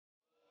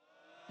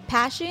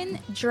Passion,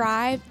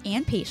 drive,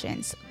 and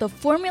patience, the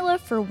formula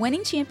for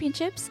winning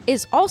championships,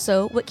 is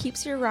also what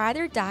keeps your ride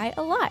or die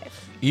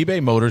alive.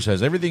 eBay Motors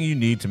has everything you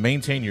need to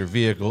maintain your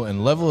vehicle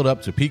and level it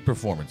up to peak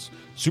performance.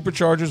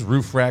 Superchargers,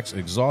 roof racks,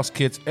 exhaust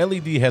kits,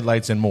 LED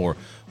headlights, and more.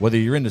 Whether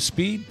you're into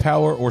speed,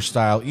 power, or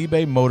style,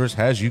 eBay Motors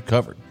has you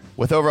covered.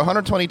 With over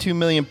 122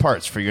 million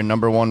parts for your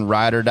number one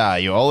ride or die,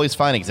 you'll always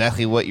find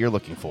exactly what you're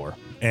looking for.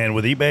 And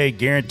with eBay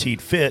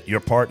Guaranteed Fit, your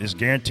part is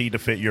guaranteed to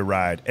fit your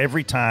ride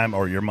every time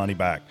or your money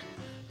back.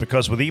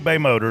 Because with eBay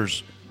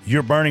Motors,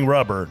 you're burning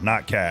rubber,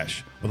 not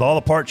cash. With all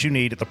the parts you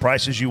need at the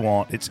prices you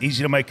want, it's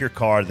easy to make your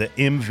car the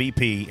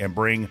MVP and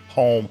bring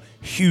home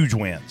huge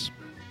wins.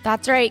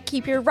 That's right.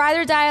 Keep your ride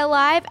or die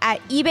alive at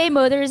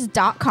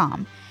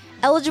ebaymotors.com.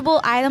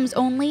 Eligible items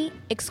only.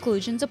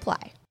 Exclusions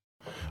apply.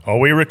 Are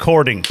we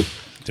recording?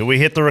 Did we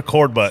hit the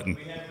record button?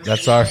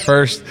 That's our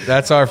first.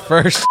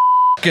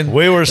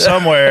 We were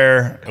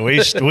somewhere.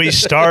 We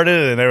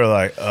started, and they were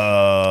like,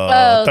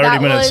 30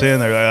 minutes in.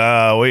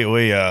 They're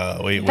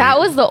like, that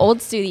was the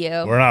old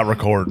studio. We're not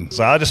recording.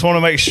 So I just want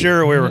to make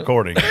sure we're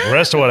recording. The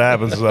rest of what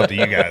happens is up to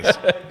you guys.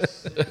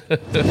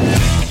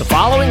 The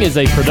following is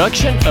a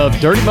production of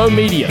Dirty Mo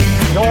Media.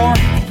 Door,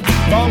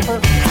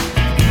 bumper,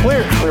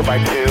 clear. Clear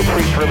by 2.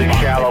 Please really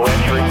shallow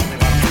entry.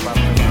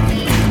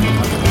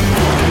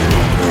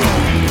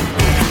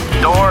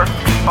 Door,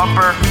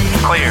 bumper,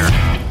 clear.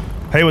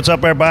 Hey, what's up,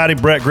 everybody?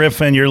 Brett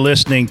Griffin. You're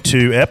listening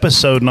to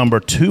episode number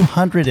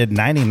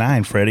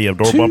 299, Freddie, of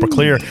Door Bumper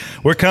Clear.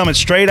 We're coming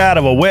straight out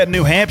of a wet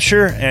New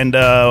Hampshire, and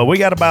we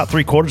got about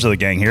 3/4 of the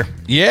gang here.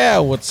 Yeah,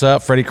 what's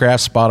up? Freddie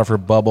Kraft, spotter for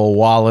Bubba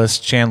Wallace,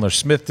 Chandler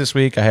Smith this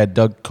week. I had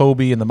Doug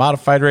Kobe in the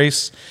modified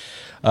race.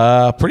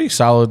 Pretty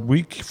solid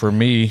week for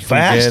me.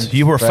 Fast? Weekend.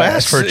 You were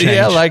fast for a change.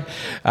 Yeah, like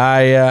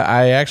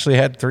I actually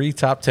had 3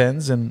 top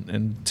 10s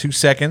in 2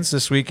 seconds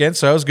this weekend,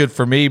 so that was good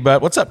for me.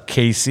 But what's up,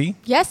 Casey?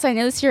 Yes, I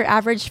noticed your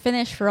average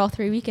finish for all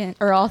three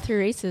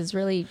races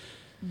really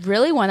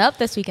went up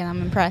this weekend.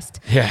 I'm impressed.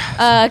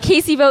 Yeah.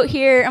 Casey Vogt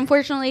here.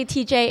 Unfortunately,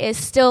 TJ is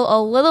still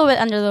a little bit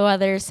under the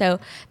weather, so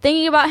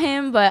thinking about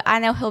him, but I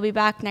know he'll be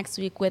back next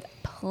week with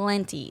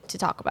plenty to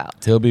talk about.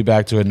 He'll be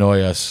back to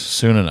annoy us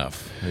soon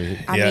enough.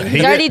 I mean,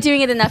 he's already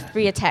doing it enough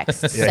via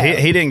text. Yeah, so.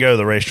 he didn't go to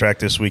the racetrack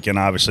this weekend.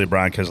 Obviously,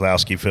 Brian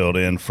Kozlowski filled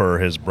in for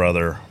his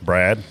brother,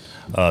 Brad,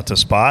 to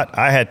spot.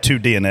 I had 2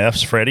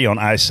 DNFs, Freddie, on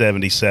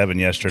I-77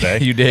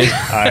 yesterday. You did?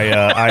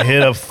 I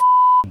hit a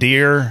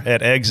deer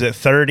at exit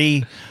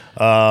 30.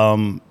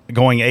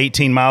 Going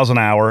 18 miles an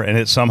hour, and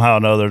it somehow or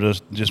another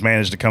just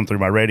managed to come through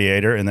my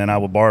radiator. And then I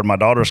borrowed my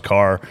daughter's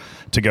car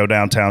to go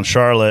downtown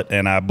Charlotte,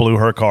 and I blew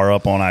her car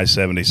up on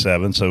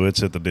I-77, so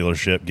it's at the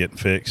dealership getting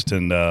fixed.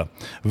 And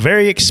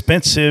very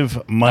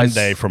expensive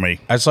Monday for me.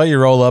 I saw you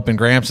roll up in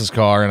Gramps'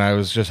 car, and I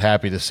was just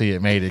happy to see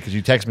it made it, because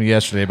you texted me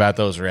yesterday about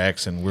those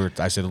wrecks, and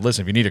I said,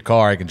 listen, if you need a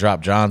car, I can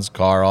drop John's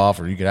car off,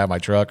 or you can have my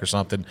truck or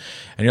something.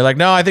 And you're like,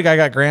 no, I think I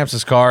got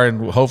Gramps' car,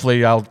 and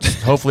hopefully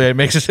it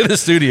makes it to the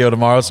studio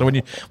tomorrow. So when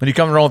you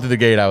come rolling through the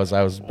gate, I was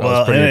pretty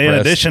impressed. In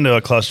addition to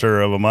a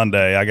cluster of a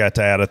Monday, I got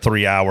to add a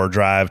 3-hour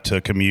drive to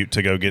commute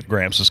to go get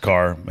Gramps'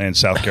 car in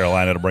South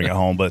Carolina to bring it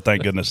home. But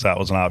thank goodness that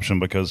was an option,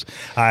 because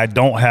I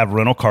don't have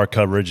rental car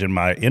coverage in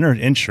my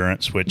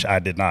insurance, which I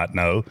did not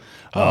know.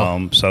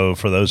 So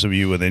for those of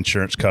you with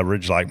insurance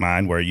coverage like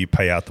mine, where you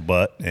pay out the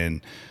butt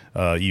and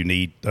you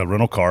need a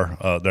rental car,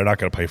 they're not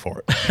going to pay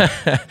for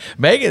it.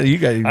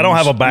 Megan, I don't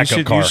have a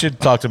backup car. You should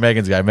talk to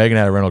Megan's guy. Megan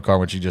had a rental car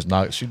when she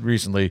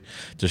recently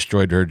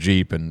destroyed her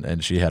Jeep,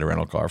 and she had a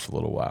rental car for a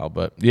little while.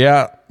 But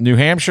yeah, New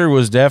Hampshire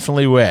was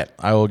definitely wet.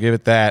 I will give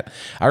it that.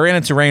 I ran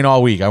into rain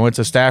all week. I went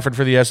to Stafford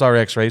for the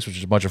SRX race, which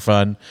was a bunch of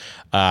fun.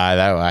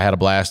 I had a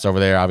blast over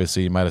there.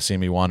 Obviously, you might have seen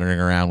me wandering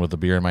around with a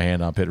beer in my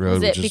hand on pit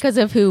road. Was it because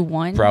of who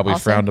won? Probably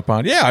also? frowned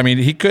upon. Yeah, I mean,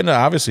 he could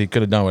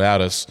have done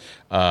without us.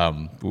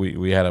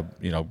 We had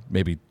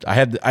maybe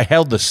I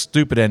held the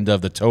stupid end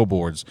of the tow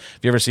boards.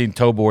 Have you ever seen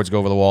tow boards go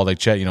over the wall? They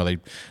check, they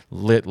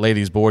lay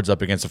these boards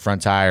up against the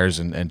front tires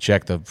and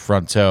check the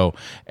front toe.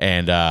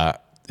 And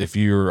if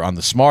you're on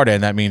the smart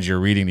end, that means you're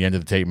reading the end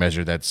of the tape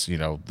measure. That's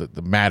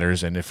that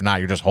matters. And if not,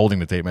 you're just holding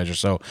the tape measure.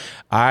 So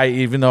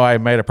even though I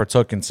might have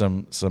partook in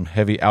some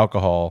heavy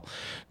alcohol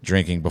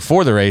drinking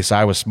before the race,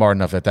 I was smart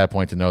enough at that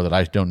point to know that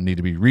I don't need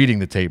to be reading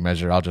the tape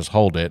measure. I'll just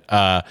hold it.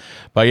 But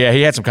yeah,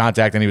 he had some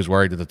contact, and he was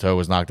worried that the toe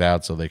was knocked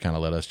out, so they kind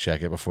of let us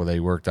check it before they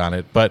worked on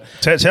it. But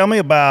tell me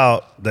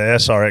about the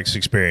SRX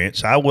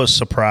experience. I was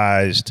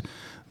surprised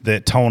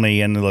that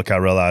Tony, and look, I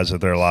realize that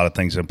there are a lot of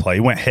things in play. He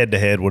went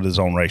head-to-head with his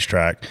own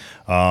racetrack.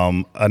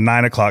 A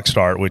 9 o'clock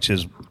start, which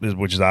is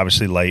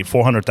obviously late.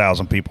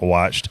 400,000 people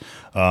watched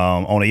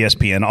on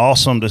ESPN.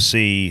 Awesome to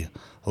see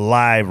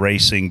live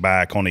racing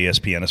back on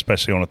ESPN,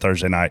 especially on a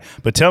Thursday night.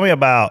 But tell me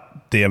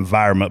about the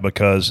environment,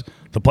 because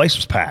the place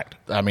was packed.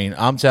 I mean,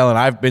 I'm telling,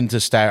 I've been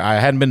to I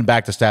hadn't been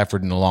back to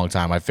Stafford in a long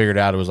time. I figured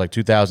out it was like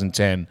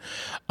 2010,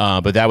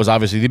 but that was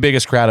obviously the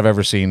biggest crowd I've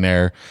ever seen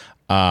there.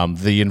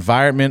 The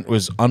environment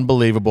was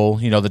unbelievable.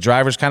 The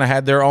drivers kind of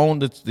had their own.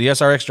 The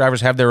SRX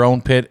drivers have their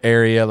own pit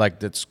area, like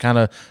that's kind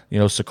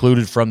of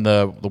secluded from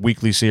the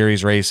weekly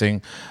series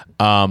racing.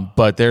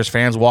 But there's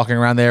fans walking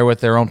around there with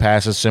their own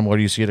passes, similar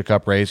to you see at a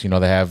Cup race. They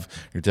have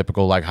your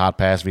typical like hot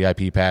pass,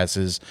 VIP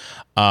passes.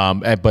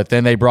 But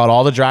then they brought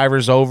all the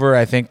drivers over.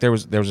 I think there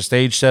was a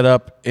stage set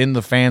up in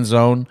the fan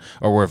zone,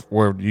 or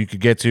where you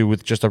could get to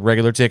with just a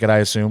regular ticket, I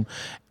assume.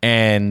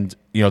 And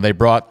they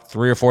brought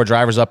 3 or 4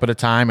 drivers up at a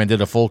time and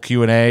did a full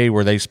Q&A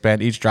where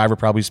each driver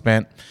probably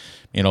spent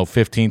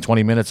 15,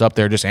 20 minutes up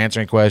there just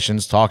answering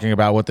questions, talking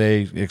about what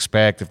they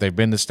expect, if they've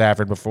been to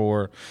Stafford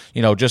before,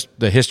 just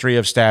the history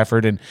of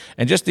Stafford and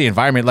just the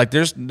environment. Like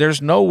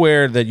there's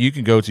nowhere that you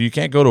can go to. You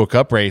can't go to a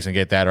Cup race and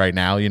get that right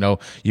now.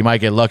 You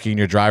might get lucky and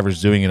your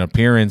driver's doing an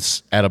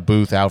appearance at a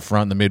booth out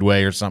front in the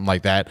midway or something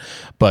like that.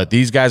 But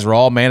these guys were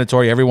all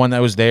mandatory. Everyone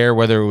that was there,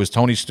 whether it was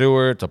Tony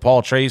Stewart to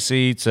Paul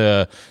Tracy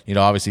to,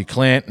 obviously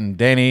Clint and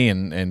Denny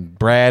and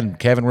Brad and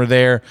Kevin were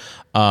there.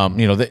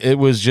 It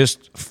was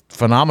just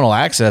phenomenal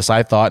access,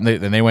 I thought,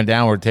 and they went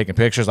down. We were taking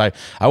pictures. I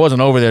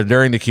wasn't over there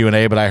during the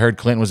Q&A, but I heard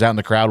Clinton was out in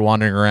the crowd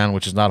wandering around,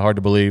 which is not hard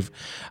to believe.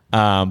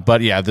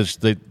 But yeah,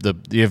 the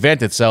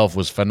event itself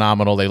was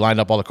phenomenal. They lined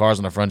up all the cars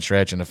on the front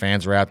stretch, and the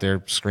fans were out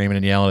there screaming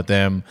and yelling at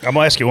them. I'm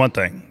gonna ask you one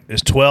thing: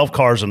 is 12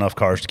 cars enough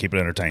cars to keep it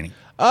entertaining?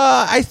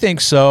 I think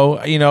so.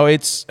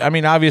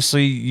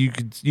 Obviously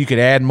you could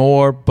add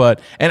more,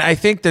 and I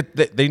think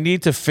that they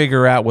need to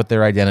figure out what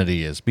their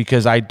identity is,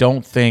 because I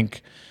don't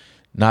think.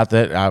 Not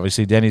that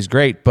obviously Denny's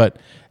great, but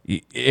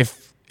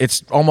if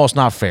it's almost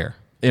not fair,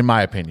 in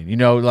my opinion.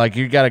 Like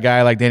you got a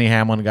guy like Denny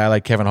Hamlin, a guy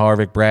like Kevin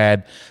Harvick,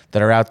 Brad,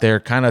 that are out there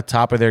kind of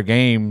top of their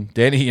game.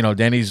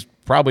 Denny's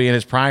probably in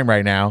his prime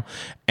right now,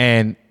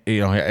 and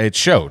it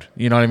showed.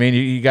 You know what I mean?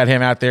 You got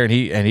him out there, and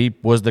he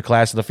was the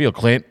class of the field.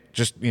 Clint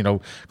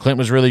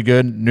was really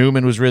good.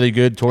 Newman was really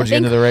good towards the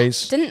end of the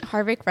race. Didn't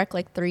Harvick wreck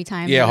like 3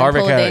 times? Yeah,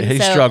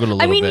 Harvick struggled a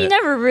little bit. You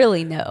never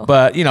really know.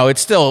 But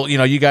it's still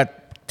you got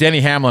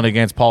Denny Hamlin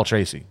against Paul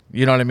Tracy.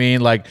 You know what I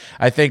mean? Like,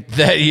 I think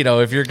that,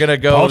 if you're going to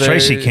go Paul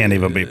Tracy can't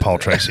even beat Paul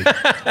Tracy. So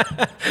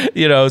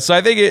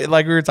I think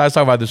I was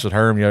talking about this with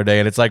Herm the other day,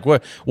 and it's like,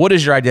 what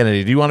is your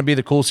identity? Do you want to be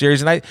the cool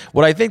series? And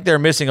what I think they're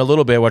missing a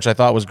little bit, which I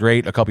thought was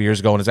great a couple years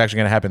ago, and it's actually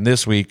going to happen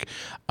this week,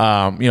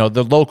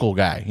 the local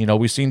guy.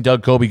 We've seen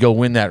Doug Coby go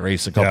win that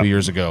race a couple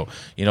years ago.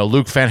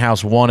 Luke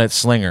Fenhouse won at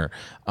Slinger.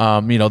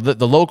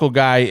 The local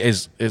guy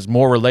is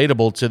more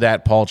relatable to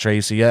that Paul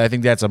Tracy. I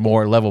think that's a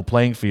more level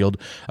playing field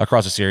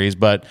across the series.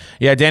 But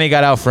yeah, Denny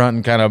got out front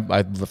and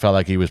I felt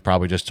like he was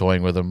probably just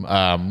toying with him.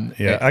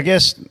 I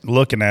guess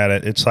looking at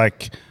it, it's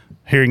like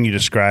hearing you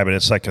describe it.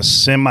 It's like a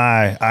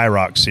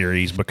semi-IROC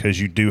series, because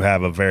you do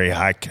have a very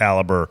high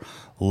caliber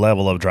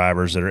level of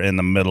drivers that are in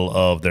the middle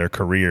of their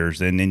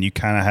careers, and then you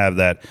kind of have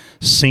that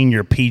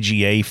senior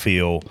PGA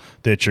feel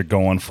that you're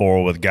going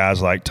for with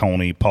guys like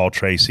Tony, Paul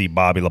Tracy,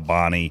 Bobby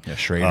Labonte,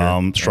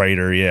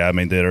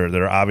 Schrader.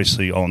 They're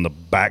obviously on the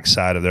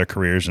backside of their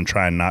careers and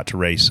trying not to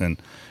race in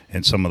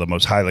some of the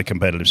most highly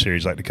competitive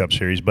series like the Cup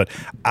Series. But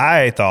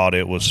I thought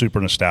it was super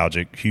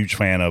nostalgic, huge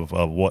fan of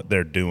what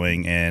they're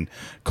doing, and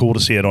cool to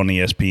see it on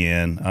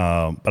ESPN.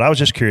 But I was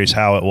just curious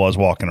how it was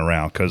walking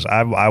around, because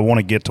I want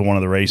to get to one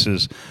of the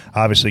races.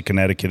 Obviously,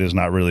 Connecticut is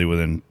not really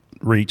within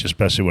reach,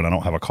 especially when I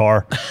don't have a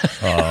car.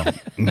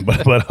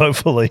 But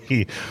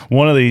hopefully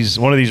one of these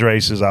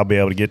races I'll be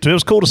able to get to. It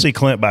was cool to see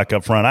Clint back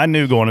up front. I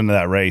knew going into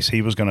that race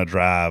he was going to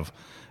drive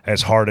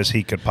as hard as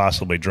he could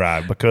possibly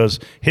drive, because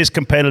his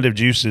competitive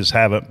juices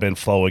haven't been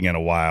flowing in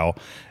a while,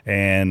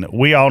 and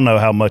we all know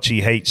how much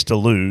he hates to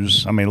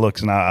lose. I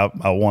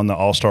won the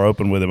All-Star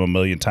Open with him a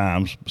million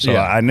times, so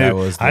I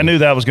knew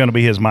that was going to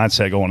be his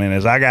mindset going in,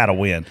 is I got to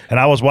win. And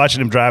I was watching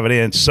him drive it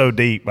in so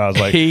deep, I was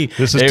like,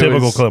 this is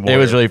typical Clint Boyer. It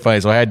was really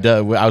funny. So I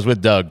was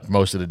with Doug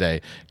most of the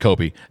day,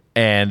 Coby.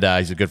 And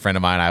he's a good friend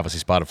of mine. I obviously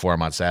spotted for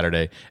him on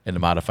Saturday in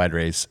the modified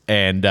race.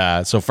 And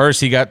so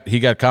first he got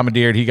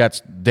commandeered.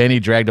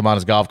 Denny dragged him on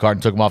his golf cart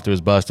and took him off to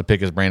his bus to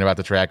pick his brain about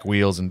the track.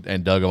 Wheels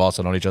and Doug have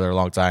also known each other a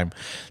long time,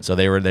 so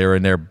they were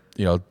in there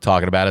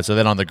talking about it. So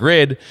then on the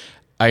grid,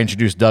 I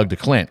introduced Doug to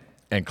Clint.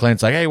 And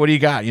Clint's like, hey, what do you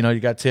got? You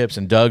got tips.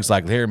 And Doug's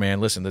like, here, man,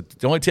 listen, the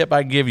only tip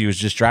I can give you is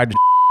just drive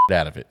the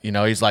out of it.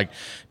 He's like,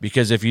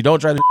 because if you don't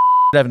drive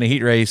the out of a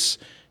heat race,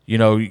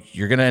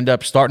 you're going to end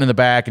up starting in the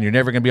back, and you're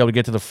never going to be able to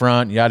get to the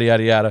front, yada,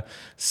 yada, yada.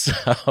 So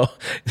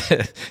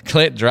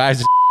Clint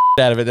drives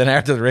the out of it. Then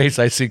after the race,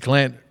 I see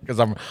Clint,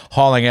 because I'm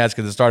hauling ass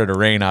because it started to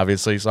rain,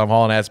 obviously. So I'm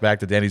hauling ass back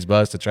to Denny's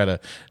bus to try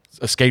to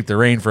escape the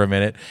rain for a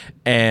minute.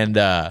 And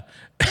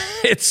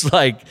it's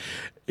like,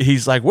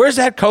 he's like, where's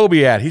that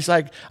Coby at? He's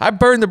like, I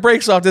burned the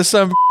brakes off this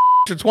son of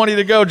a 20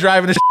 to go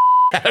driving this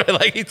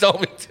like he told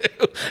me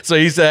to. So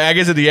he said, I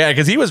guess at the end,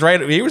 because he was right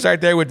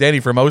there with Denny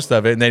for most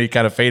of it, and then he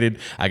kind of faded,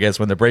 I guess,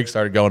 when the brakes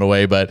started going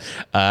away. But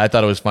I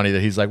thought it was funny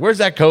that he's like, where's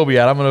that Coby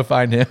at? I'm going to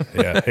find him.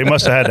 Yeah, he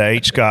must have had the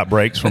H. Scott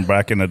brakes from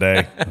back in the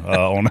day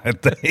on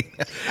that thing.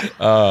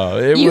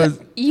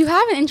 You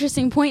have an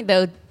interesting point,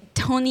 though.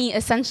 Tony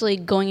essentially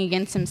going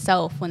against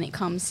himself when it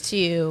comes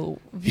to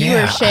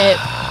viewership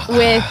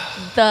with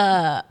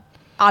the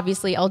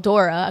obviously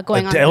Eldora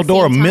going on. At the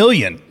Eldora same time.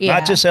 Million, Yeah.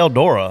 not just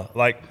Eldora.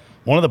 Like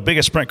one of the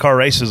biggest sprint car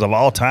races of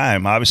all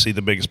time, obviously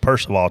the biggest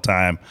purse of all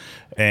time.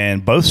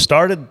 And both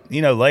started,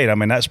 late. I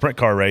mean, that sprint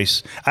car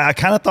race, I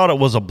kind of thought it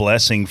was a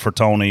blessing for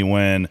Tony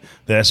when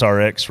the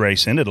SRX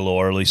race ended a little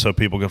early so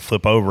people could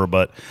flip over.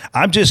 But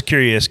I'm just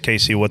curious,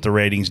 Casey, what the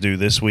ratings do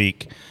this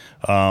week.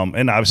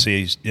 And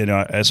obviously,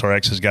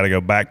 SRX has got to go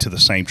back to the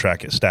same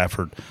track at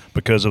Stafford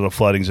because of the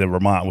floodings in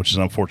Vermont, which is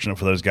unfortunate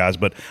for those guys.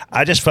 But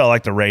I just felt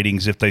like the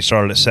ratings, if they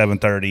started at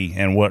 7:30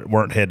 and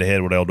weren't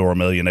head-to-head with Eldora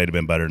Million, they'd have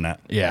been better than that.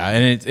 Yeah,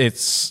 and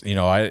it's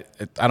I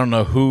don't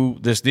know who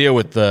this deal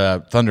with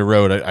the Thunder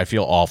Road. I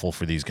feel awful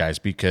for these guys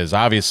because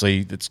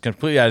obviously it's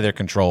completely out of their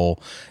control.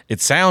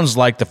 It sounds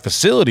like the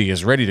facility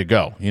is ready to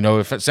go.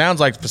 If it sounds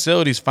like the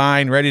facility's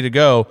fine, ready to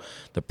go,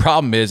 the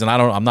problem is, and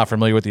I'm not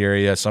familiar with the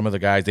area. Some of the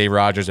guys, Dave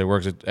Rogers, that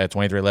works at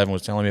 2311,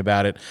 was telling me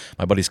about it.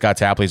 My buddy Scott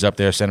Tapley's up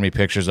there sending me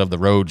pictures of the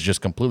roads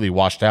just completely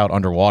washed out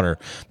underwater,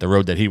 the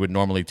road that he would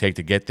normally take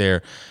to get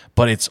there.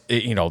 But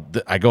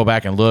I go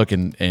back and look,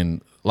 and a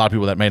lot of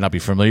people that may not be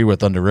familiar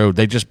with Thunder Road,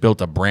 they just built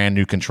a brand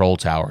new control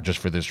tower just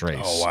for this race.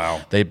 Oh,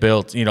 wow. They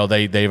built,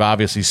 they've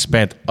obviously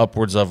spent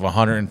upwards of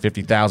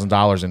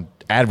 $150,000 in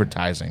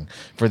advertising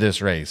for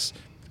this race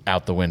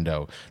out the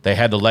window. They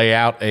had to lay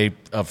out a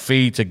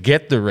fee to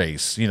get the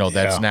race,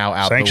 that's now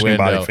out Sanctioning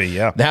the window. body fee,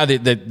 yeah. Now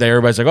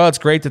everybody's like, oh, it's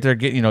great that they're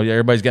getting,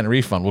 everybody's getting a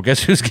refund. Well,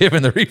 guess who's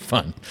giving the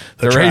refund?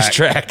 The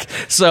racetrack.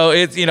 So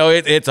it's,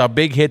 it's a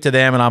big hit to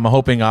them, and I'm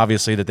hoping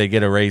obviously that they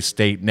get a race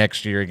date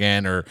next year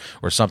again or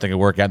something to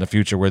work out in the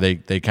future where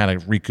they kind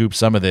of recoup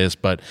some of this,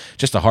 but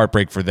just a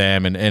heartbreak for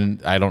them.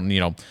 And I don't,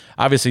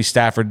 obviously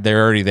Stafford,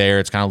 they're already there.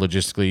 It's kind of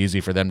logistically easy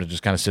for them to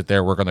just kind of sit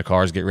there, work on the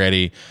cars, get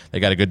ready. They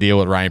got a good deal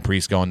with Ryan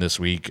Preece going this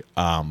week.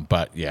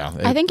 But yeah,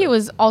 I think it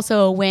was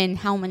also a win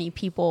how many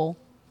people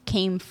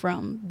came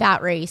from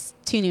that race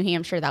to New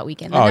Hampshire that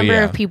weekend. The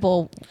number of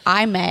people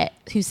I met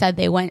who said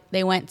they went,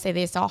 say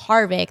they saw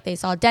Harvick, they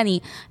saw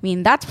Denny. I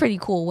mean, that's pretty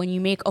cool when you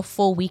make a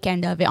full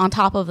weekend of it on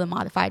top of the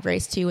modified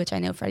race too, which I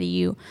know, Freddie,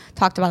 you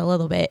talked about a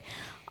little bit.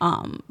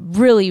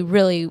 Really,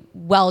 really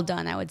well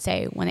done, I would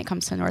say, when it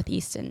comes to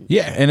Northeast. And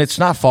it's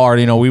not far.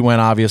 We went,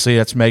 obviously,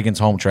 that's Megan's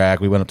home track.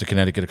 We went up to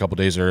Connecticut a couple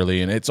days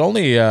early, and it's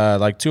only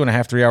like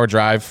 2.5, 3 hour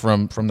drive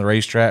from the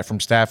racetrack from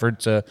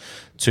Stafford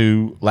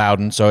to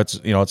Loudon. So it's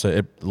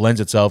it lends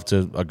itself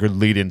to a good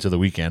lead into the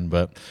weekend.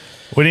 But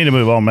we need to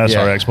move on from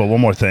SRX. But one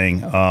more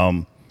thing,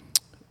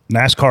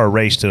 NASCAR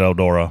raced at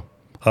Eldora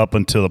up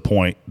until the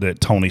point that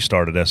Tony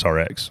started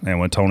SRX. And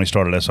when Tony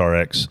started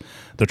SRX,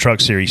 the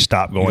Truck Series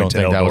stopped going to Eldora.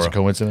 You don't think that was a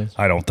coincidence?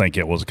 I don't think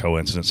it was a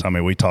coincidence. I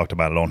mean, we talked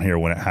about it on here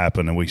when it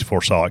happened, and we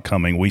foresaw it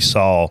coming. We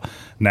saw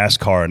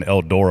NASCAR and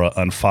Eldora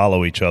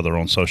unfollow each other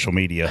on social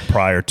media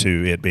prior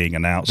to it being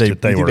announced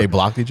that they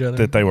blocked each other?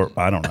 That they were,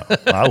 I don't know.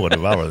 I would have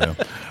if I were them.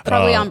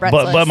 Probably on Brett's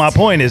list. But my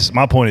point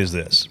is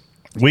this.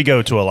 We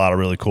go to a lot of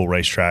really cool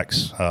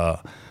racetracks.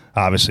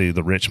 Obviously,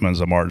 the Richmonds,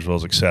 the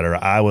Martinsvilles, et cetera.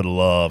 I would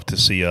love to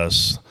see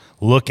us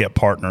look at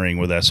partnering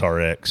with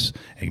SRX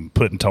and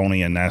putting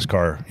Tony and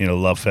NASCAR,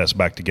 Love Fest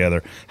back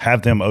together.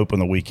 Have them open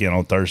the weekend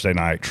on Thursday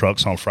night,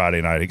 trucks on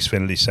Friday night,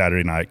 Xfinity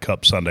Saturday night,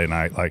 Cup Sunday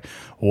night. Like,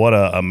 what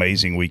an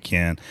amazing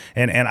weekend.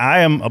 And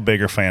I am a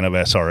bigger fan of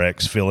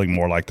SRX, feeling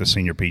more like the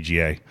senior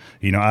PGA.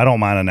 I don't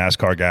mind a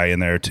NASCAR guy in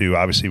there too.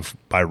 Obviously,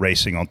 by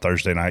racing on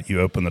Thursday night, you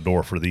open the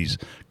door for these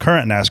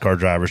current NASCAR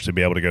drivers to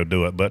be able to go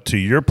do it. But to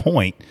your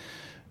point,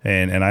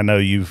 and I know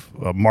you've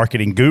a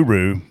marketing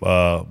guru,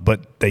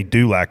 but they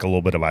do lack a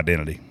little bit of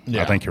identity.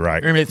 Yeah. I think you're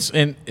right. I mean,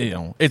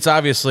 it's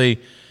obviously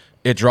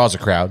it draws a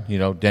crowd.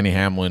 Denny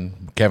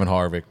Hamlin, Kevin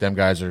Harvick, them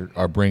guys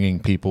are bringing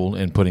people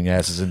and putting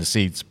asses in the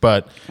seats.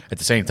 But at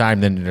the same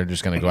time, then they're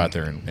just going to go out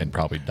there and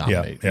probably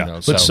dominate. Yeah.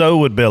 But so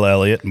would Bill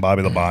Elliott and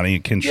Bobby Labonte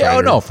and Ken Schrader.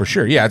 Yeah, no, for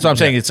sure. Yeah, that's what I'm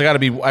saying. It's got to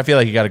be. I feel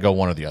like you got to go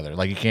one or the other.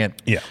 Like you can't.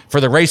 Yeah.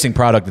 For the racing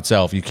product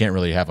itself, you can't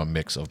really have a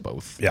mix of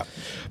both. Yeah.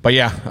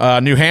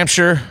 But New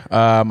Hampshire.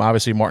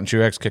 Obviously, Martin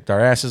Truex kicked our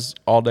asses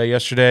all day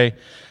yesterday.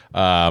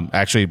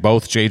 Actually,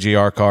 both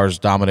JGR cars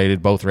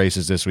dominated both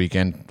races this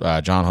weekend.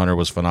 John Hunter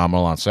was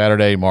phenomenal on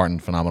Saturday. Martin,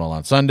 phenomenal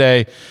on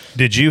Sunday.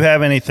 Did you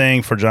have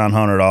anything for John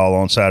Hunter at all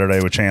on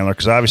Saturday with Chandler?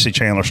 Because obviously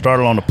Chandler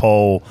started on the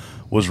pole,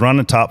 was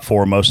running top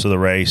 4 most of the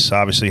race.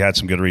 Obviously had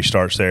some good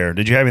restarts there.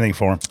 Did you have anything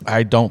for him?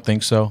 I don't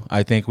think so.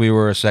 I think we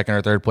were a second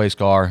or third place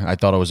car. I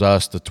thought it was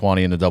us. The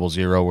 20 and the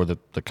 00 were the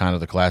kind of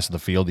the class of the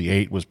field. The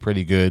 8 was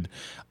pretty good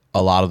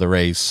a lot of the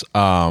race.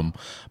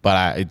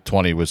 But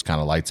 20 was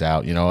kind of lights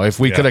out. If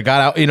we could have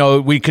got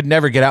out, we could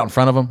never get out in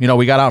front of him.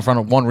 We got out in front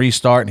of one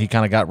restart, and he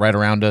kind of got right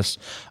around us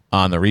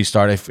on the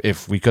restart.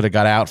 If we could have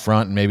got out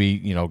front and maybe,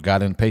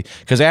 got in pace.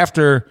 Because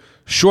after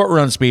short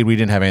run speed, we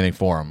didn't have anything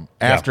for him.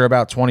 After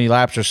about 20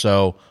 laps or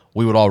so,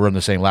 we would all run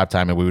the same lap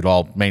time, and we would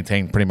all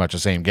maintain pretty much the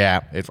same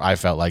gap, if I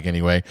felt like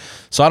anyway.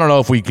 So I don't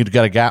know if we could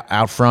get a gap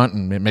out front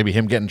and maybe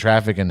him get in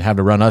traffic and have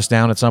to run us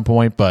down at some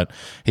point, but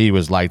he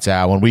was lights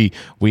out. When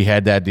we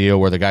had that deal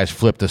where the guys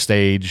flipped the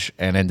stage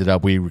and ended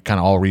up, we kind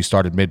of all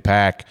restarted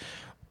mid-pack.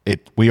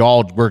 We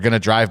all were going to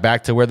drive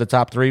back to where the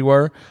top 3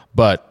 were,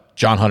 but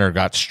John Hunter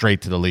got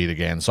straight to the lead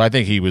again. So I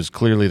think he was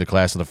clearly the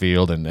class of the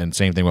field, and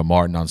same thing with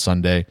Martin on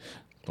Sunday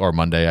or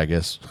Monday, I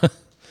guess.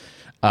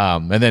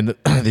 And then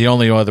the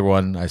only other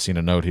one, I seen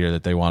a note here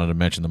that they wanted to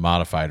mention the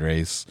modified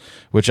race,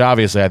 which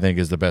obviously I think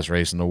is the best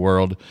race in the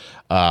world.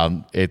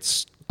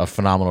 It's a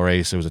phenomenal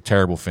race. It was a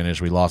terrible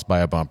finish. We lost by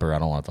a bumper. I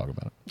don't want to talk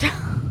about it.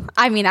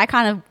 I mean, I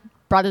kind of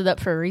brought it up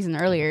for a reason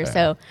earlier,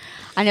 so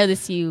I know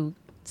you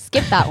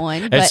skipped that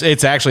one. But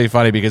It's actually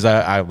funny because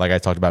I like I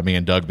talked about me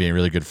and Doug being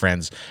really good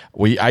friends.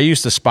 I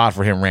used to spot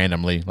for him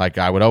randomly. Like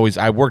I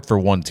worked for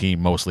one team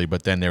mostly,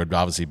 but then there would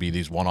obviously be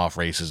these one-off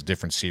races,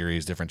 different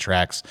series, different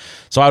tracks.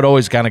 So I would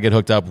always kind of get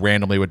hooked up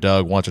randomly with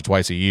Doug once or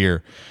twice a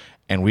year.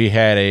 And we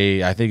had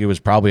I think it was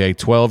probably a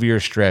 12-year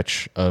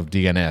stretch of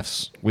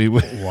DNFs. We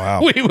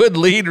would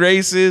lead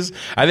races.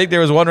 I think there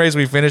was one race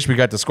we finished, we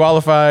got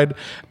disqualified.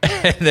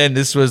 And then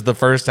this was the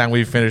first time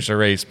we finished a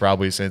race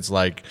probably since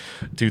like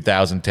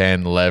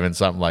 2010, 11,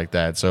 something like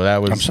that. So that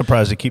was. I'm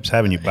surprised he keeps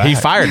having you back. He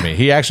fired me.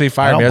 He actually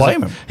fired me. I don't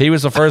blame him. He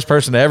was the first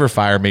person to ever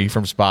fire me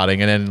from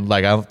spotting. And then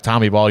like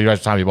Tommy Baldwin, you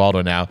guys are Tommy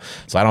Baldwin now.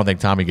 So I don't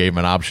think Tommy gave him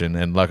an option.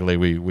 And luckily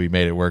we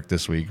made it work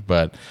this week.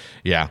 But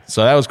yeah,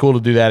 so that was cool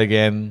to do that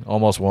again.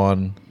 Almost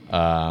won.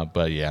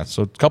 But yeah,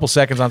 so a couple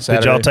seconds on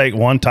Saturday. Did y'all take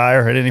one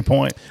tire at any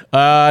point?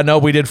 No,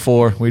 we did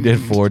 4.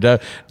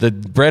 The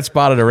Brett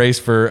spotted a race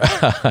for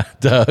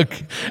Doug,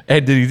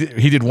 and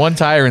he did 1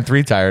 tire and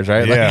 3 tires,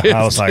 right? Yeah,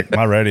 I was like,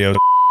 my radio's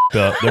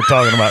up. They're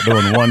talking about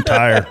doing 1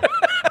 tire.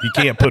 You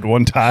can't put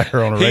 1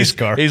 tire on a race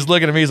car. He's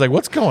looking at me. He's like,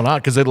 "What's going on?"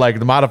 Because like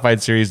the modified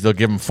series, they'll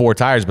give him 4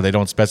 tires, but they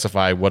don't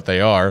specify what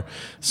they are.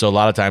 So a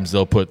lot of times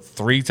they'll put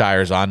 3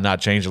 tires on, not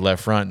change the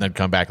left front, and then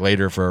come back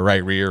later for a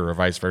right rear or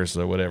vice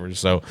versa or whatever.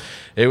 So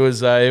it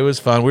was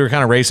fun. We were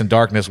kind of racing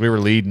darkness. We were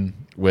leading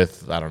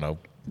with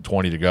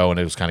 20 to go,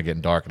 and it was kind of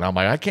getting dark. And I'm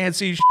like, I can't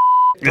see.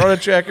 Throw the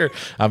checker.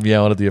 I'm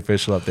yelling at the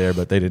official up there,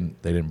 but they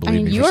didn't believe me. I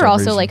mean, you were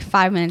also like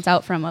 5 minutes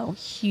out from a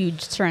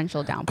huge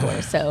torrential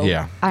downpour, so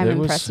yeah, I'm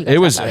impressed. You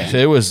guys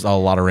it was a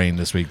lot of rain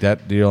this week.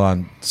 That deal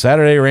on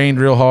Saturday rained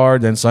real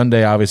hard. Then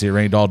Sunday, obviously, it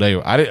rained all day.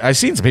 I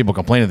seen some people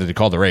complaining that they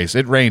called the race.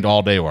 It rained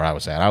all day where I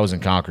was at. I was in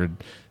Concord,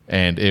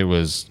 and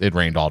it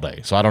rained all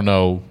day. So I don't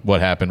know what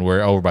happened.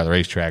 We're over by the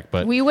racetrack,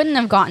 but we wouldn't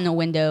have gotten a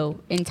window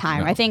in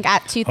time. No. I think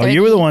at 2:30. Oh,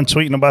 you were the one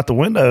tweeting about the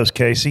windows,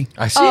 Casey.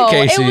 I see,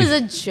 Casey. It was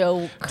a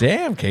joke.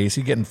 Damn,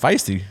 Casey, getting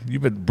feisty.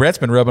 Brett's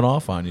been rubbing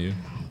off on you.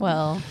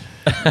 Well,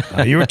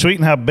 you were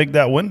tweeting how big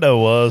that window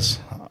was.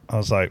 I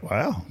was like,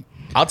 wow.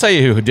 I'll tell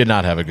you who did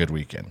not have a good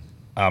weekend.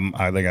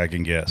 I think I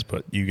can guess,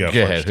 but you go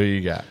Go first. ahead. Who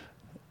you got?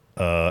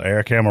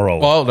 Eric Amarola.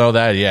 Well, no,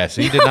 yes.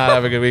 He did not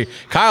have a good week.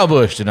 Kyle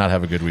Busch did not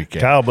have a good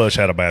weekend. Kyle Busch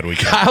had a bad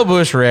weekend. Kyle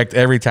Busch wrecked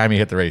every time he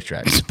hit the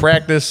racetrack.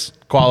 Practice,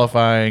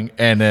 qualifying,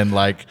 and then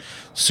like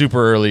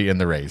super early in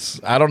the race.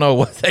 I don't know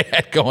what they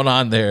had going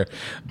on there,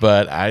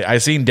 but I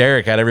seen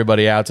Derek had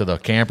everybody out to the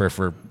camper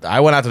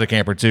I went out to the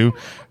camper too.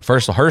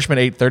 First, Hirschman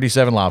ate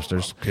 37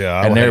 lobsters.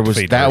 Yeah,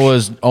 that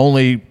was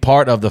only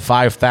part of the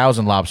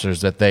 5,000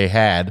 lobsters that they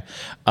had.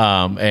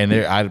 But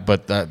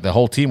the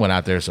whole team went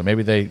out there, so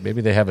maybe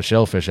they have a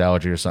shellfish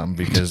allergy or something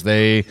because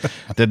they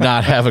did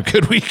not have a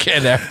good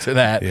weekend after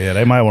that. Yeah,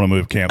 they might want to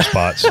move camp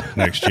spots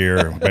next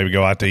year. Or maybe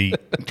go out to eat,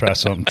 try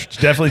something.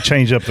 Definitely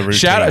change up the routine.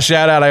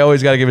 Shout out! I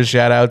always got to give a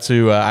shout out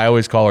to. I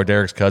always call her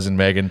Derek's cousin,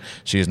 Megan.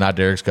 She is not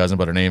Derek's cousin,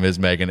 but her name is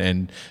Megan,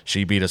 and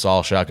she beat us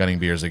all shotgunning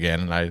beers again.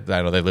 And I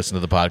know they listen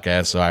to the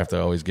podcast, so I have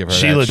to always give her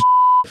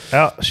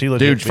that. She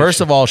legit. Dude,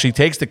 first of all, she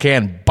takes the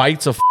can,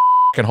 bites a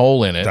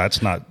hole in it.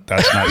 That's not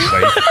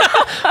safe.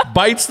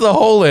 Bites the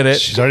hole in it.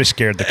 She's already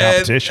scared the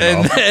competition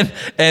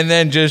off. And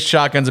then just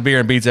shotguns a beer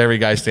and beats every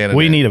guy standing there.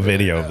 We need a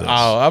video of this.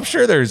 Oh, I'm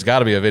sure there's got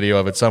to be a video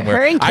of it somewhere.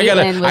 Her and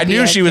I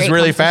knew she was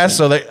really fast,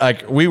 so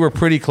we were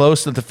pretty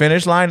close to the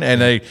finish line,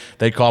 and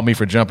they called me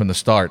for jumping the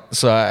start.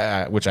 So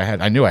I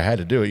knew I had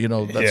to do it.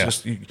 That's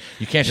just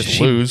you can't just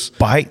lose.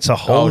 Bites a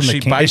hole in the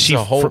can. Bites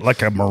a hole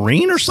like a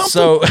Marine or something.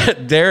 So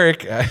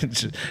Derek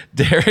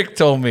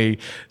told me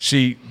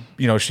she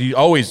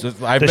always.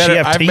 I've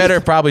met her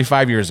probably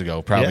 5 years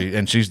ago,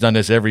 and she's done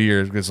this every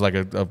year. It's like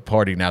a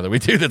party now that we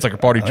do. That's like a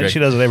party trick. She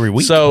does it every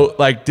week. So,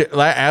 like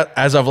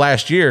as of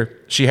last year,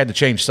 she had to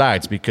change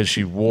sides because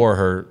she wore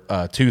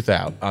her tooth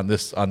out on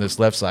this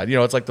left side.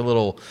 It's like the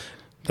little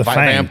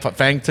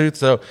fang tooth.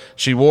 So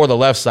she wore the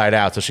left side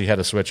out, so she had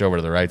to switch over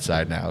to the right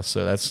side now.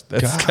 So that's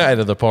kind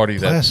of the party.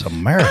 That's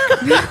America.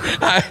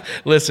 That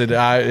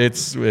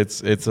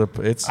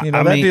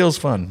deal's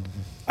fun.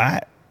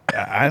 I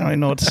don't even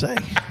know what to say.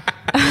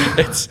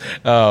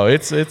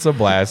 It's a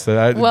blast.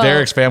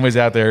 Derek's family's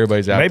out there.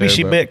 Everybody's out there. Maybe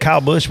she bit Kyle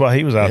Busch while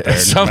he was out there.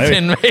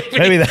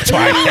 Maybe that's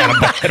why I had a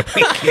bad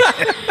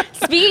weekend.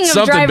 Speaking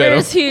of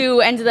drivers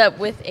who ended up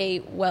with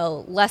a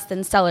less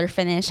than stellar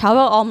finish, how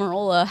about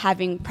Almirola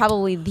having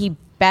probably the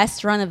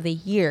best run of the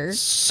year?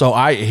 So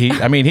I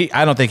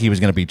don't think he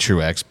was going to beat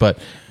Truex, but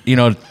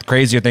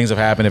crazier things have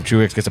happened if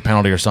Truex gets a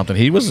penalty or something.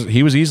 He was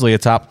easily a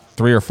top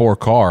 3 or 4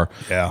 car.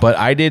 Yeah. But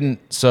I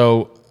didn't.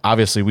 So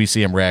obviously we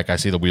see him wreck. I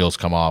see the wheels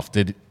come off.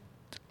 Did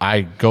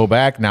I go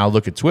back now?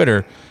 Look at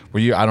Twitter.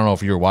 I don't know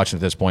if you were watching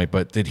at this point,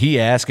 but did he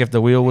ask if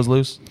the wheel was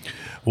loose?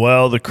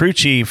 Well, the crew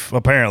chief,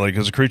 apparently,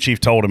 because the crew chief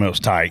told him it was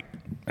tight.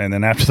 And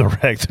then after the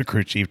wreck, the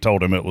crew chief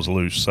told him it was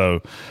loose.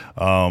 So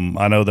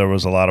I know there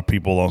was a lot of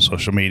people on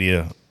social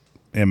media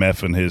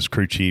MFing his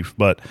crew chief.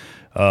 But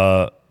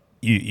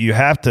you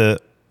have to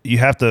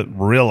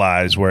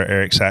realize where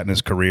Eric's at in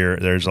his career.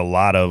 There's a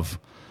lot of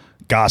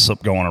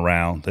gossip going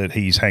around that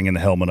he's hanging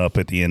the helmet up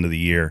at the end of the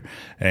year.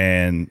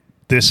 And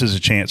this is a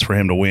chance for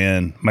him to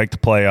win, make the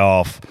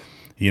playoff,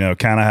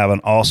 kind of have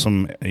an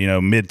awesome,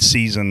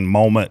 mid-season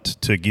moment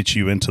to get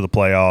you into the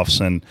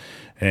playoffs.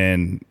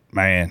 And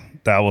man,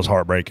 that was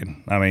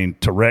heartbreaking. I mean,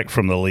 to wreck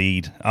from the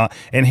lead.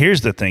 And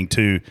here's the thing,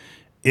 too.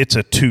 It's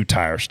a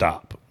 2-tire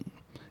stop.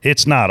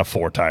 It's not a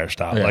 4-tire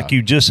stop. Yeah. Like,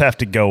 you just have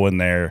to go in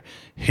there,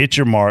 hit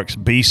your marks,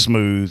 be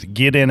smooth,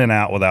 get in and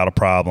out without a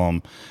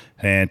problem.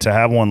 And to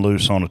have one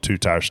loose on a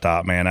 2-tire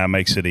stop, man, that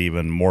makes it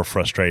even more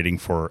frustrating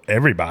for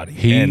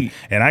everybody.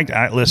 And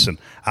I listen,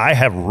 I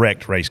have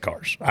wrecked race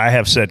cars. I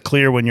have said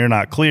clear when you're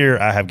not clear.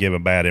 I have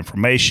given bad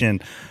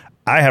information.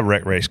 I have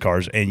wrecked race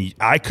cars, and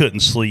I couldn't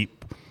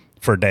sleep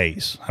for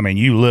days. I mean,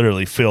 you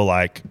literally feel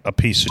like a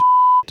piece of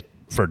shit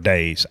for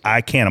days.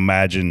 I can't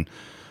imagine –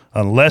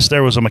 unless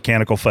there was a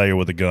mechanical failure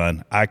with the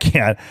gun, I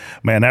can't.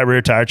 Man, that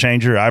rear tire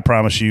changer, I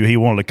promise you, he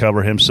wanted to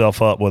cover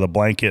himself up with a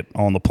blanket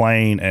on the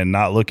plane and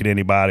not look at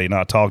anybody,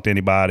 not talk to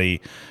anybody.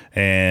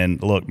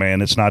 And look,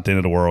 man, it's not the end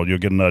of the world. You'll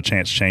get another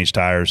chance to change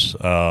tires.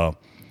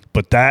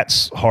 But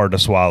that's hard to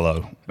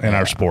swallow in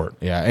our sport.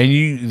 Yeah, and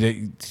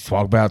you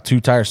talk about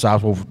 2-tire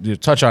stops. We'll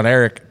touch on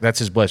Eric. That's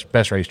his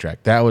best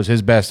racetrack. That was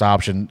his best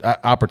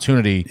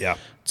opportunity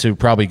to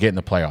probably get in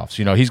the playoffs.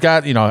 He's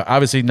got,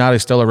 obviously not a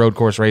stellar road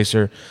course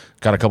racer.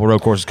 Got a couple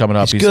road courses coming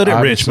up. He's good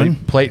at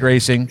Richmond. Plate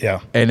racing.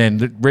 Yeah. And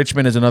then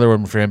Richmond is another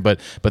one for him. But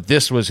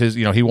this was his,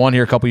 he won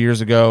here a couple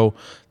years ago.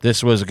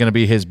 This was going to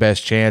be his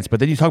best chance.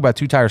 But then you talk about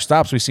 2-tire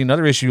stops. We see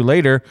another issue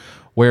later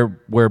where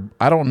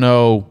I don't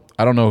know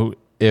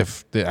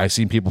if I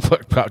seen people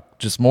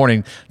this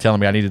morning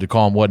telling me I needed to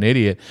call him what an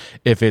idiot.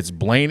 If it's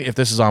Blaney, if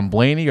this is on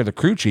Blaney or the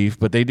crew chief,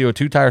 but they do a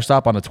 2-tire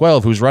stop on the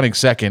 12, who's running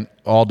second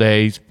all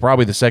day, he's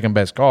probably the second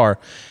best car,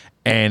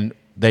 and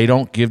they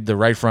don't give the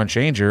right front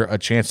changer a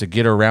chance to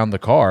get around the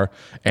car,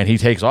 and he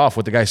takes off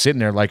with the guy sitting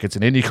there like it's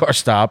an IndyCar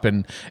stop,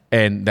 and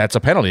that's a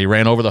penalty. He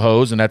ran over the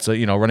hose, and that's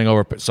running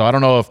over. So I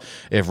don't know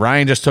if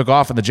Ryan just took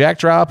off in the jack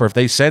drop or if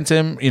they sent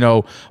him,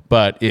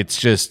 but it's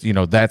just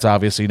that's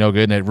obviously no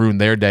good, and it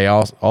ruined their day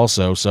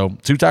also. So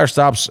 2-tire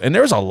stops, and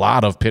there was a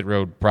lot of pit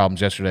road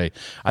problems yesterday.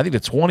 I think the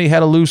 20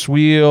 had a loose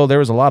wheel. There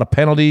was a lot of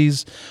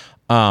penalties.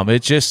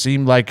 It just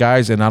seemed like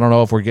guys, and I don't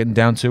know if we're getting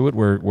down to it,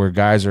 where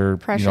guys are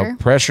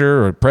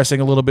pressure or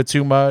pressing a little bit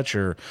too much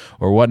or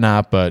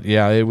whatnot. But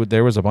yeah,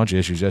 there was a bunch of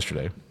issues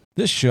yesterday.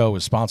 This show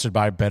is sponsored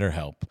by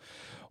BetterHelp.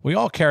 We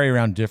all carry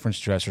around different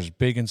stressors,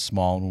 big and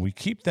small, and when we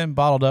keep them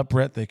bottled up,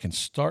 Brett, they can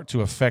start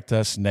to affect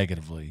us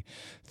negatively.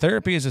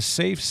 Therapy is a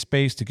safe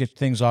space to get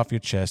things off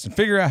your chest and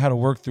figure out how to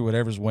work through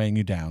whatever's weighing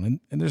you down.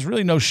 And there's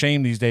really no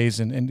shame these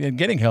days in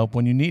getting help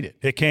when you need it.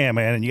 It can,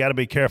 man, and you got to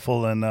be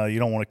careful, and you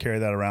don't want to carry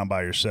that around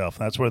by yourself.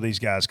 That's where these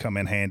guys come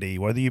in handy.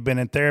 Whether you've been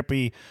in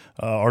therapy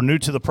or new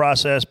to the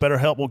process,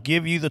 BetterHelp will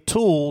give you the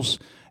tools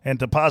and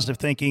to positive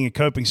thinking and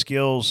coping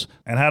skills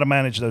and how to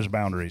manage those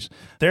boundaries.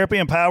 Therapy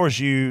empowers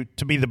you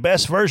to be the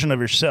best version of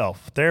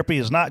yourself. Therapy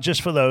is not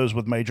just for those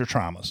with major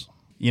traumas.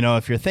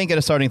 If you're thinking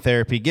of starting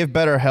therapy, give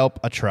BetterHelp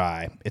a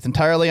try. It's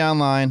entirely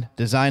online,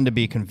 designed to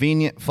be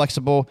convenient,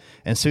 flexible,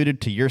 and suited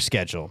to your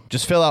schedule.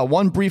 Just fill out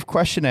one brief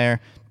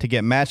questionnaire to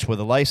get matched with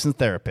a licensed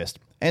therapist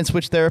and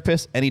switch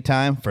therapists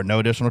anytime for no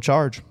additional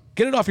charge.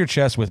 Get it off your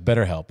chest with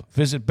BetterHelp.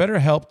 Visit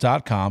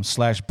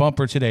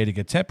BetterHelp.com/bumper today to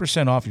get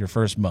 10% off your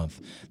first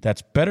month.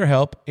 That's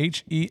BetterHelp,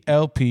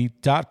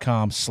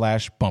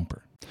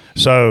 HELP.com/bumper.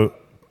 So,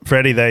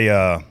 Freddie,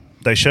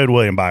 they showed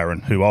William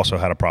Byron, who also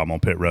had a problem on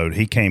pit road.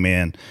 He came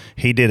in,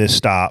 he did his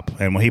stop,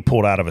 and when he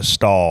pulled out of his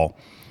stall,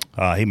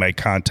 he made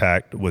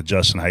contact with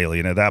Justin Haley.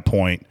 And at that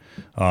point,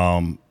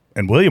 and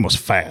William was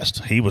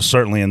fast. He was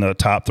certainly in the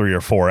top 3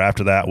 or 4.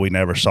 After that, we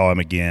never saw him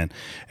again.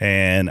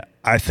 And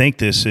I think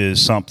this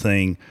is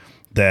something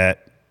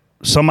that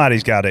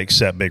somebody's got to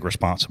accept big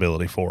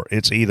responsibility for.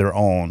 It's either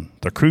on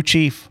the crew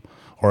chief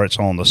or it's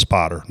on the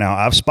spotter. Now,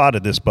 I've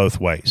spotted this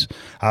both ways.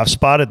 I've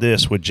spotted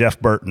this with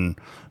Jeff Burton,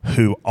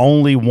 who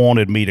only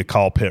wanted me to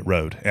call pit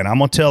road. And I'm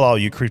going to tell all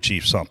you crew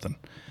chiefs something.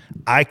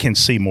 I can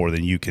see more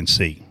than you can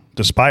see.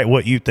 Despite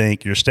what you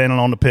think, you're standing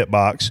on the pit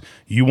box,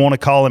 you want to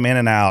call him in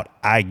and out,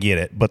 I get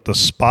it. But the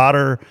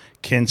spotter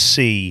can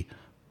see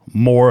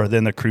more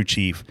than the crew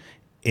chief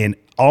in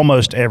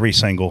almost every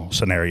single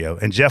scenario.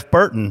 And Jeff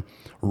Burton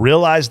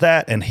realized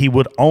that, and he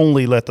would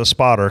only let the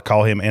spotter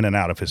call him in and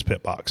out of his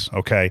pit box,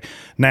 okay?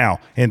 Now,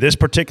 in this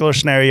particular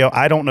scenario,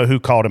 I don't know who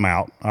called him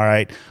out, all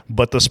right?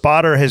 But the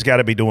spotter has got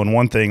to be doing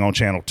one thing on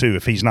Channel 2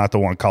 if he's not the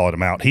one calling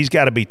him out. He's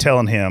got to be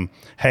telling him,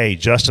 hey,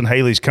 Justin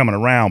Haley's coming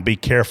around, be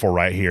careful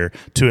right here,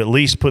 to at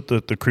least put the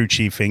crew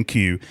chief in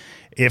queue.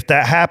 If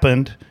that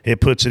happened,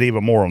 it puts it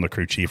even more on the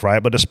crew chief,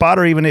 right? But the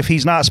spotter, even if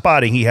he's not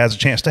spotting, he has a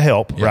chance to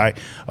help, right?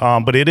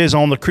 But it is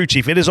on the crew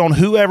chief. It is on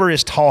whoever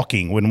is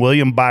talking when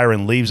William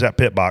Byron leaves that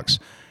pit box.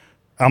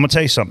 I'm going to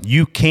tell you something.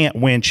 You can't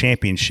win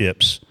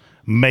championships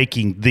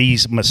making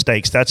these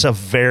mistakes. That's a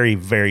very,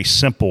 very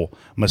simple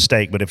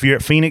mistake. But if you're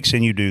at Phoenix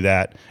and you do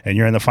that and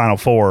you're in the Final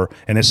Four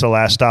and it's the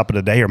last stop of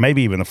the day or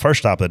maybe even the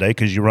first stop of the day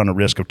because you run a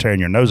risk of tearing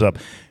your nose up,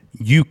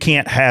 you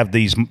can't have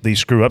these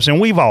screw-ups.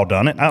 And we've all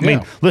done it. I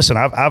mean, listen,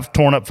 I've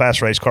torn up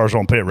fast race cars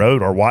on pit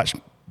road or watched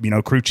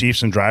crew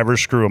chiefs and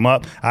drivers screw them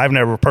up. I've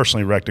never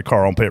personally wrecked a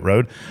car on pit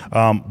road,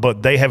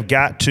 but they have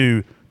got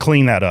to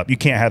clean that up. You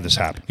can't have this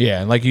happen. Yeah,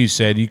 and like you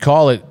said, you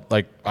call it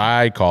like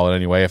I call it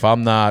anyway. If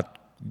I'm not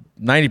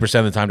 90%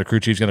 of the time, the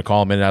crew chief's going to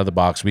call them in and out of the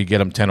box. We get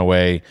them 10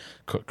 away.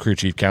 Crew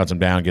chief counts them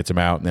down, gets them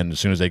out, and then as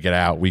soon as they get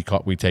out, we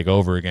take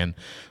over again.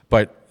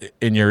 But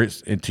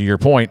to your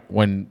point,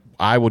 when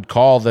I would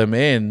call them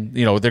in,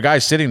 the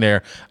guy's sitting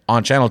there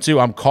on channel 2.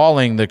 I'm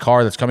calling the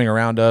car that's coming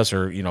around us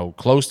or,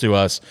 close to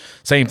us.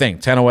 Same thing,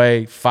 10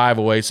 away, 5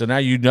 away. So now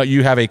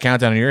you have a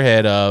countdown in your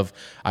head of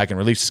I can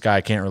release this guy,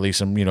 I can't release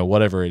him,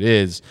 whatever it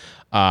is.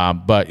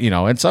 But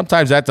and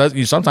sometimes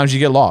sometimes you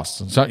get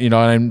lost. So,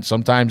 and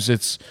sometimes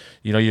it's,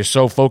 you're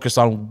so focused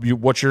on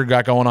what you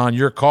got going on in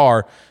your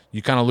car,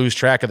 you kind of lose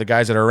track of the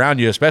guys that are around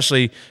you.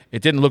 Especially,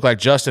 it didn't look like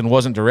Justin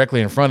wasn't directly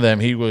in front of them.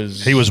 He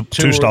was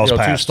two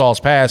stalls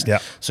past. Yeah.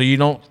 So you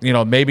don't,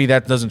 maybe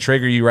that doesn't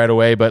trigger you right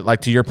away. But like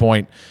to your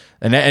point,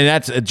 and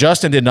that's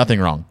Justin did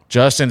nothing wrong.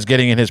 Justin's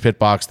getting in his pit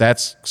box.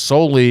 That's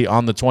solely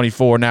on the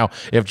 24. Now,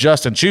 if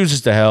Justin chooses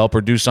to help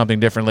or do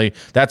something differently,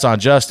 that's on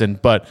Justin.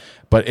 But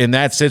in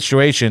that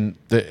situation,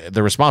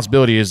 the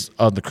responsibility is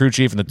of the crew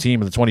chief and the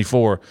team of the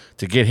 24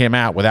 to get him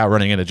out without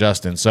running into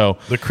Justin. So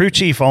the crew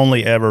chief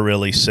only ever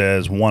really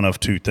says one of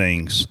two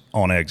things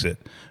on exit: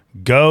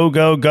 go,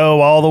 go,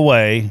 go all the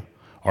way,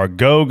 or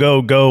go,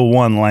 go, go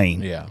one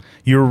lane. Yeah,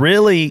 you're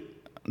really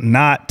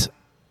not.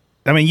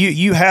 I mean,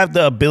 you have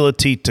the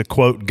ability to,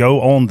 quote, go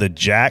on the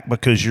jack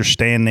because you're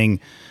standing,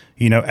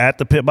 at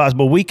the pit box,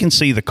 but we can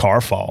see the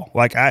car fall.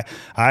 Like I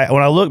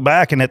when I look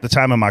back and at the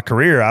time of my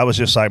career, I was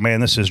just like,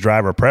 man, this is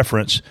driver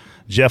preference.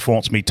 Jeff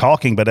wants me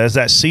talking. But as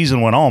that season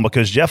went on,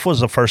 because Jeff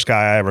was the first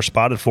guy I ever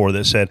spotted for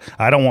that said,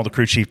 I don't want the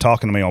crew chief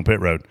talking to me on pit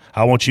road.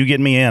 I want you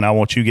getting me in. I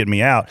want you getting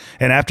me out.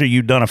 And after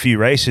you've done a few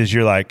races,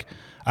 you're like,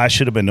 I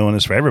should have been doing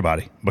this for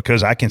everybody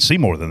because I can see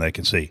more than they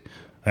can see.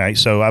 All right,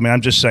 so, I mean,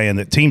 I'm just saying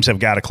that teams have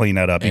got to clean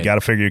that up. You got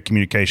to figure your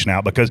communication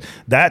out because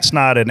that's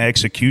not an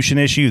execution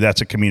issue.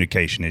 That's a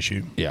communication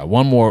issue. Yeah,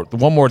 one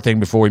more thing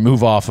before we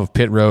move off of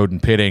pit road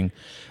and pitting.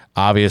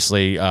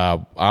 Obviously,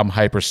 I'm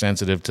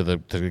hypersensitive to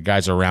the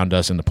guys around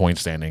us in the point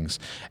standings.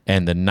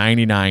 And the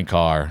 99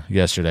 car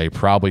yesterday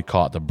probably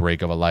caught the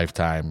break of a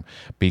lifetime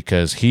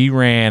because he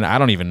ran – I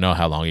don't even know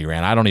how long he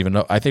ran. I don't even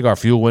know. I think our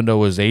fuel window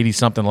was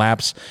 80-something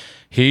laps.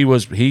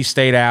 He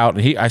stayed out.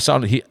 I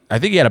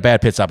think he had a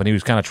bad pit stop, and he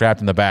was kind of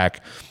trapped in the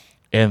back.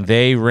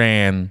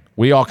 And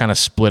we all kind of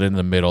split in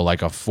the middle,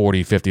 like a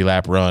 40, 50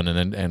 lap run,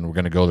 and we're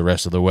going to go the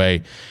rest of the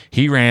way.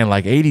 He ran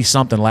like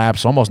 80-something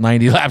laps, almost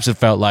 90 laps it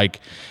felt like,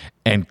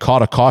 and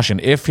caught a caution.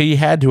 If he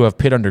had to have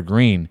pit under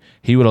green,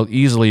 he would have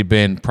easily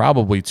been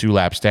probably 2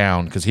 laps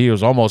down because he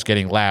was almost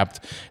getting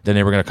lapped. Then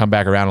they were going to come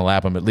back around and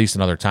lap him at least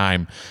another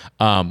time.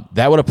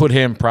 That would have put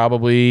him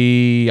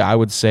probably, I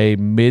would say,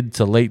 mid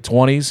to late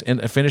 20s in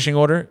a finishing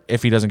order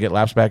if he doesn't get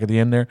laps back at the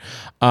end there.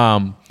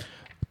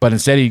 But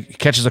instead he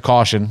catches a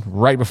caution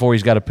right before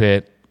he's got to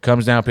pit,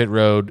 comes down pit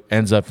road,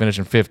 ends up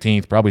finishing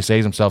 15th, probably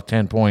saves himself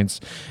 10 points.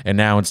 And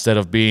now instead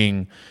of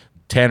being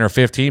 10 or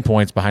 15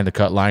 points behind the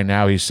cut line,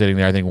 now he's sitting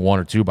there, I think, 1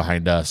 or 2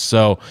 behind us.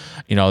 So,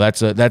 that's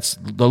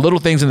the little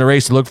things in the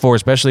race to look for,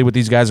 especially with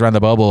these guys around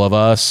the bubble of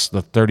us,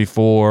 the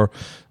 34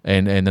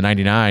 and the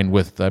 99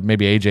 with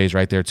maybe AJ's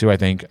right there too, I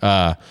think.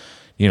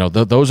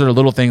 Those are the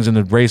little things in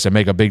the race that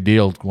make a big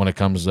deal when it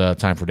comes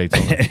time for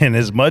Daytona. And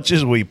as much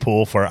as we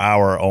pull for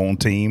our own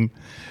team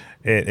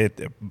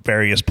at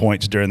various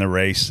points during the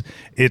race,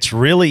 it's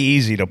really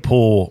easy to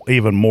pull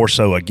even more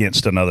so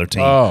against another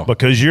team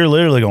because you're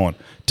literally going,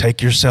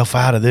 take yourself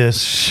out of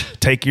this.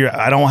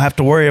 I don't have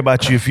to worry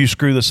about you if you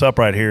screw this up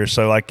right here.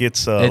 So, like,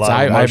 it's a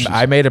lot of emotions.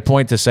 I made a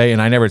point to say,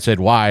 and I never said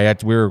why.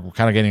 We were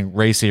kind of getting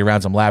racy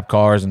around some lap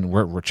cars, and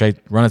we're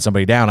running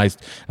somebody down.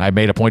 I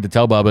made a point to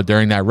tell Bubba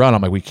during that run,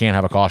 I'm like, we can't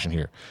have a caution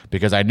here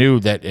because I knew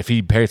that if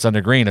he hits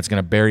under green, it's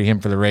going to bury him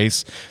for the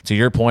race. To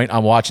your point,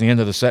 I'm watching the end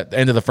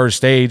of the first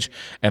stage,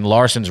 and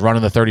Larson's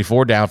running the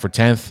 34 down for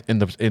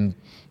 10th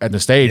at the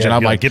stage, and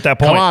I'm like, get that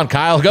point. Come on,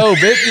 Kyle, go,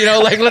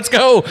 bitch, let's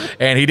go.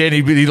 And he did.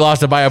 He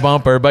lost it by a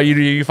bumper, but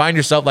you find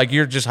yourself like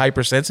you're just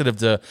hypersensitive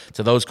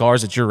to those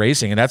cars that you're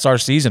racing, and that's our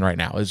season right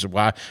now. Is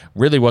why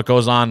really what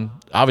goes on.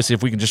 Obviously,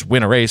 if we can just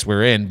win a race,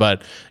 we're in.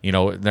 But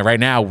right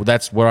now,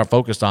 that's what I'm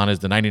focused on is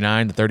the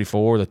 99, the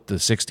 34, the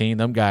 16,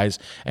 them guys,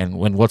 and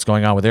what's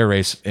going on with their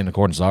race in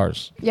accordance to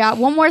ours. Yeah,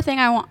 one more thing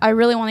I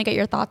really want to get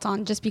your thoughts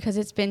on, just because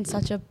it's been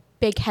such a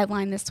big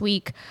headline this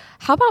week.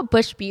 How about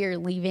Busch Beer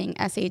leaving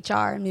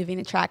SHR and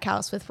moving to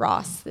Trackhouse with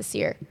Ross this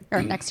year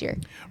or next year?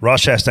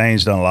 Ross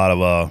Chastain's done a lot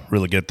of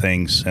really good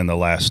things in the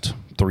last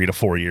 3 to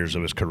 4 years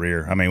of his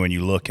career. I mean, when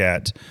you look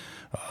at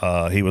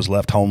he was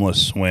left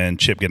homeless when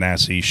Chip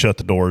Ganassi shut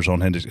the doors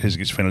on his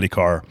Xfinity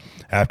car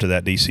after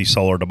that DC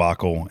Solar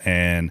debacle,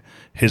 and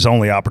his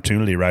only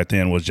opportunity right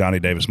then was Johnny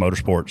Davis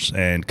Motorsports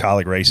and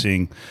Colleague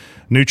Racing.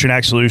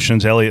 Nutrient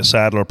Solutions, Elliott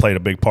Sadler played a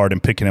big part in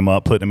picking him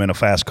up, putting him in a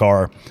fast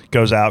car,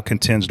 goes out,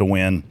 contends to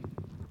win,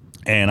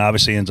 and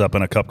obviously ends up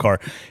in a Cup car.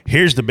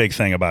 Here's the big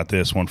thing about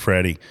this one,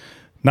 Freddie.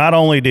 Not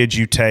only did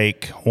you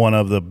take one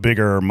of the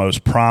bigger,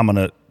 most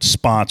prominent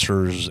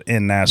sponsors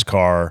in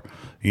NASCAR,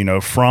 you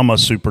know, from a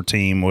super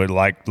team with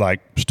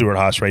like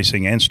Stewart-Haas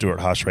Racing and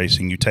Stewart-Haas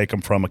Racing, you take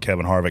them from a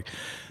Kevin Harvick.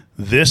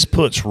 This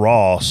puts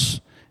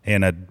Ross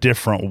in a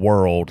different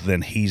world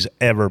than he's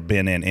ever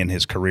been in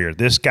his career.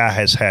 This guy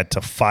has had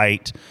to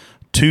fight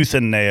tooth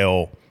and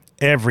nail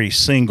every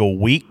single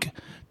week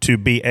to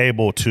be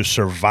able to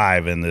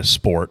survive in this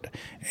sport.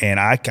 And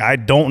I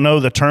don't know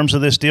the terms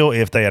of this deal.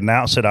 If they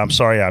announce it, I'm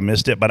sorry I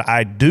missed it. But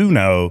I do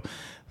know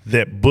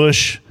that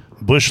Busch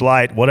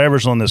Light,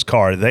 whatever's on this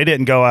car, they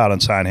didn't go out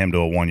and sign him to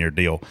a 1-year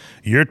deal.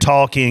 You're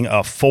talking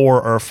a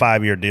 4 or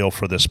 5 year deal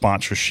for the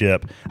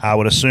sponsorship. I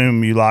would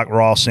assume you lock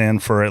Ross in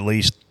for at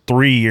least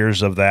 3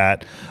 years of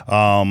that.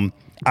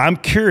 I'm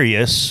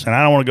curious, and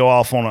I don't want to go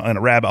off on a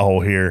rabbit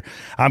hole here.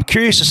 I'm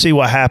curious to see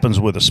what happens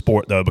with the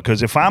sport, though,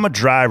 because if I'm a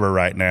driver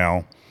right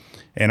now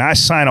and I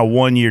sign a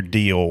 1-year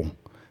deal,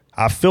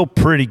 I feel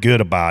pretty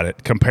good about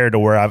it compared to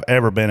where I've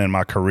ever been in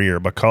my career,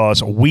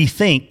 because we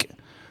think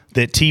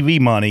that TV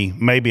money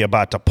may be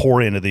about to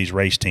pour into these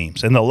race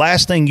teams. And the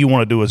last thing you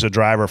want to do as a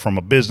driver from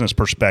a business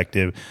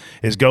perspective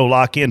is go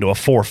lock into a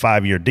 4 or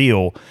 5 year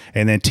deal,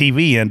 and then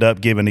TV end up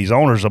giving these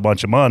owners a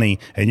bunch of money,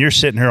 and you're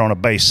sitting here on a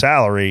base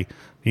salary,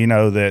 you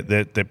know,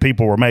 that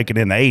people were making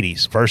in the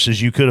 80s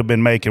versus you could have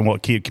been making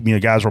what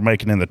guys were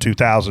making in the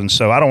 2000s.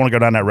 So I don't want to go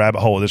down that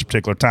rabbit hole at this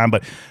particular time,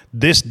 but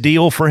this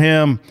deal for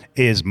him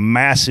is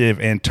massive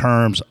in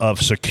terms of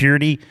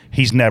security.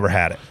 He's never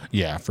had it.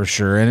 Yeah, for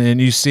sure.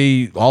 And you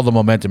see all the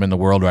momentum in the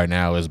world right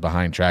now is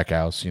behind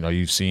Trackhouse. You know,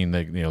 you've seen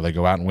that, you know, they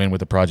go out and win with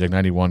the Project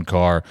 91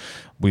 car.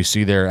 We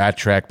see their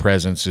at-track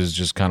presence is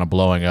just kind of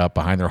blowing up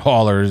behind their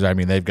haulers. I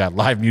mean, they've got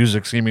live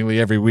music seemingly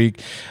every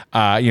week.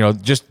 You know,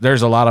 just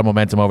there's a lot of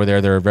momentum over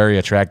there. They're a very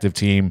attractive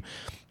team.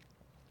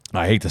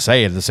 I hate to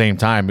say it, at the same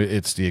time,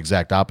 it's the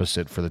exact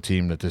opposite for the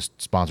team that this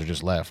sponsor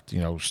just left. You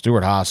know,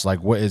 Stewart-Haas,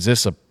 like, what is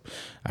this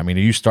I mean,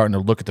 are you starting to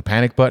look at the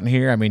panic button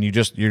here? I mean,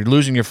 you're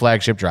losing your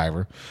flagship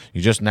driver.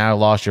 You just now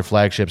lost your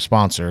flagship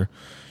sponsor.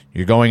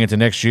 You're going into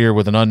next year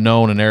with an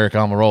unknown in Eric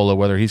Almirola,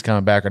 whether he's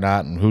coming back or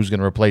not, and who's going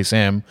to replace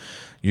him.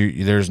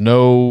 There's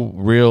no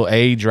real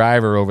A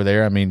driver over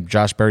there. I mean,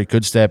 Josh Berry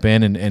could step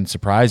in and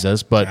surprise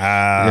us, but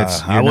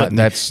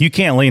you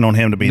can't lean on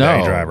him to be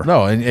the A driver.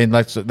 No, and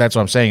that's what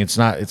I'm saying. It's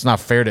not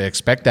fair to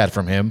expect that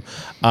from him.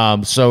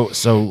 So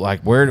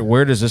like,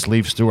 where does this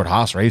leave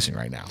Stewart-Haas Racing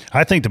right now?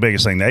 I think the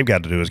biggest thing they've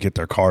got to do is get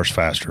their cars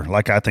faster.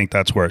 Like, I think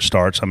that's where it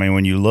starts. I mean,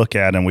 when you look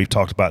at, and we've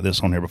talked about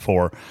this on here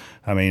before,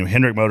 I mean,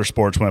 Hendrick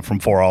Motorsports went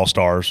from 4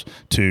 All-Stars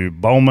to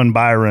Bowman,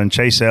 Byron,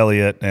 Chase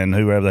Elliott, and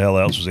whoever the hell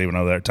else was even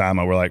over there at the time.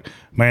 And we're like,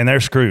 man,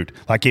 they're screwed.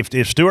 Like,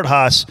 if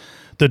Stewart-Haas,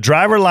 the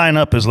driver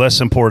lineup is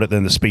less important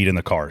than the speed in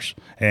the cars.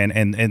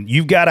 And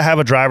you've got to have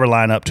a driver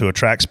lineup to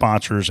attract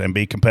sponsors and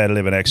be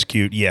competitive and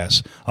execute.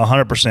 Yes,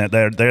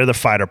 100%. They're the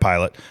fighter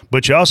pilot.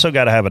 But you also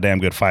got to have a damn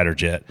good fighter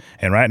jet.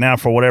 And right now,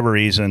 for whatever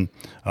reason,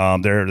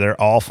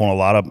 they're off on a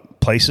lot of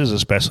places,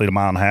 especially the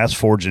mile and a half.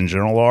 Fords in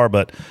general are.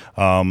 But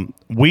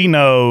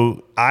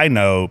I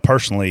know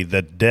personally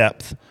the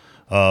depth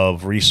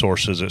of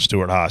resources at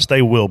Stewart-Haas.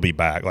 They will be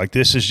back. Like,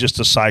 this is just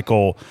a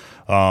cycle.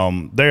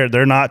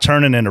 They're not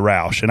turning into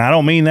Roush, and I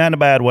don't mean that in a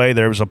bad way.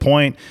 There was a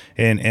point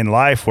in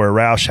life where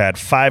Roush had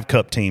 5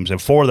 Cup teams, and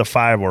 4 of the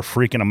 5 were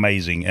freaking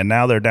amazing, and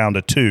now they're down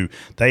to 2.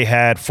 They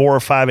had 4 or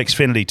 5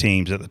 Xfinity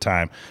teams at the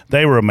time.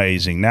 They were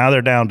amazing. Now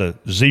they're down to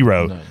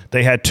 0. No.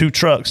 They had 2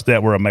 trucks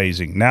that were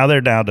amazing. Now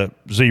they're down to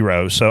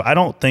 0. So I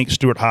don't think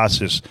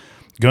Stewart-Haas is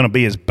going to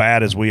be as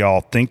bad as we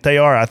all think they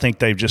are. I think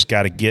they've just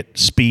got to get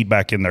speed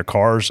back in their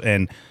cars,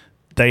 and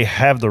they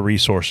have the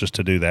resources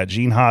to do that.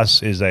 Gene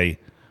Haas is a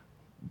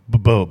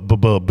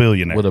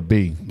billionaire with a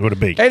B.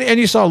 And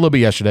you saw a little bit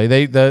yesterday.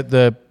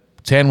 The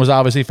 10 was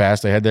obviously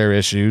fast. They had their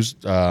issues.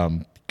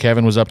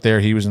 Kevin was up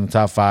there. He was in the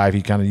top 5.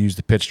 He kind of used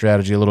the pitch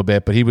strategy a little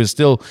bit, but he was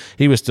still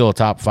a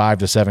top 5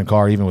 to 7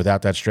 car even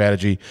without that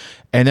strategy.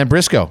 And then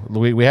Briscoe,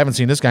 we haven't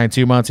seen this guy in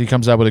 2 months. He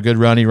comes out with a good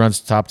run. He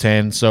runs top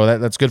 10, so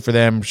that's good for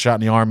them. Shot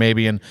in the arm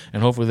maybe, and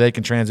hopefully they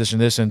can transition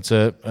this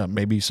into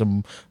maybe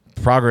some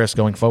progress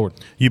going forward.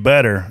 You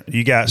better.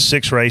 You got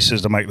 6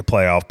 races to make the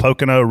playoff: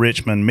 Pocono,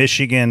 Richmond,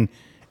 Michigan,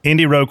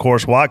 Indy Road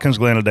Course, Watkins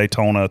Glen, and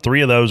Daytona.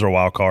 3 of those are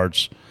wild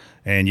cards,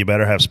 and you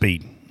better have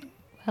speed.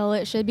 Well,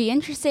 it should be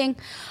interesting.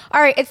 All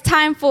right, it's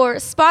time for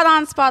Spot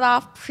On, Spot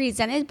Off,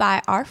 presented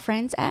by our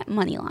friends at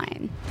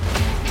Moneyline.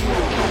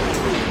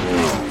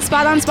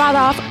 Spot On, Spot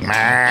Off.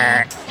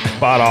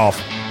 Spot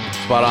off.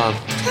 spot on.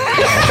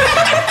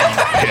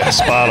 Yeah,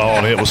 spot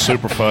on. It was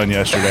super fun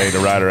yesterday to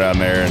ride around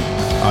there. And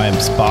I am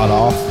spot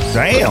off.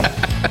 damn,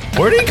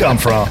 where'd he come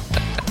from?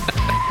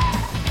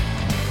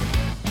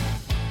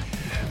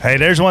 Hey,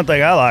 there's one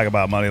thing I like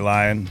about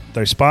Moneyline.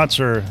 They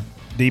sponsor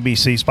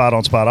DBC Spot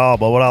On, Spot Off,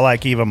 but what I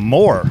like even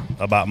more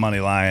about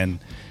Moneyline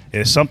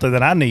is something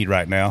that I need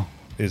right now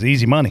is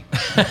easy money.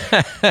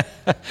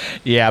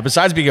 Yeah,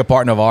 besides being a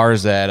partner of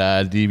ours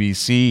at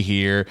DBC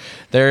here,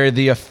 they're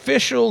the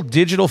official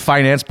digital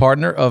finance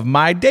partner of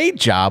my day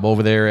job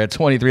over there at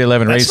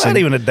 2311 That's Racing. not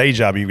even a day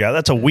job you got.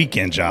 That's a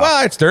weekend job.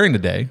 Well, it's during the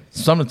day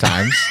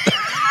sometimes.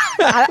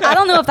 I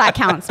don't know if that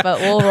counts,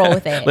 but we'll roll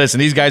with it. Listen,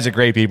 these guys are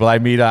great people.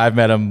 I've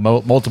met them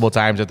multiple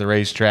times at the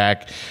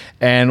racetrack,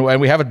 and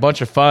we have a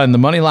bunch of fun. The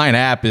Moneyline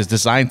app is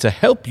designed to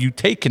help you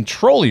take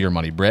control of your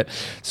money, Brett,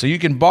 so you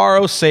can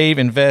borrow, save,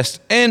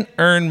 invest, and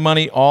earn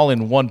money all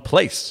in one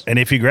place. And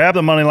if you grab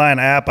the Moneyline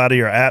app out of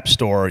your app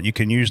store, you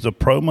can use the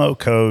promo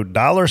code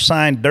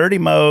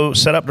 $DirtyMo,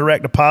 set up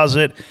direct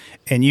deposit,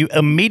 and you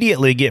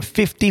immediately get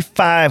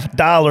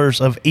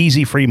 $55 of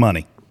easy free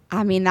money.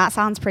 I mean, that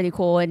sounds pretty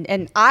cool.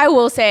 And I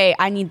will say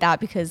I need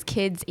that because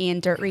kids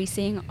and dirt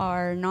racing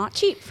are not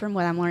cheap from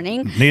what I'm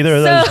learning. Neither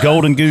of those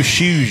Golden Goose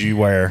shoes you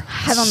wear.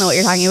 I don't know what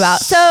you're talking about.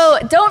 So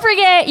don't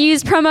forget,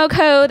 use promo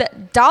code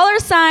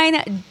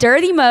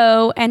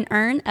 $DirtyMo and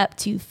earn up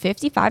to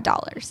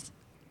 $55.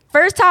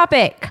 First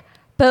topic.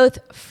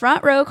 Both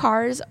front row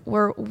cars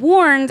were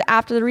warned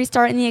after the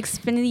restart in the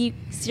Xfinity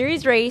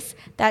Series race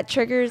that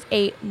triggers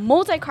a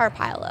multi-car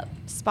pileup.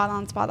 Spot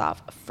on, spot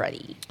off,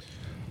 Freddie.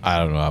 I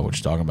don't know what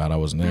you're talking about. I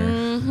wasn't there.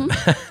 Mm-hmm.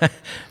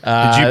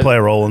 Did you play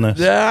a role in this?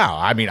 Yeah,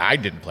 I mean, I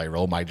didn't play a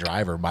role. My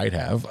driver might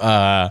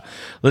have.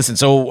 Listen,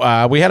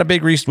 so we had a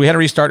big we had a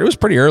restart. It was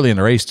pretty early in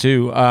the race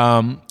too.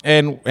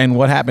 And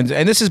what happens?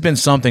 And this has been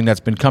something that's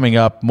been coming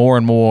up more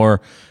and more,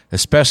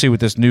 especially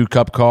with this new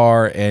Cup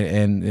car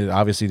and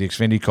obviously the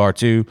Xfinity car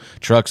too.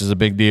 Trucks is a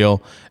big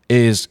deal.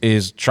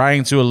 Is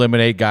trying to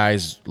eliminate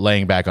guys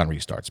laying back on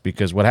restarts,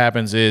 because what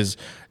happens is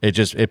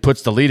it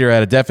puts the leader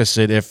at a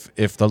deficit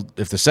if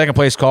the second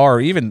place car,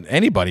 or even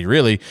anybody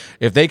really,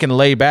 if they can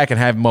lay back and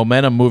have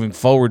momentum moving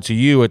forward to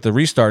you at the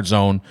restart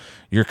zone,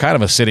 you're kind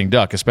of a sitting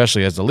duck,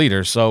 especially as the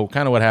leader. So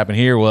kind of what happened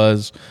here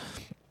was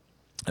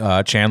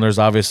Chandler's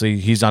obviously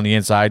he's on the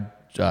inside.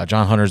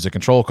 John Hunter's the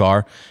control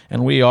car,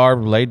 and we are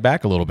laid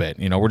back a little bit.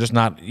 We're just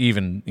not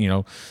even,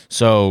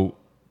 so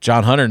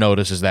John Hunter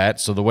notices that.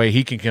 So the way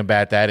he can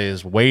combat that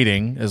is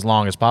waiting as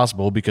long as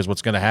possible, because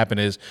what's going to happen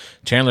is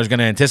Chandler's going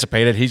to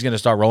anticipate it. He's going to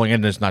start rolling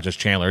in. It's not just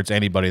Chandler. It's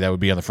anybody that would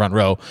be on the front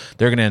row.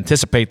 They're going to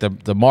anticipate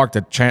the mark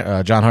that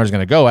John Hunter's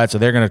going to go at, so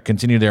they're going to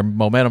continue their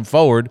momentum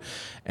forward.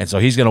 And so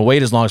he's going to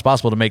wait as long as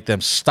possible to make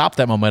them stop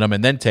that momentum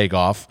and then take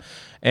off.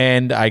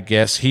 And I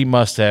guess he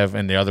must have,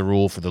 and the other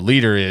rule for the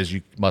leader is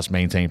you must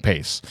maintain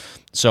pace.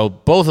 So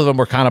both of them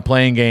were kind of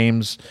playing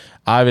games.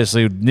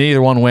 Obviously,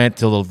 neither one went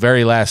till the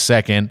very last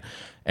second.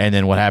 And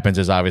then what happens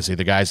is obviously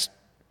the guys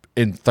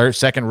in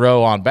second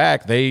row on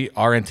back, they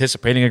are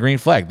anticipating a green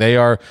flag.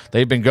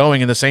 They've been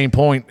going in the same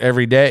point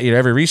every day,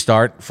 every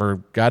restart for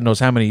God knows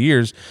how many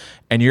years.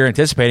 And you're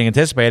anticipating,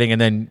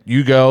 and then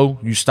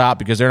you stop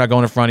because they're not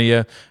going in front of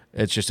you.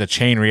 It's just a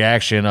chain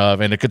reaction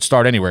and it could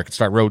start anywhere. It could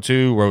start row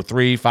 2, row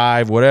 3,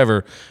 5,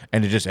 whatever,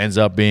 and it just ends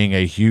up being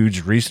a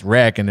huge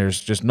wreck, and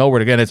there's just nowhere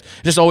to get. It's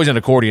just always an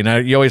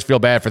accordion. You always feel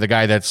bad for the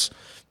guy that's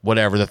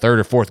whatever, the third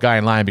or fourth guy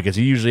in line, because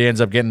he usually ends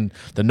up getting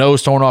the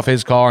nose torn off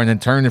his car and then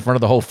turned in front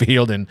of the whole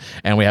field, and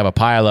we have a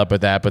pile up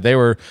at that. But they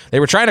were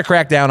trying to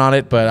crack down on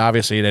it, but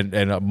obviously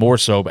and more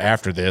so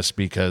after this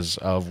because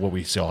of what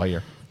we saw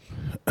here.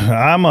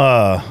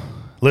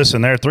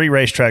 Listen, there are 3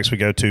 racetracks we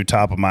go to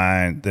top of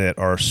mind that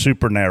are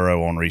super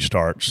narrow on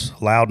restarts.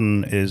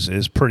 Loudon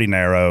is pretty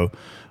narrow.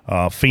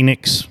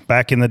 Phoenix,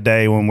 back in the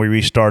day when we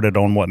restarted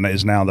on what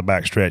is now the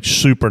backstretch,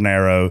 super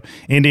narrow.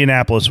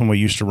 Indianapolis, when we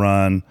used to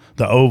run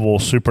the oval,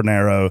 super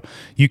narrow.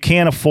 You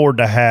can't afford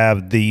to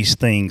have these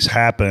things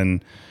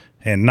happen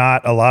and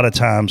not a lot of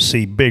times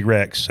see big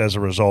wrecks as a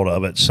result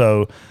of it.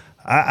 So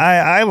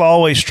I've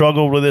always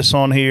struggled with this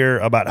on here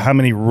about how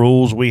many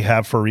rules we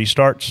have for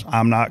restarts.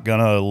 I'm not going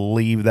to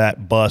leave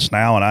that bus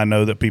now, and I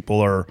know that people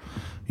are,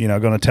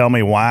 going to tell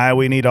me why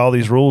we need all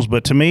these rules.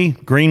 But to me,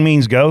 green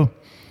means go.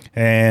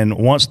 And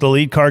once the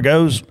lead car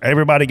goes,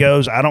 everybody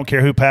goes. I don't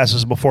care who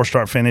passes before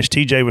start finish.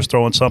 TJ was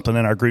throwing something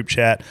in our group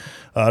chat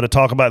to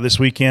talk about this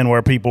weekend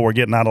where people were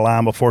getting out of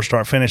line before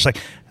start finish. Like,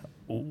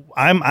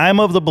 I'm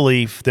of the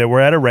belief that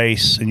we're at a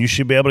race and you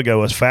should be able to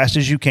go as fast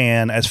as you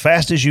can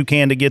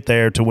to get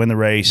there to win the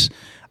race.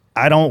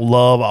 I don't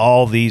love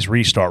all these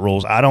restart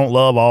rules. I don't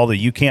love all the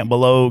you can't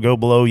go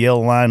below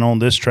yellow line on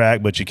this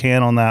track, but you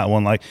can on that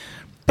one. Like,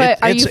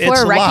 but are you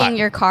for wrecking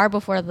your car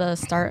before the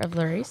start of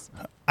the race?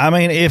 I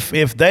mean, if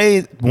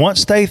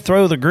once they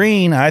throw the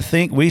green, I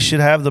think we should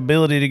have the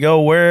ability to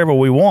go wherever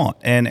we want.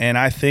 And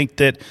I think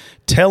that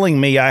telling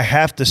me I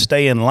have to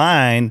stay in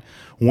line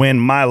when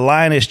my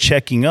line is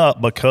checking up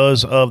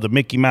because of the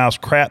Mickey Mouse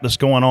crap that's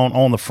going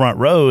on the front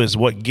row is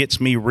what gets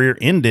me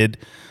rear-ended.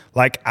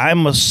 Like,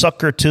 I'm a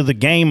sucker to the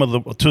game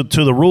of to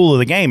the rule of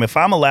the game. If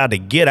I'm allowed to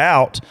get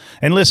out,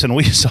 and listen,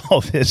 we saw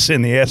this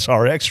in the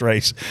SRX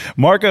race.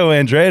 Marco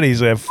Andretti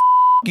said,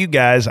 you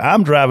guys,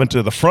 I'm driving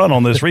to the front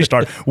on this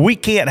restart. We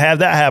can't have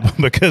that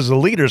happen because the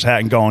leaders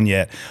hadn't gone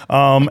yet.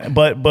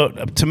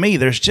 But to me,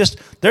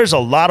 there's a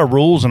lot of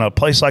rules in a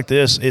place like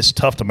this. It's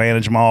tough to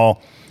manage them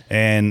all,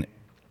 and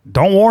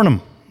don't warn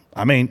them.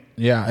 I mean,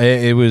 yeah,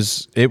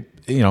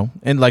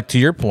 and like to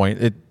your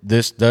point,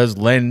 this does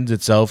lend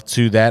itself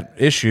to that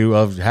issue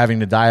of having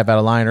to dive out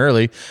of line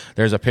early.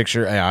 There's a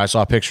picture. I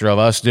saw a picture of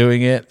us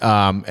doing it,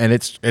 and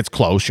it's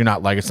close.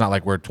 It's not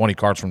like we're 20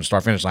 cars from the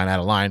start finish line out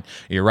of line.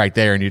 You're right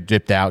there, and you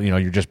dipped out.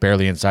 You're just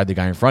barely inside the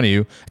guy in front of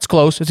you. It's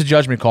close. It's a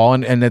judgment call,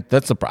 and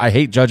I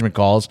hate judgment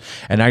calls.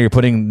 And now you're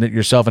putting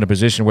yourself in a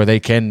position where they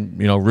can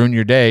ruin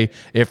your day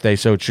if they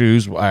so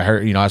choose.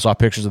 I saw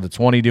pictures of the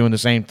 20 doing the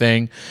same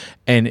thing,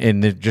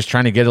 and they're just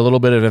trying to get a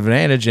little bit of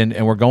advantage.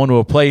 And we're going to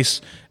a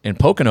place in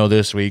Pocono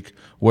this week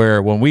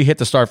where when we hit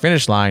the start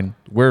finish line,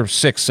 we're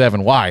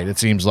 6-7 wide. It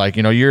seems like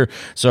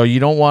so you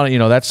don't want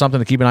to that's something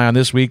to keep an eye on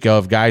this week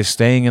of guys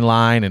staying in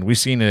line. And we've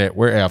seen it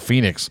at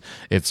Phoenix.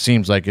 It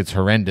seems like it's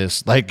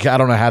horrendous. Like, I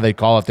don't know how they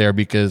call it there,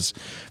 because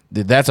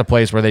that's a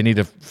place where they need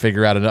to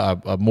figure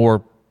out a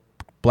more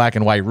black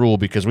and white rule,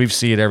 because we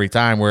see it every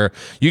time where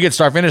you get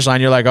start finish line,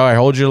 you're like, all right,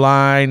 hold your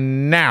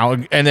line now,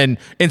 and then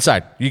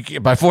inside,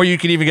 before you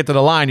can even get to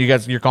the line,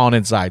 you're calling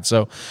inside.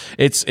 So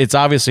it's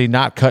obviously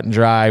not cut and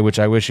dry, which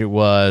I wish it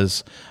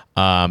was.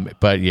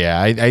 But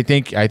yeah, I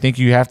think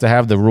you have to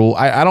have the rule.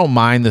 I don't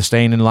mind the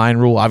staying in line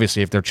rule.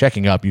 Obviously, if they're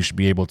checking up, you should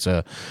be able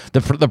to.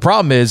 The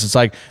problem is, it's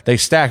like they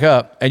stack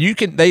up, and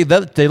they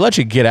let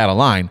you get out of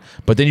line,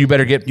 but then you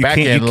better get back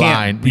in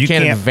line. You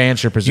can't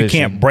advance your position. You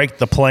can't break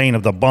the plane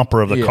of the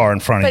bumper of the car in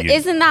front of you. But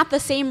isn't that the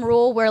same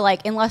rule where,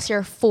 like, unless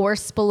you're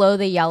forced below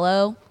the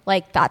yellow?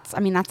 Like, that's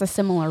a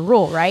similar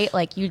rule, right?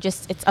 Like,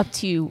 it's up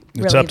to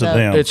really it's up to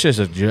them. It's just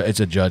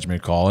a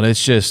judgment call, and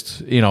it's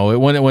just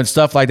when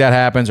stuff like that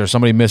happens or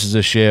somebody misses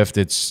a shift,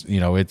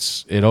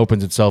 it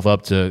opens itself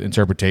up to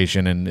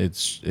interpretation, and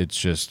it's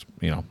just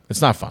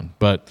it's not fun.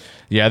 But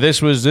yeah,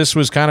 this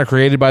was kind of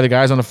created by the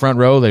guys on the front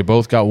row. They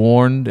both got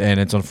warned, and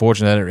it's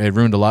unfortunate that it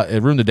ruined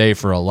the day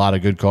for a lot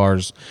of good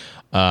cars.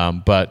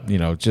 But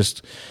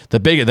just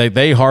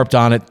they harped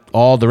on it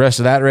all the rest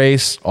of that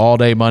race all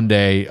day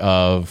Monday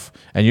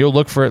and you'll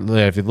look for it.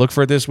 If you look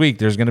for it this week,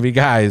 there's going to be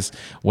guys,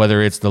 whether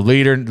it's the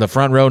leader, the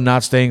front row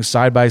not staying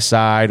side by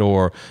side,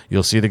 or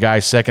you'll see the guy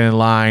second in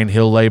line.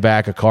 He'll lay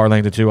back a car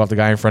length or two off the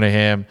guy in front of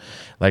him.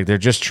 Like, they're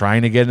just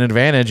trying to get an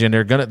advantage, and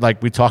they're going to,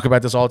 like, we talk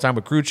about this all the time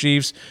with crew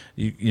chiefs,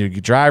 you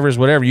drivers,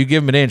 whatever, you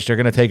give them an inch, they're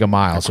going to take a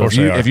mile. So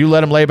if you let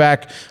them lay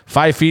back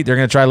 5 feet, they're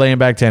going to try laying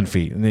back 10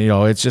 feet. And,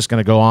 it's just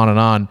going to go on and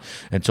on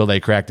until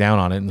they crack down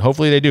on it. And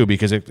hopefully they do,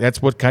 because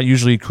that's what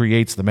usually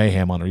creates the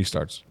mayhem on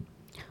restarts.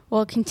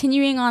 Well,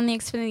 continuing on the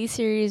Xfinity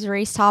Series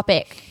race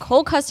topic,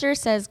 Cole Custer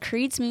says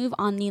Creed's move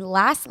on the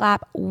last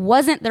lap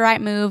wasn't the right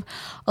move.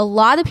 A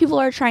lot of people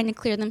are trying to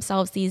clear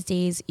themselves these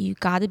days. You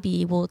got to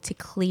be able to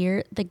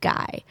clear the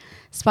guy.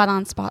 Spot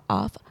on, spot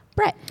off.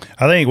 Brett.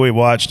 I think we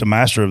watched a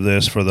master of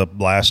this for the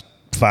last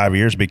 5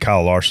 years be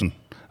Kyle Larson.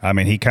 I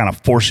mean, he kind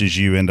of forces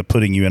you into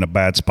putting you in a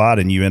bad spot,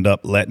 and you end up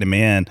letting him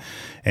in.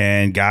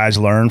 And guys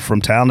learn from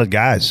talented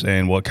guys.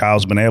 And what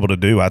Kyle's been able to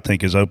do, I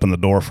think, is open the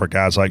door for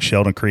guys like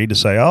Sheldon Creed to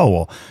say, oh,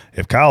 well,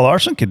 if Kyle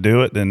Larson can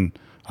do it, then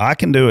I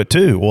can do it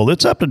too. Well,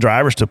 it's up to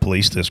drivers to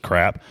police this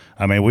crap.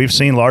 I mean, we've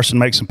seen Larson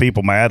make some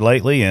people mad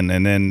lately, and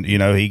then,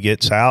 he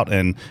gets out.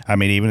 And, I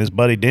mean, even his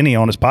buddy Denny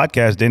on his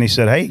podcast, Denny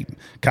said, hey,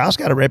 Kyle's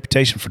got a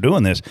reputation for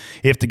doing this.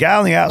 If the guy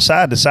on the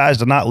outside decides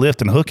to not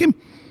lift and hook him,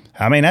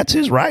 I mean, that's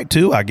his right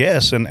too, I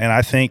guess. And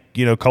I think,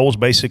 Cole's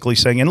basically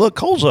saying, and look,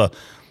 Cole's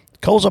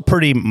a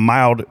pretty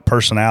mild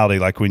personality,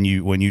 like when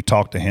you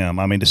talk to him.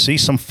 I mean, to see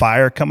some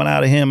fire coming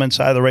out of him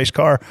inside the race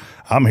car,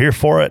 I'm here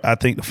for it. I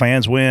think the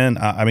fans win.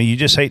 I mean, you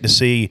just hate to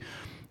see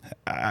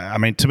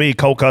to me,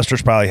 Cole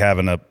Custer's probably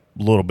having a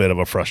little bit of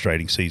a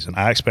frustrating season.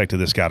 I expected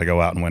this guy to go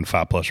out and win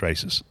 5+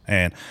 races.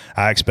 And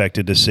I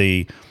expected to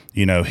see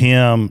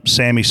him,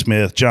 Sammy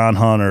Smith, John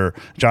Hunter.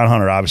 John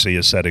Hunter obviously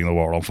is setting the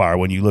world on fire.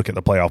 When you look at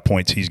the playoff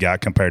points he's got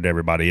compared to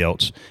everybody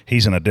else,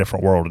 he's in a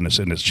different world in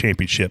this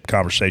championship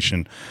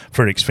conversation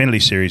for the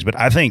Xfinity Series. But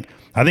I think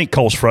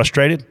Cole's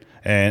frustrated,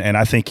 and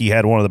I think he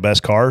had one of the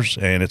best cars,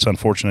 and it's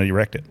unfortunate he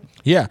wrecked it.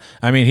 Yeah,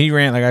 I mean, he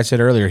ran, like I said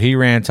earlier, he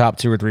ran top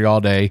 2 or 3 all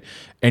day,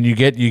 and you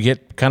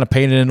get kind of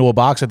painted into a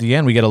box at the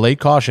end. We get a late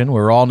caution.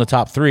 We're all in the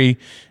top 3.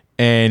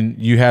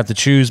 And you have to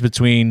choose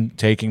between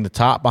taking the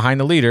top behind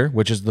the leader,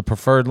 which is the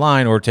preferred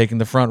line, or taking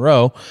the front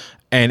row.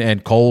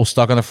 And Cole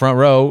stuck on the front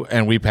row,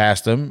 and we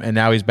passed him, and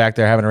now he's back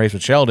there having a race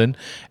with Sheldon.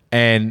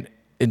 And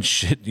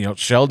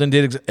Sheldon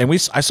did, and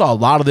I saw a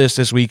lot of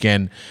this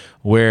weekend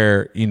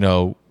where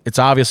it's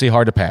obviously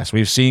hard to pass.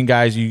 We've seen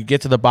guys, you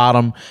get to the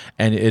bottom,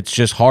 and it's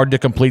just hard to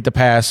complete the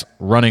pass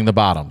running the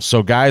bottom.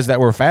 So guys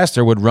that were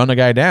faster would run a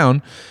guy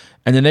down.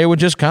 and then they would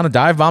just kind of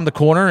dive bomb the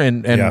corner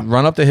and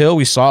run up the hill.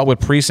 We saw it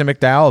with Priest and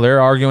McDowell. They're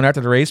arguing after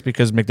the race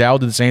because McDowell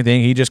did the same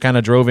thing. He just kind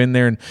of drove in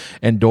there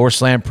and door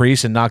slammed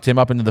Priest and knocked him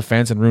up into the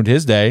fence and ruined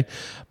his day.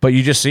 But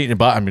you just see,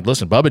 I mean,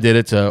 listen, Bubba did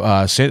it to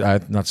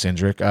not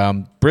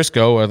Cindric,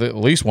 Briscoe at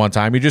least one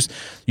time.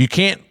 You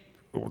can't.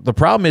 The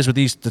problem is with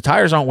these, the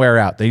tires don't wear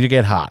out. They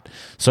get hot.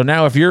 So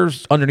now if you're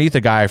underneath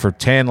a guy for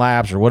 10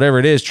 laps or whatever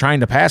it is, trying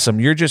to pass him,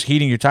 you're just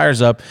heating your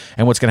tires up.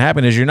 And what's going to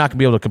happen is you're not going to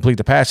be able to complete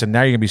the pass. And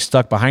now you're going to be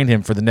stuck behind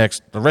him for the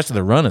rest of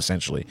the run,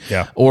 essentially.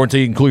 Yeah. Or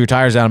until you can cool your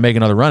tires down and make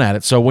another run at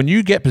it. So when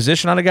you get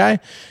position on a guy,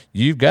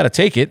 you've got to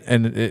take it.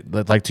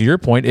 And like to your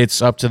point,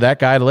 it's up to that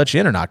guy to let you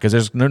in or not. Because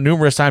there's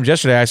numerous times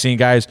yesterday I seen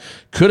guys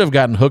could have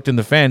gotten hooked in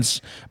the fence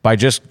by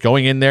just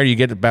going in there. You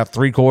get about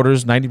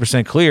 3/4,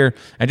 90% clear,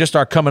 and just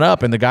start coming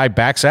up, and the guy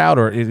backs out,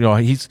 or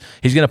he's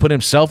going to put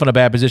himself in a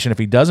bad position if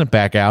he doesn't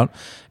back out.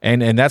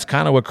 And that's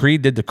kind of what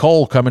Creed did to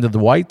Cole coming to the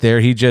white there.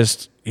 He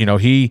just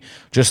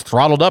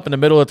throttled up in the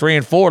middle of 3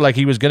 and 4 like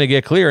he was going to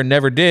get clear and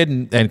never did,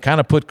 and kind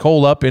of put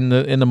Cole up in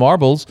the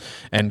marbles,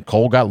 and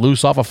Cole got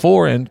loose off of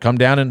 4 and come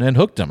down and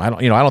hooked him. I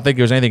don't think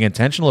there was anything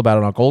intentional about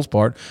it on Cole's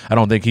part. I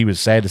don't think he was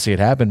sad to see it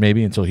happen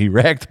maybe until he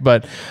wrecked,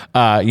 but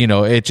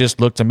it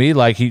just looked to me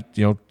like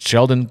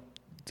Sheldon.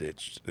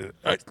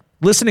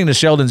 Listening to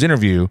Sheldon's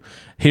interview,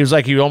 he was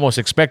like he almost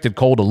expected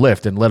Cole to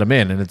lift and let him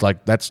in, and it's like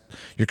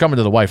you're coming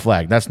to the white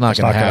flag. That's not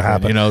going to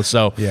happen.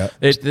 So yeah.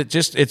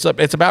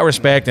 It's about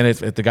respect, and if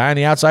the guy on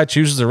the outside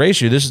chooses to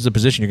race you, this is the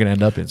position you're going to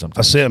end up in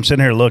sometimes. I'm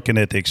sitting here looking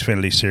at the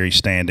Xfinity Series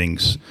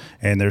standings,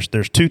 and there's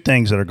two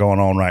things that are going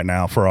on right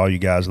now for all you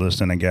guys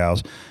listening and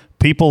gals.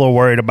 People are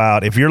worried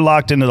about, if you're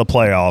locked into the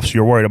playoffs,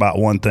 you're worried about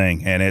one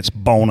thing, and it's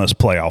bonus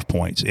playoff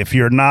points. If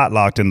you're not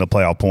locked into the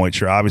playoff points,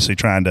 you're obviously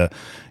trying to,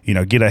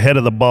 get ahead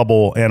of the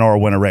bubble and or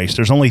win a race.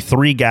 There's only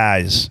 3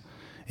 guys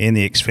in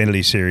the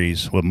Xfinity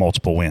Series with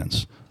multiple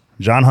wins.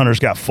 John Hunter's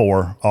got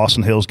 4,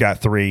 Austin Hill's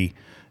got 3,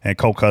 and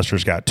Cole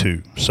Custer's got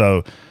 2.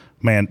 So,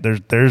 man,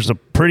 there's a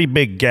pretty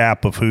big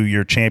gap of who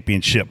your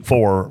championship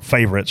 4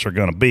 favorites are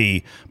going to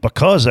be,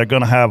 because they're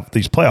going to have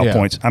these playoff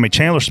points. I mean,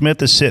 Chandler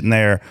Smith is sitting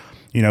there,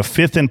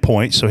 5th in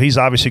points, so he's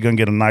obviously going to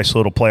get a nice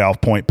little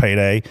playoff point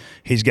payday.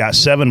 He's got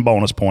 7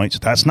 bonus points.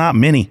 That's not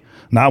many.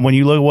 Not when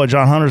you look at what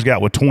John Hunter's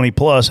got with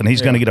 20+, and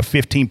he's going to get a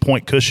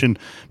 15-point cushion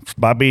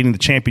by beating the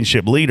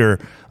championship leader.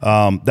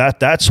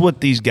 That's what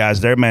these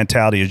guys, their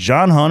mentality is.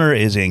 John Hunter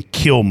is in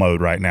kill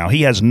mode right now.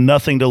 He has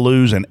nothing to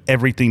lose and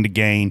everything to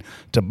gain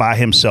to buy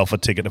himself a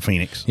ticket to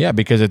Phoenix. Yeah,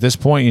 because at this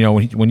point,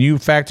 when you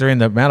factor in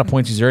the amount of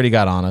points he's already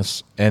got on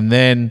us, and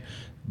then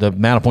the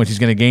amount of points he's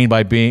going to gain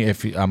by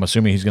I'm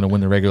assuming he's going to win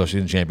the regular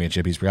season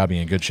championship. He's probably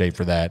in good shape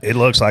for that. It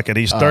looks like it.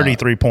 He's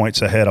 33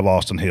 points ahead of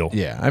Austin Hill.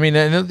 Yeah, I mean,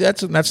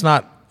 that's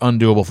not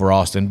undoable for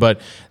Austin,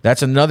 but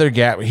that's another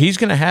gap. He's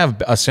going to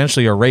have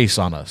essentially a race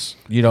on us,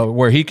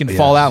 where he can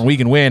fall out and we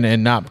can win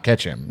and not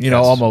catch him.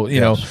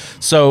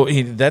 Almost. So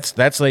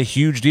that's a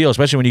huge deal,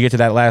 especially when you get to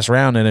that last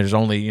round and there's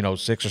only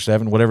 6 or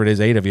 7, whatever it is,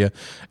 8 of you,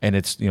 and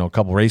it's a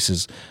couple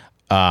races.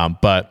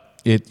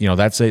 But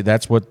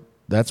that's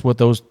what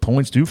those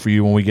points do for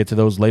you when we get to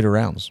those later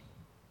rounds.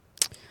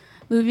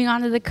 Moving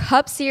on to the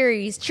Cup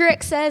Series.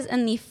 Truex says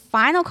in the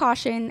final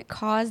caution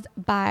caused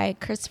by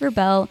Christopher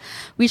Bell,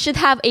 we should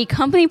have a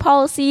company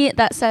policy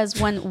that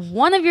says when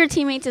one of your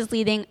teammates is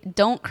leading,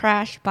 don't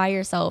crash by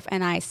yourself.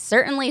 And I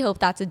certainly hope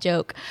that's a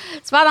joke.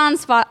 Spot on,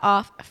 spot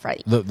off,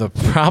 Freddie. The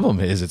problem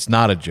is it's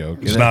not a joke.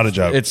 It's not a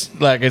joke.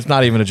 It's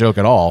not even a joke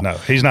at all. No,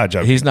 he's not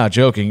joking. He's not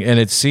joking. And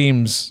it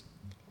seems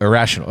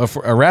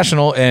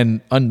irrational and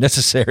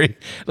unnecessary.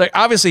 Like,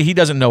 obviously he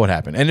doesn't know what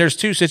happened, and there's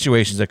 2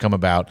 situations that come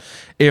about.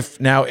 If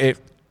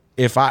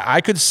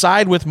I could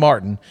side with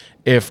Martin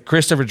if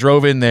Christopher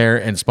drove in there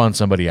and spun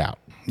somebody out.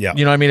 Yeah,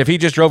 what I mean? If he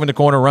just drove in the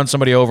corner, run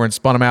somebody over, and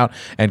spun him out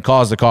and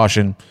caused the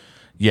caution,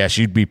 yes,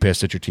 you'd be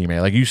pissed at your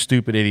teammate. Like, you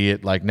stupid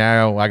idiot. Like,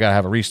 now I got to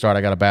have a restart.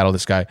 I got to battle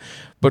this guy.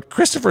 But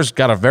Christopher's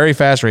got a very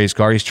fast race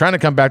car. He's trying to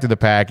come back to the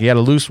pack. He had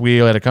a loose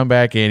wheel. He had to come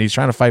back in. He's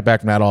trying to fight back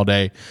from that all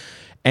day.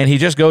 And he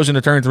just goes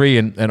into turn 3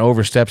 and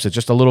oversteps it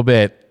just a little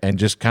bit and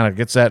just kind of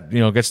gets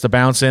the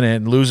bounce in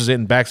and loses it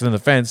and backs into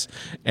the fence.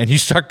 And you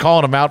start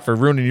calling him out for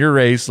ruining your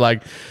race.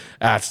 Like,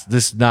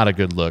 this is not a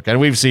good look. And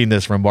we've seen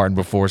this from Martin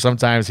before.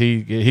 Sometimes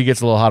he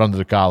gets a little hot under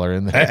the collar.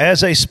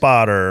 As a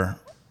spotter,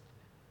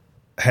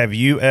 have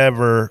you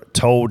ever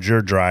told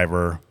your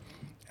driver,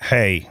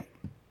 hey,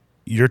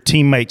 your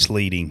teammate's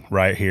leading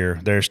right here.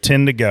 There's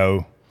 10 to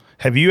go.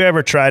 Have you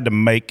ever tried to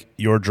make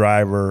your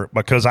driver,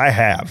 because I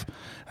have.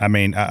 I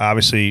mean,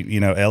 obviously,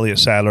 Elliott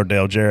Sadler,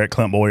 Dale Jarrett,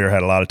 Clint Boyer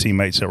had a lot of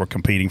teammates that were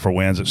competing for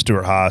wins at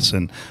Stuart Haas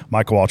and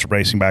Michael Waltrip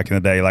Racing back in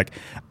the day. Like,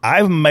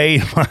 I've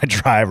made my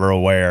driver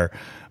aware,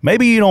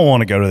 maybe you don't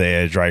want to go to the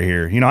edge right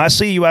here. I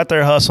see you out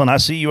there hustling. I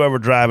see you over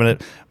driving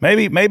it.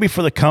 Maybe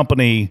for the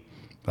company,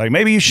 like,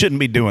 maybe you shouldn't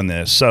be doing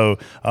this. So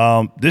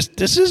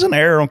this is an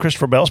error on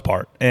Christopher Bell's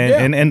part.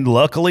 And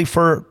luckily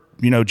for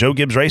Joe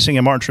Gibbs Racing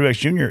and Martin Truex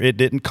Jr., it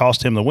didn't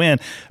cost him the win.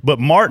 But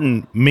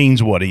Martin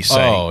means what he's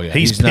saying. Oh, yeah.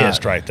 He's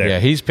pissed right there. Yeah,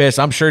 he's pissed.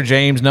 I'm sure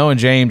knowing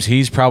James,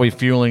 he's probably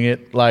fueling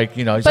it like,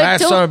 he's like,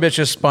 son of a bitch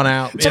just spun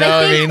out. You know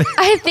what I mean?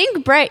 I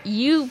think, Brett,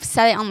 you've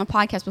said it on the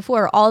podcast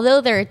before.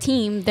 Although they're a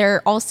team,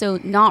 they're also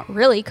not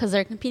really because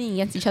they're competing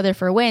against each other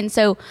for a win.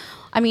 So,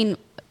 I mean,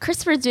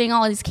 Christopher's doing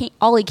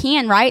all he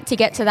can, right, to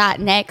get to that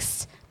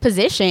next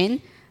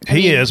position.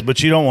 He is,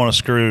 but you don't want to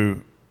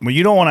screw –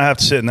 you don't want to have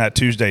to sit in that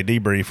Tuesday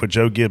debrief with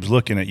Joe Gibbs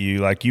looking at you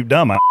like, you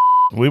dumb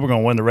we were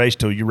going to win the race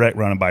till you wreck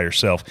running by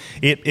yourself.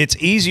 It's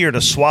easier to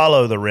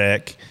swallow the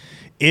wreck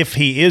if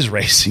he is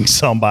racing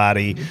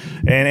somebody.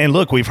 And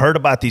look, we've heard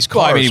about these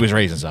cars. Well, I mean, he was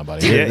racing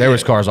somebody. There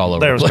was cars all over.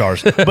 There was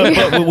cars.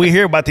 but we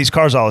hear about these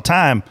cars all the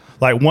time.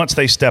 Like, once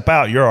they step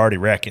out, you're already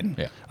wrecking.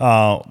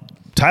 Yeah.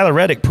 Tyler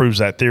Reddick proves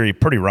that theory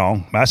pretty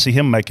wrong. I see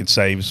him making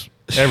saves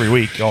every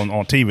week on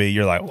TV.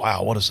 You're like,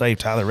 wow, what a save,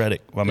 Tyler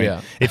Reddick. I mean,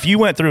 if you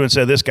went through and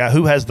said, this guy,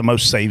 who has the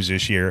most saves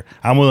this year,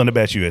 I'm willing to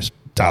bet you it's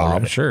Tyler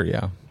Reddick. I'm sure,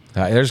 yeah.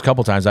 There's a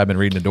couple times I've been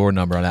reading the door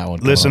number on that one.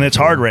 Listen, it's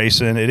hard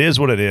racing. It is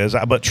what it is.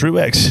 But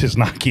Truex is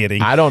not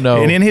kidding. I don't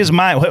know. And in his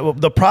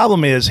mind, the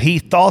problem is he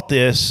thought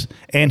this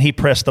and he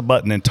pressed the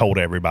button and told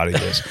everybody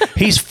this.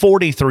 He's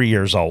 43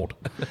 years old.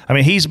 I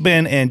mean, he's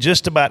been in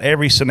just about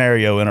every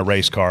scenario in a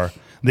race car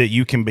that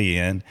you can be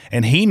in,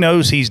 and he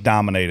knows he's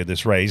dominated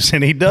this race,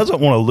 and he doesn't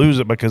want to lose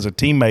it because a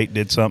teammate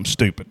did something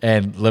stupid.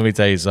 And let me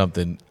tell you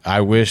something.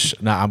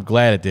 I'm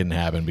glad it didn't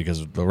happen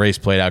because the race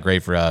played out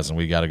great for us, and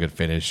we got a good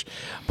finish.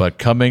 But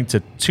coming to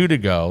 2 to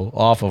go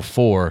off of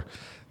 4,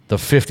 the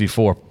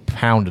 54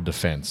 pounded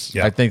defense.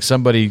 Yep. I think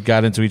somebody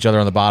got into each other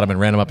on the bottom and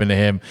ran them up into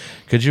him.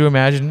 Could you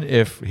imagine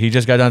if he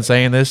just got done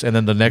saying this, and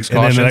then the next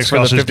caution for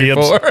the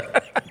 54?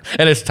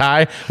 And it's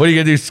Ty. What are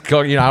you going to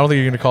do? I don't think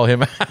you're going to call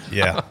him out.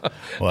 Yeah.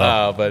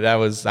 Well, but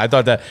I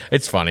thought that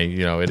it's funny.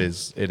 It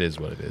is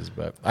what it is.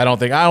 But I don't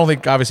think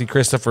obviously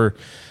Christopher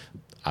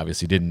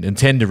obviously didn't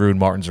intend to ruin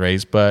Martin's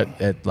race. But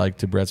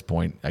to Brett's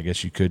point, I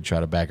guess you could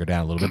try to back her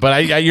down a little bit.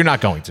 But you're not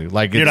going to.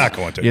 You're not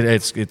going to.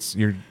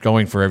 You're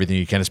going for everything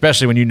you can,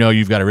 especially when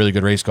you've got a really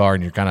good race car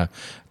and you're kind of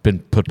been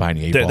put behind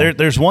the 8 ball.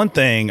 There's one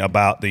thing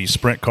about the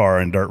sprint car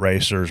and dirt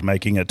racers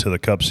making it to the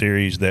Cup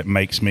Series that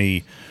makes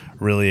me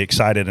really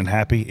excited and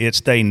happy.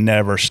 It's they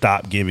never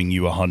stop giving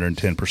you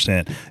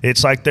 110%.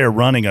 It's like they're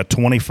running a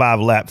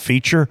 25-lap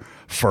feature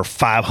for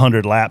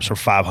 500 laps or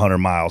 500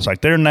 miles.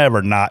 Like, they're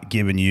never not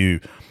giving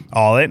you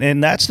all it.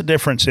 And that's the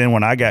difference in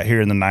when I got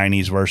here in the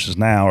 90s versus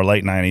now, or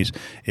late 90s,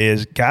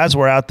 is guys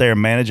were out there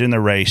managing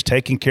the race,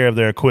 taking care of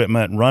their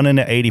equipment, running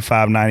at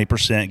 85,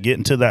 90%,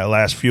 getting to that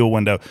last fuel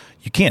window.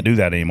 You can't do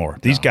that anymore.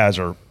 These guys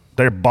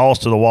they're balls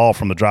to the wall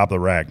from the drop of the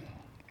rag.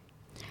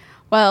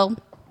 Well,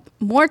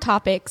 more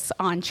topics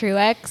on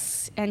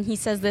Truex, and he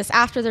says this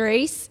after the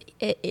race: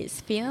 it is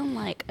feeling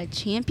like a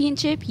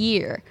championship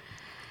year.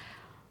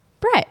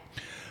 Brett,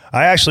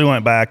 I actually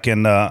went back,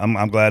 and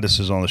I'm glad this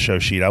is on the show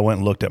sheet. I went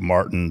and looked at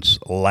Martin's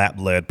lap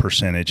lead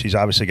percentage. He's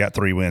obviously got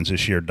 3 wins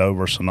this year: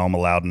 Dover, Sonoma,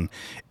 Loudon.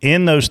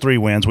 In those 3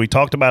 wins, we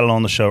talked about it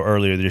on the show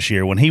earlier this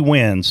year. When he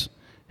wins,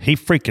 he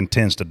freaking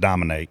tends to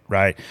dominate,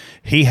 right?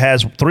 He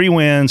has 3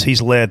 wins.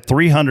 He's led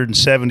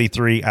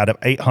 373 out of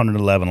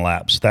 811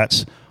 laps.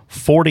 That's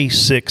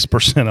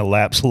 46% of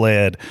laps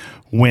led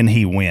when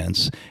he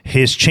wins.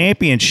 His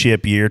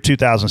championship year,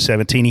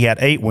 2017, he had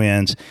 8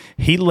 wins.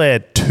 He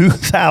led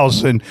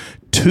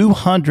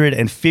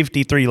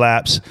 2,253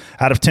 laps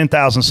out of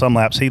 10,000 some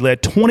laps. He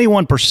led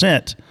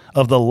 21%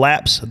 of the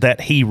laps that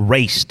he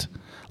raced.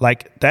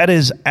 Like, that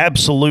is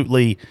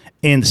absolutely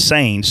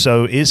insane.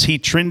 So is he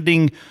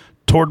trending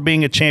toward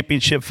being a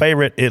championship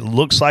favorite? It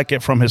looks like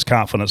it from his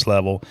confidence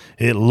level.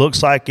 It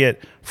looks like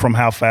it from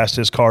how fast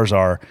his cars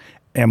are.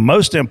 And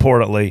most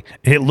importantly,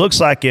 it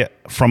looks like it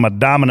from a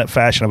dominant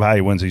fashion of how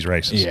he wins these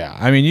races. Yeah.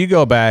 I mean, you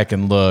go back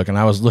and look, and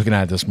I was looking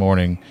at it this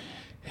morning.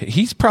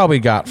 He's probably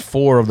got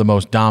 4 of the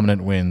most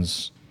dominant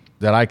wins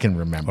that I can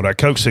remember. Well, that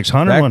Coke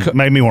 600 one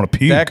made me want to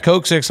puke. That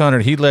Coke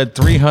 600, he led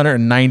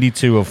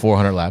 392 of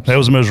 400 laps. That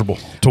was miserable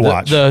to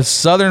watch. The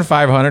Southern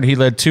 500, he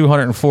led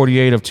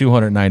 248 of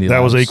 290 laps.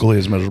 That was equally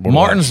as miserable.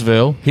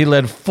 Martinsville, he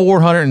led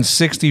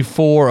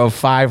 464 of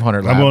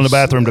 500 laps. I'm going to the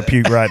bathroom to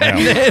puke right now.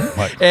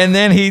 And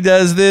then he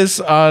does this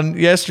on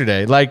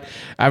yesterday. Like,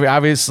 I mean,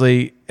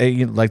 obviously,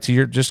 like, to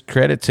your just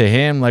credit to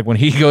him, like, when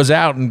he goes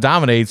out and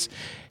dominates,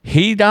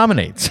 he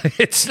dominates.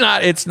 It's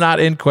not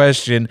in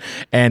question.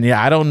 And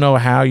yeah, I don't know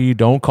how you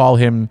don't call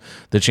him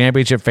the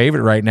championship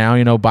favorite right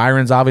now.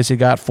 Byron's obviously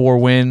got 4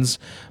 wins,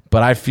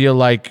 but I feel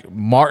like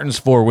Martin's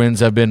 4 wins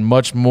have been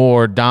much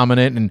more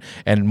dominant,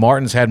 and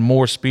Martin's had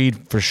more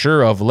speed for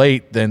sure of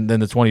late than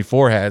the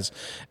 24 has.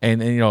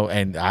 And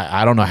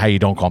I don't know how you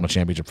don't call him a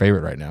championship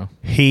favorite right now.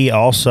 He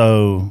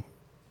also,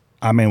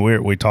 I mean,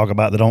 we talk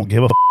about the don't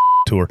give a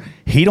tour.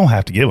 He don't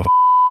have to give a.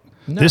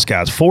 No. This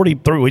guy's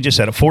 43. We just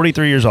said it,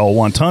 43 years old,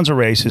 won tons of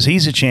races.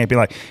 He's a champion.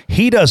 Like,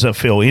 he doesn't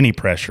feel any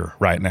pressure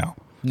right now.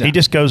 No. He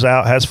just goes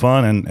out, has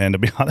fun, and to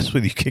be honest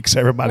with you, kicks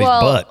everybody's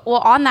butt.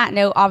 Well, on that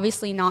note,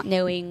 obviously not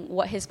knowing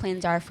what his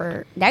plans are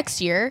for next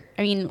year,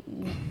 I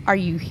mean, are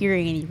you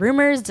hearing any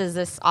rumors? Does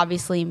this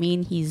obviously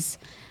mean he's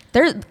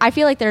there? I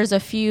feel like there's a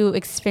few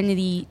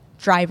Xfinity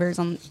drivers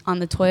on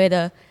the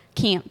Toyota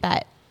camp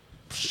that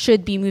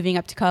should be moving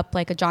up to Cup,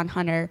 like a John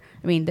Hunter.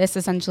 I mean, this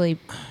essentially,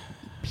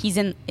 he's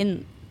in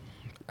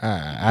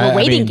the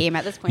waiting game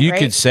at this point. You right?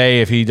 could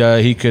say if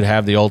he could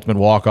have the ultimate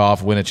walk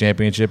off, win a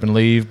championship, and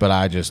leave. But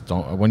I just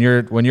don't. When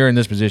you're in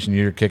this position,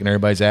 you're kicking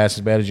everybody's ass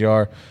as bad as you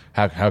are.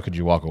 How could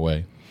you walk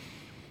away?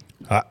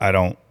 I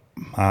don't.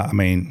 I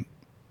mean,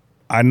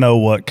 I know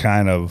what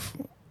kind of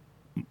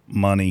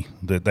money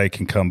that they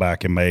can come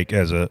back and make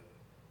as a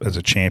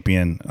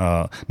champion.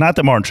 Not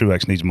that Martin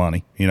Truex needs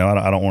money. You know,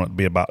 I don't want it to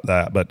be about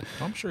that. But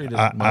I'm sure he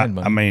doesn't mind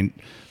money. I mean,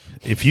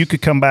 if you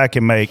could come back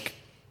and make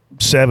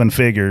 7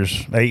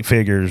 figures, 8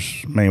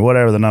 figures, I mean,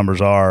 whatever the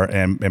numbers are,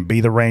 and be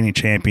the reigning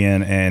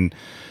champion. And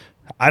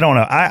I don't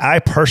know. I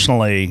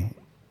personally,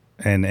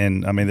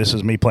 and I mean, this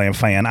is me playing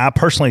fan, I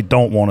personally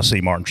don't want to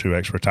see Martin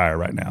Truex retire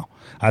right now.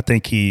 I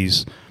think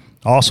he's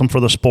awesome for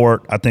the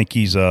sport. I think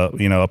he's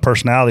a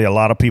personality a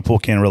lot of people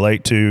can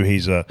relate to.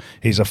 He's a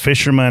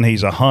fisherman.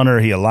 He's a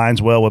hunter. He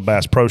aligns well with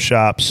Bass Pro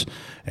Shops.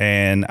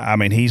 And, I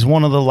mean, he's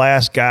one of the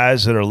last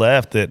guys that are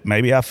left that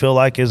maybe I feel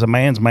like is a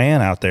man's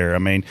man out there. I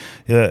mean,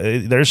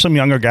 there's some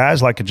younger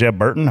guys like a Jeb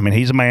Burton. I mean,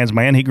 he's a man's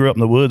man. He grew up in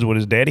the woods with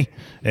his daddy,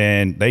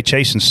 and they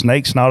chasing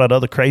snakes and all that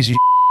other crazy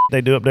they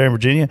do up there in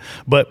Virginia.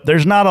 But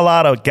there's not a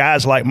lot of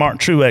guys like Martin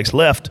Truex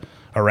left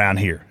around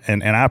here,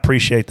 and I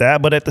appreciate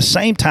that. But at the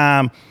same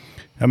time,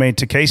 I mean,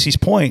 to Casey's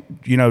point,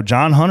 you know,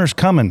 John Hunter's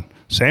coming.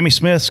 Sammy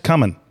Smith's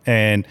coming.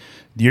 And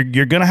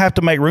you're going to have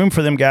to make room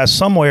for them guys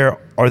somewhere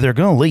or they're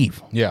going to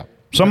leave. Yeah.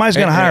 Somebody's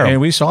going to hire them.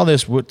 And we saw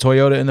this with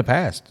Toyota in the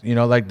past. You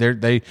know, like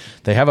they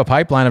have a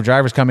pipeline of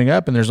drivers coming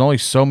up, and there's only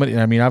so many.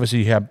 I mean, obviously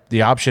you have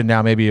the option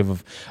now maybe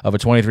of a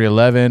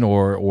 2311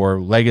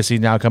 or Legacy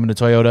now coming to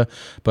Toyota.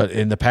 But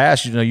in the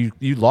past, you know,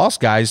 you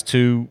lost guys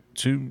to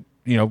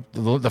you know,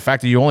 the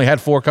fact that you only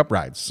had 4 Cup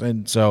rides.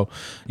 And so,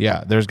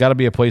 yeah, there's got to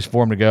be a place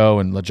for him to go.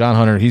 And John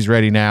Hunter, he's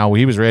ready now.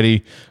 He was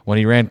ready when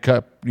he ran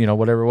Cup, you know,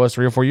 whatever it was,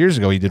 3 or 4 years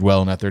ago. He did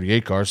well in that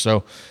 38 car.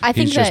 So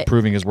he's just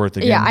proving his worth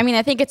again. Yeah, I mean,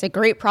 I think it's a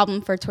great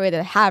problem for Toyota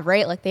to have,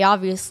 right? Like, they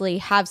obviously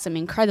have some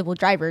incredible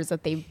drivers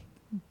that they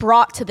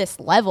brought to this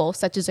level,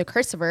 such as a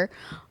Christopher.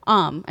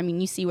 I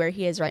mean, you see where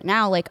he is right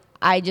now. Like,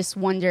 I just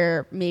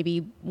wonder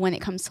maybe when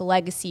it comes to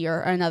Legacy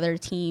or another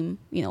team,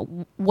 you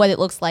know, what it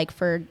looks like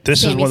for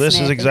this Sammy is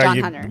Smith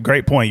exactly and John Hunter.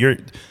 Great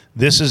point.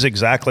 This is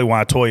exactly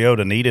why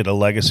Toyota needed a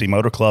Legacy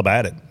Motor Club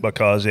added,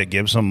 because it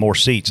gives them more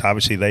seats.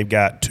 Obviously, they've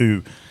got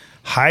 2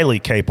 highly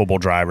capable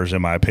drivers,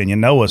 in my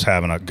opinion. Noah's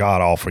having a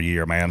god-awful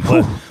year, man.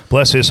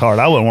 Bless his heart.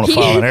 I wouldn't want to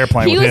fly an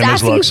airplane with him.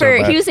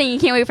 He was saying you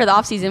can't wait for the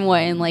offseason,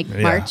 in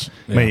March?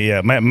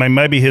 Yeah.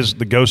 Maybe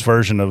the ghost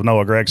version of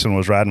Noah Gregson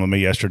was riding with me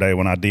yesterday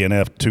when I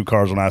DNF'd 2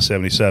 cars on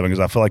I-77,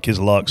 because I feel like his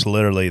luck's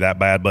literally that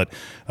bad. But,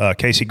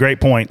 Casey, great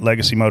point.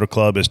 Legacy Motor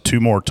Club is 2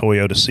 more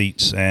Toyota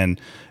seats, and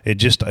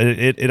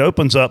it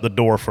opens up the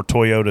door for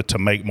Toyota to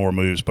make more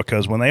moves,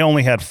 because when they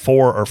only had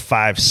 4 or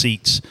 5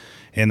 seats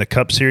in the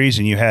Cup Series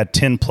and you had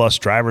 10-plus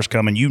drivers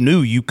coming, you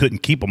knew you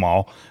couldn't keep them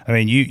all. I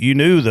mean, you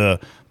knew the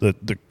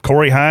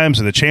Corey Himes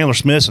and the Chandler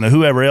Smiths and the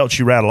whoever else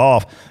you rattle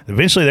off,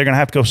 eventually they're going to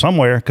have to go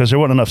somewhere because there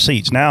weren't enough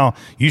seats. Now,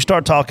 you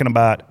start talking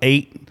about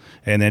 8,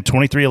 and then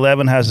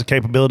 2311 has the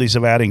capabilities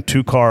of adding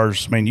 2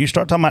 cars. I mean, you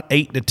start talking about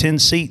 8 to 10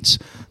 seats.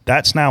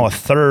 That's now a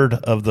third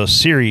of the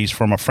series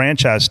from a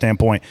franchise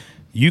standpoint.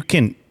 You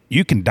can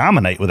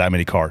dominate with that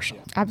many cars.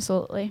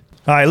 Absolutely.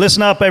 All right,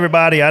 listen up,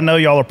 everybody. I know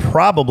y'all are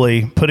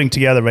probably putting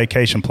together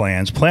vacation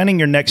plans, planning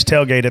your next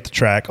tailgate at the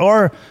track,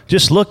 or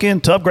just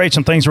looking to upgrade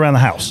some things around the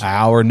house.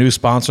 Our new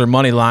sponsor,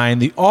 Moneyline,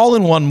 the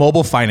all-in-one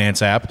mobile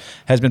finance app,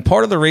 has been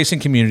part of the racing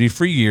community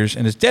for years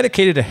and is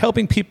dedicated to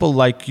helping people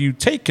like you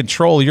take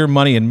control of your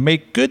money and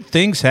make good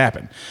things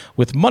happen.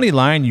 With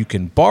Moneyline, you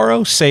can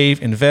borrow, save,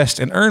 invest,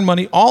 and earn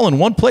money all in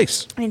one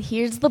place. And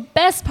here's the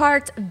best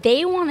part.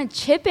 They want to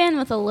chip in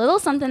with a little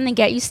something to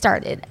get you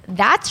started.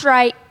 That's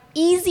right.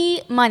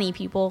 Easy money,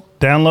 people.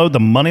 Download the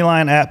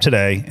Moneyline app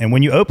today, and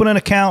when you open an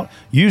account,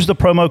 use the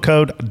promo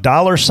code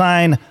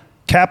 $DIRTYMO,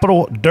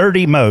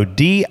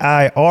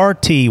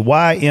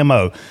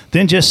 DIRTYMO.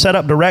 Then just set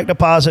up direct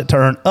deposit to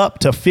earn up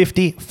to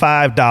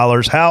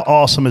 $55. How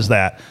awesome is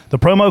that? The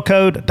promo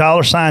code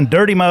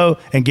 $DIRTYMO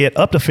and get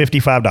up to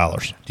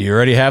 $55. Do you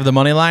already have the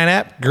Moneyline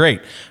app?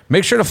 Great.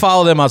 Make sure to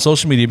follow them on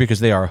social media because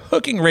they are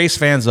hooking race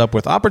fans up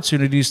with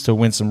opportunities to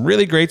win some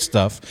really great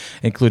stuff,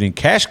 including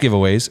cash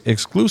giveaways,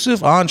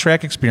 exclusive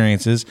on-track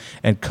experiences,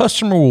 and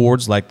custom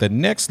rewards like the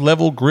next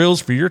level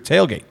grills for your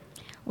tailgate.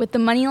 With the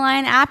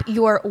Moneyline app,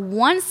 you're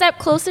one step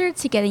closer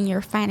to getting your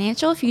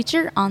financial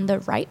future on the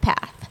right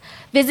path.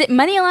 Visit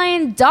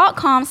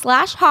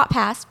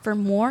moneyline.com/hotpass for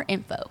more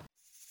info.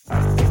 All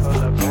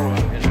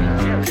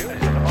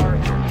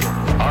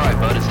right,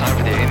 bud, it's time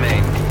for the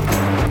A-Main.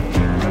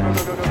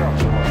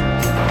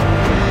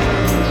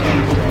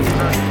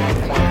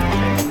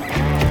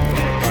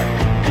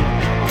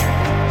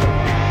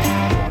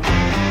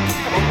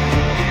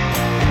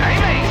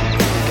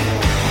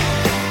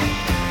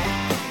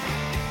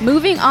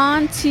 Moving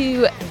on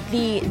to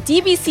the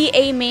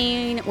DBCA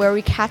main, where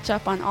we catch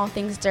up on all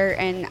things dirt,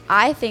 and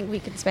I think we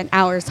could spend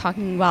hours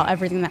talking about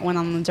everything that went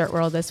on in the dirt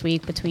world this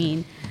week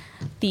between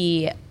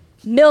the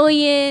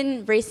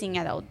Million, racing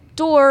at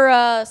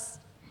Eldora,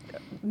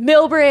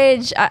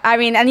 Millbridge. I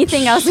mean,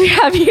 anything else we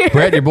have here.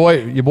 Brett, your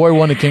boy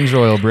won the Kings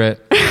Royal, Brett.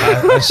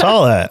 I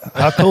saw that.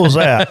 How cool is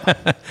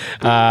that?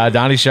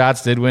 Donnie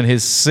Schatz did win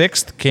his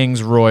 6th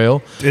Kings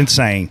Royal.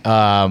 Insane.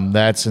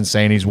 That's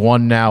insane. He's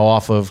 1 now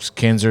off of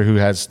Kinzer, who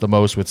has the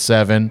most with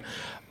 7.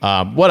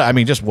 What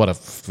a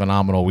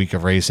phenomenal week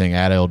of racing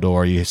at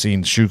Eldora. You've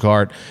seen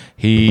Schuchart.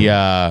 He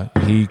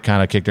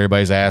kind of kicked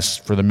everybody's ass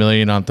for the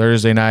Million on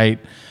Thursday night.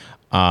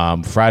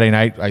 Friday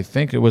night, I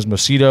think it was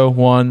Macedo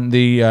won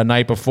the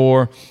night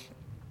before.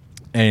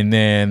 And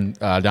then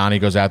Donnie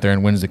goes out there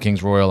and wins the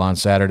Kings Royal on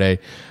Saturday.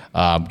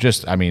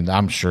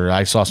 I'm sure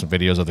I saw some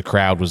videos of the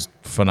crowd was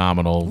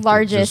phenomenal.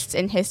 Largest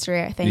in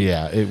history, I think.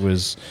 Yeah, it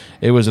was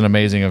an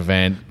amazing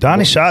event.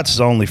 Donnie Schatz is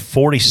only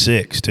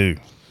 46 too.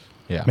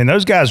 Yeah. I mean,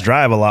 those guys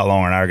drive a lot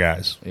longer than our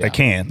guys. Yeah. They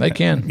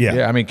can.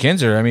 Yeah. I mean,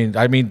 Kinzer.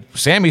 I mean,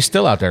 Sammy's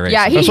still out there racing.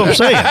 Yeah, that's what I'm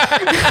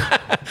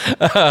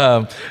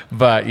saying.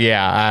 But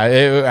yeah,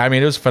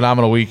 it was a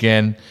phenomenal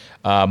weekend.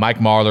 Mike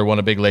Marler won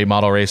a big late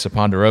model race at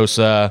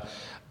Ponderosa.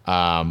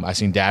 I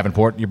seen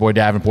Davenport. Your boy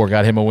Davenport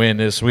got him a win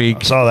this week.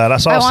 I saw that.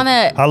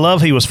 I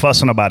love he was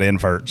fussing about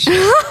inverts,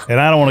 and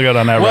I don't want to go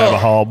down that rabbit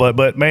hole.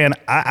 But man,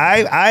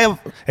 I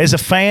as a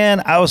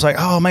fan, I was like,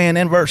 oh man,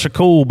 inverts are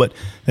cool. But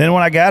then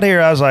when I got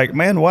here, I was like,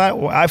 man, why?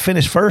 I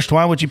finished first.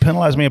 Why would you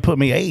penalize me and put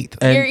me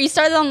 8th? You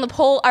started on the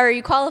pole, or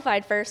you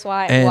qualified first.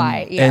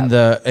 Why?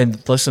 Yeah.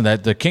 And listen,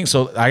 that the King.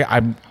 So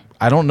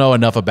I don't know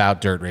enough about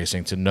dirt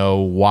racing to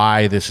know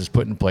why this is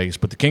put in place.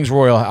 But the Kings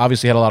Royal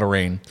obviously had a lot of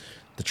rain.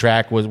 The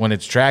track was, when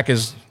its track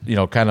is,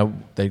 kind of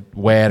they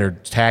wet or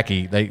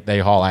tacky, they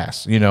haul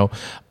ass, and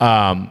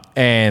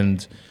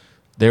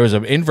there was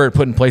an invert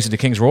put in place at the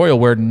Kings Royal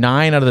where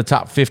 9 out of the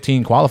top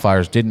 15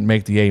 qualifiers didn't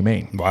make the A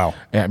main. Wow.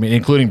 I mean,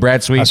 including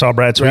Brad Sweet. I saw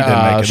Brad Sweet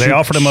didn't make it. They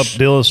offered him a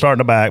deal to start in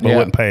the back, but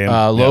wouldn't pay him.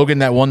 Logan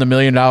that won the $1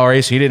 million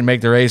race, he didn't make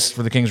the race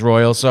for the Kings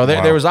Royal. So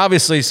there was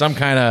obviously some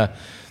kind of,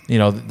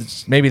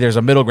 maybe there's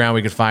a middle ground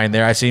we could find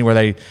there. I seen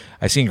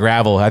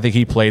Gravel. I think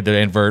he played the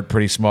invert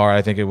pretty smart.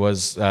 I think it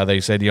was, they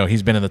said,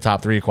 he's been in the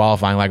top 3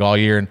 qualifying like all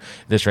year. And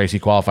this race, he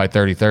qualified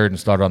 33rd and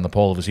started on the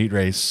pole of his heat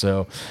race.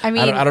 So I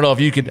don't know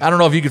if you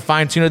could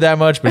fine tune it that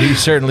much, but he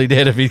certainly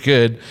did if he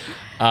could.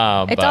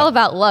 It's all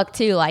about luck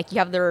too. Like you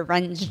have the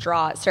revenge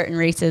draw at certain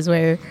races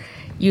where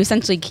you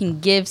essentially can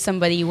give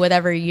somebody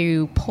whatever number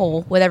you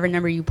pull,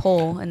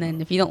 and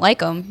then if you don't like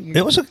them,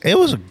 it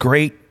was a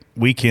great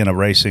weekend of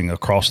racing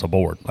across the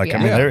board.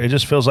 It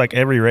just feels like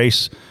every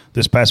race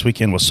this past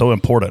weekend was so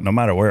important, no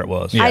matter where it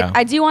was. Yeah.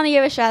 I do want to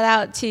give a shout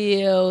out to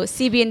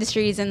CB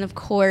Industries and of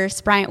course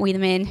Bryant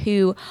Wiedemann,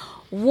 who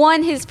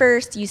won his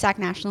first USAC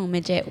National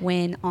Midget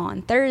win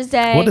on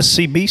Thursday. What does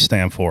CB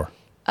stand for?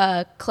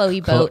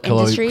 Chloe Boat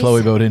Industries.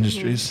 Chloe Boat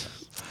Industries.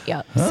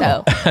 Yep.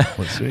 So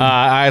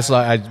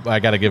I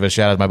got to give a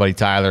shout out to my buddy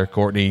Tyler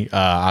Courtney.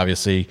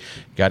 Obviously,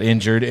 got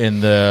injured in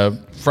the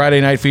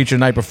Friday night feature the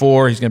night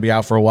before. He's going to be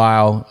out for a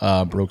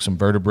while. Broke some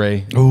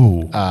vertebrae.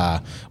 Ooh.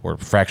 Or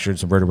fractured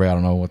some vertebrae. I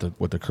don't know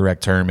what the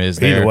correct term is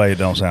there. Either way, it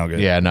don't sound good.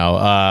 Yeah,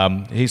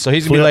 no. He's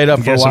going to be laid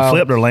up for a while.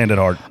 Flipped or landed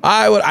hard?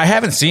 I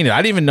haven't seen it.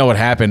 I didn't even know what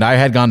happened. I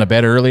had gone to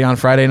bed early on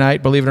Friday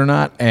night, believe it or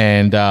not,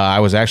 and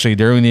I was actually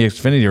during the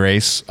Xfinity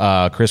race.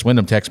 Chris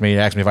Wyndham texted me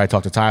and asked me if I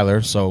talked to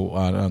Tyler. So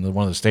on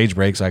one of the stage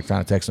breaks, I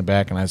kind of texted him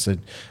back and I said,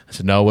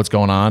 no, what's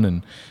going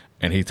on?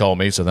 And he told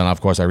me. So then,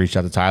 of course, I reached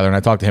out to Tyler and I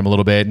talked to him a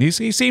little bit. And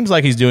he seems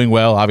like he's doing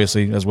well,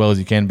 obviously, as well as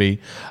he can be.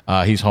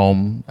 He's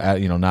home,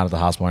 not at the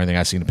hospital or anything.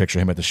 I seen a picture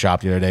of him at the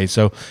shop the other day.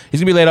 So he's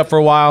going to be laid up for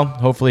a while.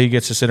 Hopefully he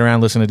gets to sit around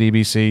and listen to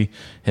DBC.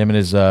 Him and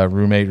his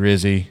roommate,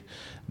 Rizzy.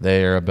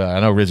 I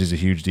know Rizzy's a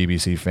huge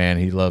DBC fan.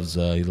 He loves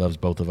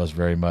both of us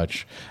very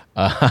much.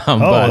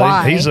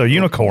 Why? He's a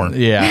unicorn.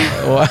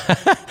 Yeah.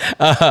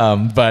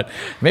 But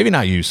maybe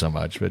not you so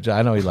much, but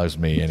I know he loves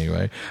me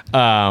anyway.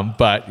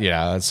 But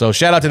yeah, so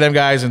shout out to them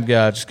guys and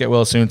just get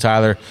well soon,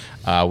 Tyler.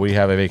 We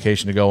have a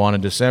vacation to go on in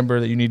December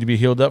that you need to be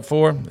healed up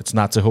for. It's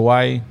not to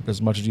Hawaii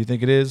as much as you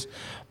think it is.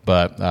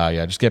 But,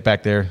 just get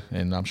back there,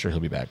 and I'm sure he'll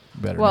be back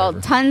better. Well,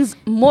 tons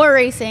more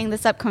racing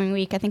this upcoming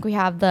week. I think we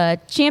have the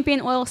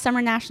Champion Oil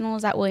Summer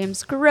Nationals at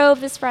Williams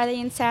Grove this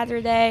Friday and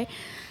Saturday.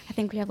 I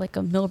think we have like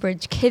a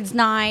Millbridge Kids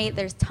Night.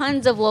 There's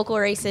tons of local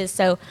races.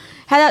 So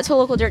head out to a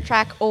local dirt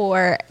track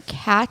or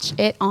catch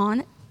it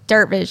on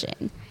Dirt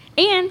Vision.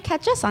 And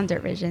catch us on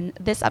Dirt Vision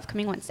this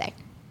upcoming Wednesday.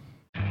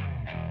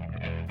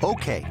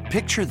 Okay,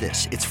 picture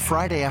this. It's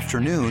Friday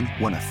afternoon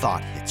when a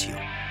thought hits you.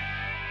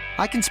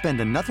 I can spend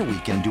another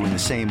weekend doing the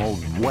same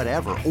old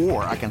whatever,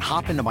 or I can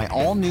hop into my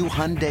all-new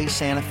Hyundai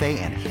Santa Fe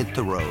and hit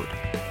the road.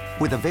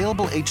 With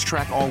available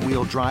H-Track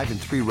all-wheel drive and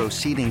 3-row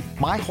seating,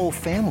 my whole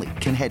family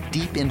can head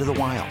deep into the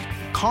wild.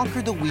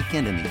 Conquer the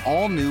weekend in the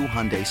all-new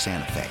Hyundai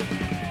Santa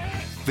Fe.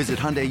 Visit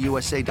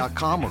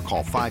HyundaiUSA.com or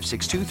call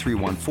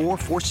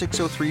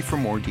 562-314-4603 for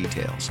more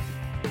details.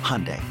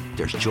 Hyundai,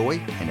 there's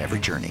joy in every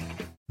journey.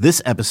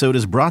 This episode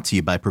is brought to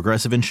you by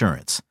Progressive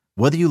Insurance.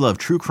 Whether you love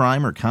true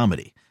crime or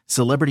comedy,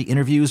 celebrity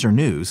interviews or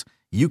news,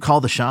 you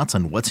call the shots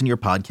on what's in your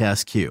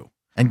podcast queue.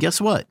 And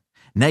guess what?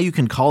 Now you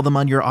can call them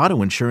on your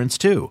auto insurance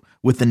too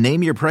with the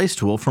Name Your Price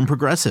tool from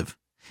Progressive.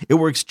 It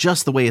works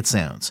just the way it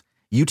sounds.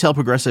 You tell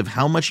Progressive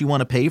how much you want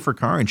to pay for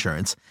car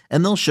insurance,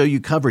 and they'll show you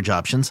coverage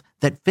options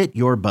that fit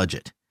your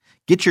budget.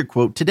 Get your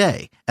quote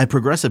today at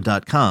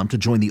Progressive.com to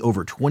join the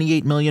over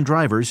 28 million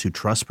drivers who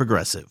trust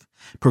Progressive.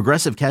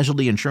 Progressive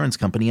Casualty Insurance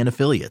Company and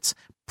Affiliates.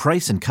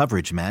 Price and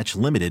coverage match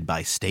limited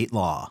by state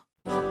law.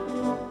 All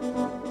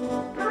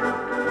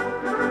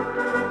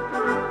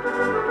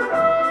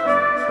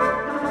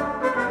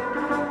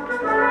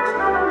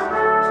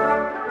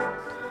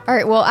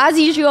right, well, as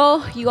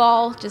usual, you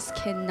all just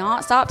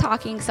cannot stop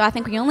talking, so I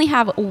think we only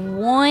have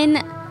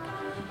one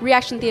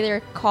Reaction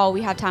Theater call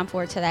we have time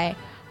for today.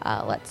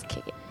 Let's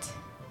kick it.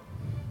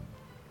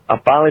 I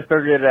finally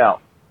figured it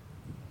out.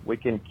 We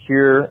can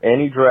cure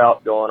any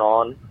drought going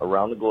on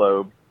around the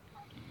globe.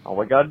 All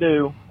we got to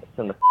do is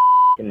send the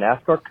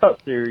NASCAR Cup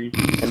Series,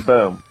 and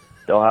boom,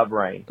 they'll have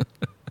rain.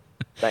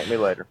 Thank me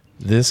later.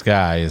 This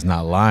guy is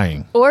not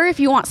lying. Or if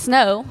you want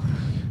snow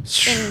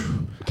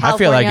in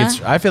California.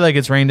 I feel like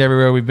it's rained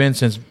everywhere we've been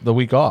since the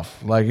week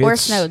off. Or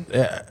snowed.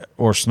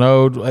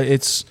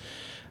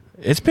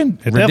 It's been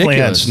It ridiculous. definitely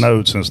had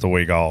snowed since the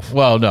week off.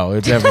 Well, no,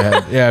 it's never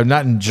had. Yeah,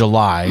 not in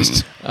July,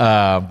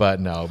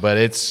 but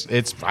it's.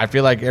 I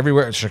feel like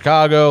everywhere.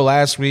 Chicago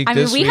last week. I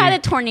mean, we week. had a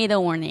tornado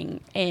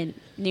warning in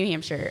New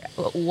Hampshire.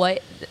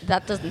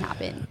 That doesn't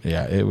happen.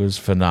 Yeah, it was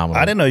phenomenal.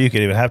 I didn't know you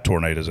could even have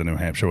tornadoes in New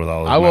Hampshire with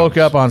all those I woke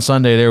up on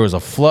Sunday. There was a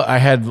flood. I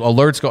had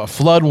alerts go,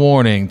 flood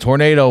warning,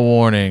 tornado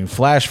warning,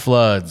 flash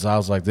floods. I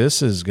was like,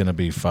 this is going to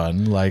be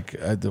fun. Like,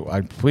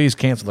 I please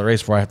cancel the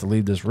race before I have to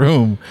leave this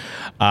room.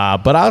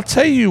 But I'll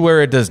tell you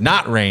where it does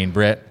not rain,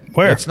 Brett.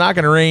 Where? It's not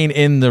going to rain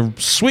in the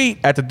suite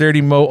at the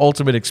Dirty Mo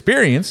Ultimate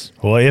Experience.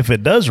 Well, if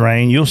it does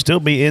rain, you'll still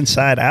be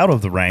inside out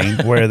of the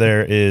rain where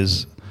there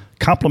is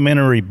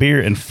complimentary beer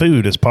and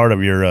food as part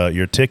of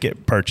your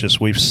ticket purchase.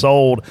 We've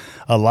sold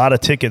a lot of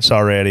tickets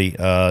already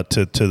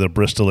to the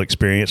Bristol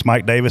experience.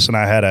 Mike Davis and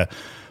I had a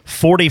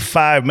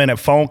 45-minute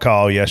phone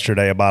call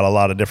yesterday about a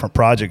lot of different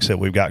projects that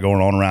we've got going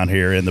on around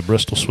here, and the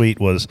Bristol suite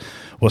was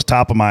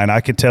top of mind. I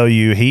can tell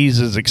you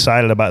he's as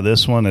excited about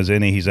this one as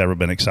any he's ever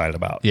been excited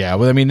about. Yeah,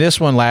 well, I mean, this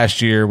one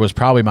last year was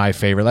probably my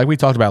favorite. Like we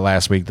talked about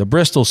last week, the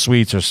Bristol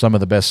suites are some of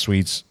the best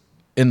suites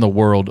in the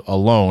world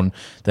alone.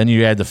 Then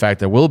you add the fact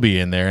that we'll be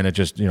in there, and it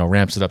just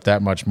ramps it up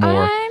that much more.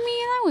 I mean,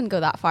 I wouldn't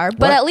go that far,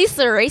 but at least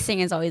the racing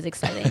is always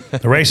exciting.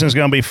 The racing is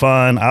going to be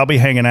fun. I'll be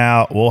hanging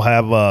out. We'll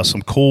have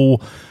some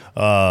cool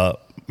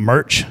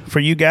merch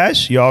for you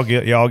guys. Y'all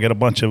get a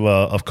bunch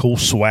of cool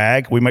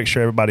swag. We make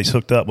sure everybody's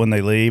hooked up when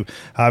they leave.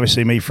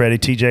 Obviously, me, Freddie,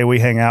 TJ, we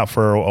hang out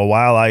for a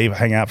while. I even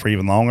hang out for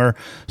even longer.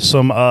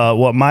 Some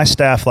what my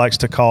staff likes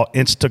to call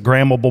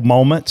Instagrammable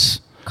moments.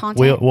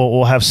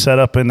 We'll have set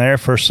up in there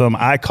for some,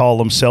 I call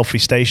them selfie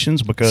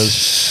stations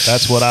because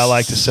that's what I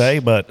like to say,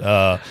 but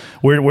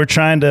we're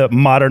trying to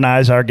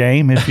modernize our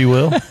game, if you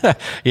will.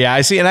 Yeah,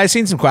 I see, and I've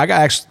seen some. I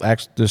got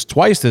asked this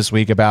twice this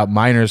week about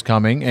minors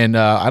coming, and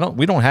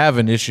we don't have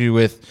an issue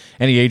with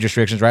any age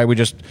restrictions, right?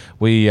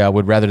 We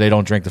would rather they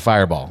don't drink the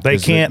Fireball. They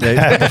can't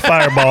have the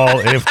Fireball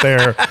if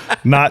they're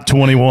not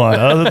 21.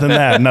 Other than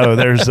that, no,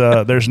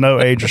 there's no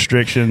age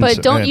restrictions.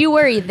 But don't you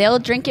worry, they'll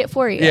drink it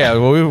for you. Yeah,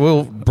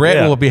 well,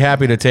 Brett will be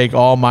happy to take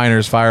all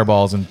minors'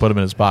 Fireballs and put them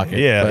in his pocket.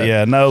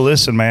 Yeah. No,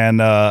 listen,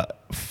 man,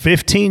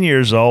 15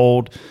 years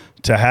old,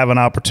 to have an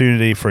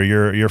opportunity for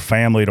your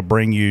family to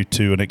bring you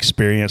to an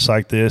experience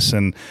like this,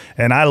 and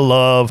I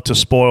love to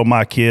spoil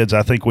my kids.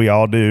 I think we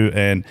all do.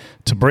 And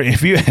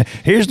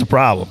here's the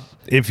problem: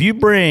 if you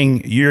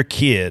bring your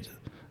kid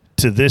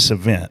to this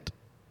event,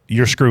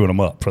 you're screwing them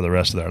up for the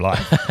rest of their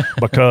life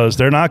because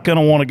they're not going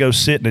to want to go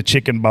sit in a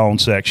chicken bone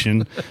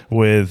section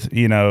with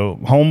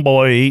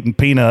homeboy eating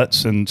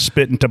peanuts and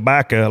spitting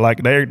tobacco.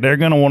 Like they're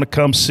going to want to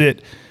come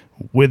sit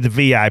with the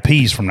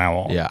VIPs from now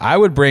on. Yeah, I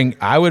would bring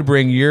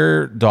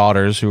your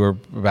daughters, who are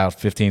about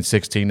 15,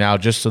 16 now,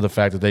 just to the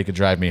fact that they could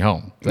drive me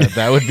home.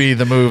 That would be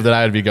the move that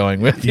I would be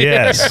going with.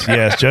 Yes.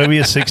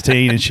 Jovi is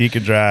 16 and she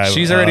can drive.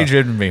 She's already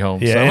driven me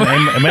home. Yeah, so.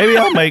 and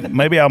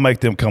maybe I'll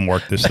make them come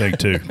work this thing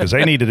too, because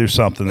they need to do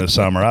something this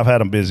summer. I've had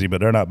them busy,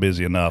 but they're not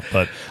busy enough.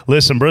 But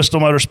listen, Bristol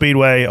Motor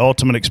Speedway,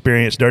 Ultimate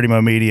Experience, Dirty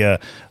Mo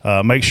Media.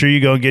 Make sure you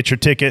go and get your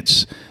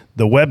tickets.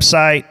 The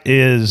website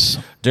is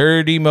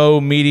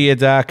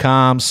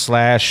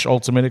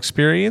dirtymomedia.com/ultimate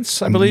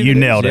experience, I believe. You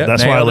nailed it.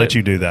 That's why I let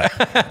you do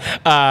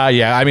that.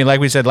 Yeah, I mean,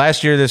 like we said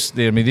last year, these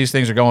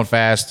things are going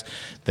fast.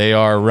 They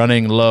are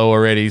running low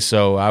already,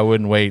 so I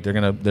wouldn't wait.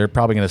 They're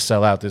probably gonna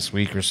sell out this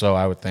week or so,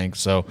 I would think.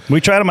 So we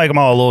try to make them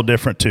all a little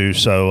different too.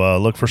 So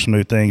look for some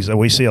new things.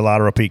 We see a lot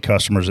of repeat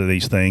customers of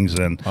these things,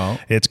 and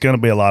it's going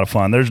to be a lot of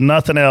fun. There's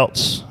nothing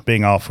else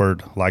being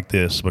offered like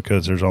this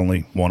because there's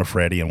only one of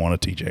Freddie and one of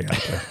TJ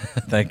out there.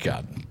 Thank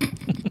God.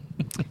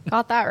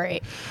 Got that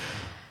right.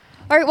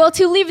 All right, well,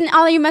 to leave an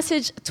audio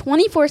message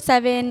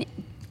 24/7,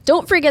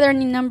 Don't forget our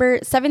new number,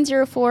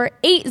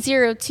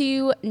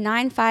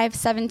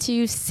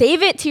 704-802-9572.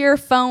 Save it to your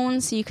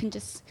phone so you can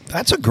just...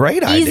 That's a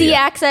great idea. Easy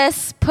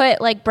access.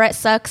 Put like Brett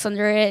Sucks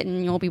under it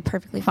and you'll be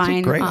perfectly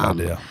fine. That's a great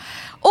idea.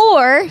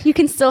 Or you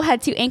can still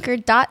head to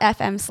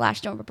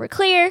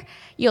anchor.fm/Don'tReportClear.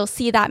 You'll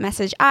see that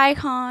message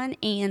icon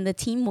and the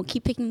team will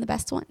keep picking the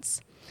best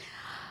ones.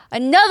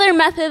 Another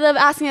method of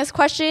asking us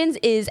questions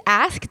is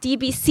Ask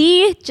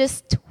DBC.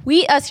 Just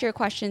tweet us your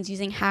questions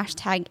using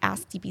hashtag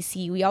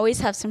AskDBC. We always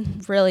have some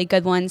really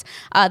good ones.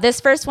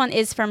 This first one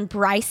is from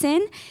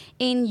Bryson.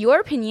 In your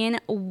opinion,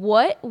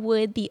 what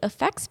would the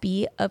effects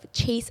be of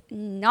Chase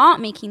not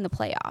making the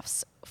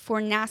playoffs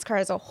for NASCAR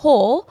as a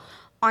whole,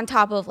 on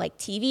top of like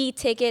TV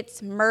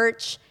tickets,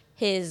 merch,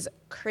 his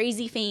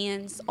crazy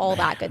fans, all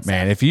that good stuff?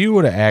 Man, if you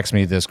would have asked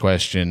me this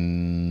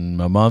question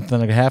a month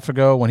and a half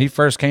ago when he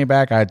first came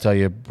back, I'd tell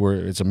you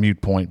it's a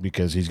moot point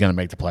because he's going to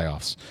make the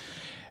playoffs.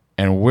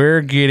 And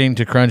we're getting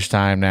to crunch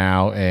time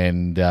now,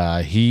 and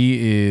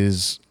he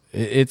is –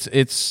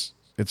 it's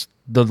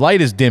the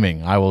light is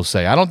dimming, I will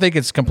say. I don't think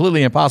it's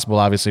completely impossible,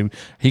 obviously.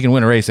 He can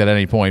win a race at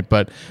any point,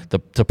 but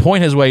to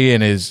point his way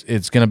in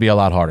it's going to be a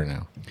lot harder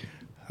now.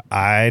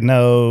 I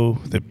know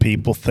that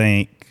people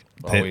think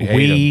that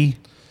we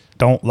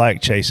don't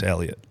like Chase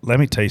Elliott. Let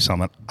me tell you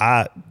something.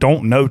 I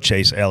don't know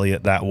Chase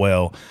Elliott that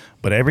well,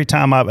 but every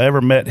time I've ever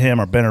met him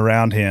or been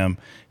around him,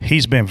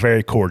 he's been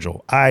very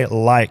cordial. I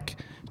like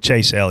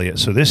Chase Elliott.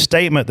 So this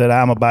statement that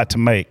I'm about to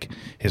make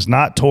is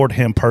not toward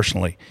him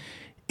personally.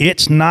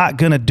 It's not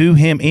going to do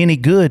him any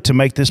good to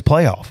make this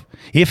playoff.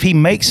 If he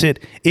makes it,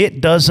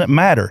 it doesn't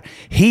matter.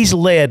 He's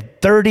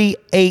led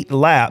 38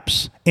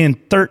 laps in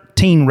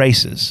 13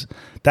 races.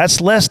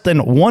 That's less than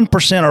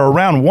 1% or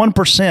around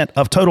 1%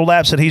 of total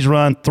laps that he's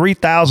run,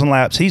 3,000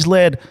 laps. He's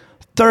led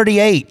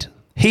 38.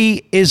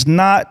 He is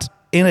not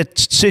in a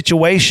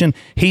situation.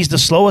 He's the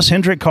slowest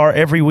Hendrick car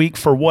every week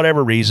for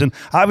whatever reason.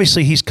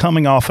 Obviously, he's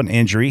coming off an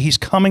injury. He's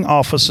coming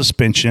off a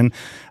suspension.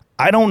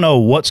 I don't know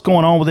what's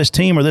going on with this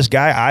team or this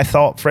guy. I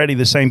thought, Freddie,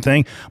 the same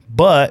thing.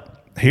 But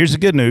here's the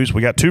good news.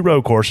 We got 2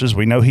 road courses.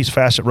 We know he's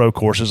fast at road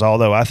courses,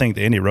 although I think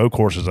the Indy road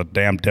course is a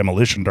damn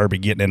demolition derby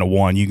getting into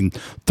one. You can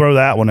throw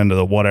that one into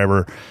the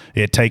whatever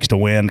it takes to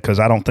win because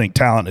I don't think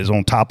talent is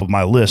on top of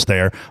my list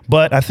there.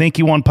 But I think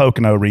he won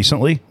Pocono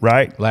recently,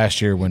 right?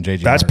 Last year when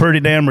JJ. That's pretty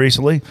damn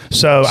recently.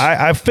 So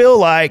I feel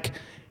like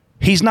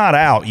he's not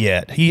out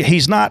yet.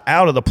 He's not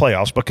out of the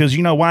playoffs because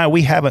you know why?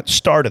 We haven't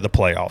started the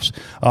playoffs.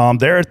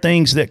 There are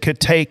things that could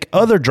take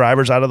other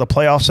drivers out of the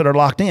playoffs that are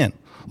locked in.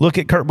 Look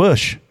at Kurt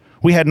Busch.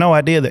 We had no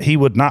idea that he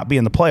would not be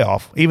in the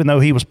playoff, even though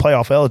he was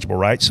playoff eligible,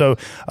 right? So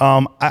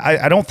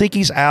I don't think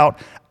he's out.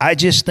 I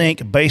just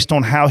think based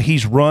on how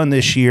he's run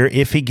this year,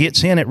 if he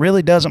gets in, it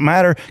really doesn't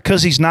matter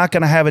because he's not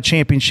going to have a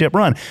championship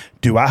run.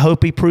 Do I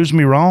hope he proves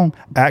me wrong?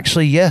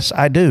 Actually, yes,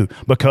 I do,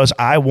 because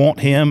I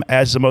want him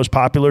as the most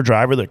popular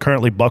driver that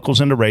currently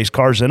buckles into race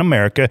cars in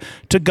America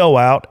to go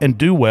out and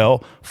do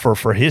well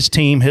for his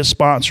team, his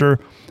sponsor,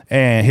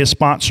 and his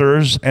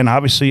sponsors, and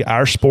obviously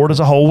our sport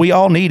as a whole. We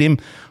all need him.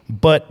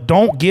 But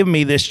don't give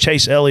me this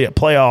Chase Elliott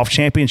playoff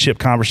championship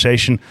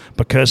conversation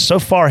because so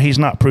far he's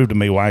not proved to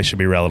me why he should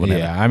be relevant.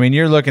 Yeah, I mean,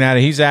 you're looking at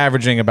it. He's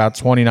averaging about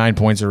 29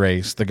 points a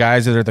race. The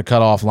guys that are at the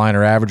cutoff line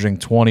are averaging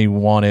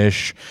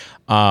 21-ish.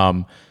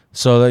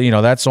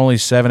 So, that's only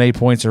 7-8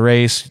 points a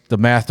race. The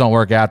math don't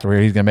work out to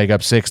where he's going to make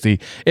up 60.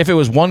 If it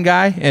was one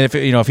guy, and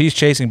if he's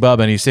chasing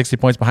Bubba and he's 60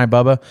 points behind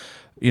Bubba,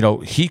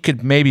 he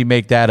could maybe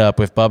make that up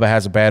if Bubba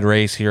has a bad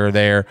race here or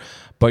there.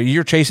 But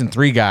you're chasing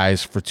 3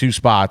 guys for 2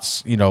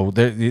 spots.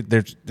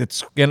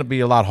 It's going to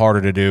be a lot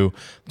harder to do.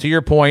 To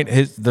your point,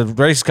 the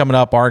races coming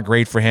up aren't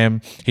great for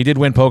him. He did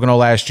win Pocono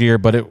last year,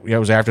 but it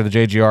was after the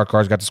JGR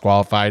cars got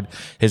disqualified.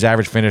 His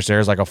average finish there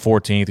is like a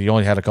 14th. He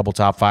only had a couple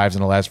top 5s in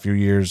the last few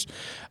years.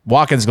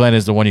 Watkins Glen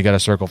is the one you got to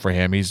circle for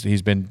him.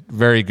 He's been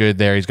very good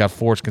there. He's got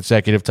 4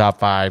 consecutive top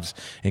 5s,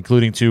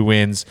 including 2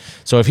 wins.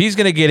 So if he's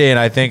going to get in,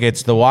 I think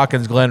it's the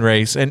Watkins Glen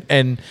race,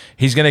 and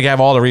he's going to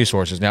have all the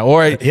resources now.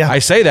 Or I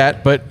say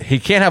that, but he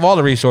can't have all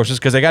the resources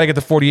because they got to get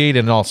the 48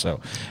 in also.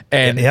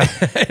 And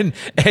and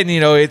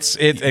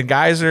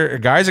guys are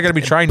going to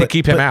be trying to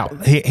keep him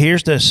out.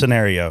 Here's the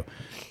scenario: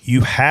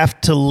 you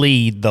have to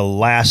lead the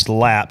last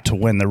lap to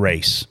win the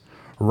race.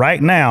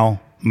 Right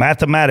now,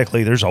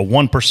 mathematically, there's a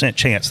 1%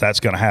 chance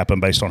that's going to happen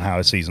based on how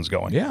his season's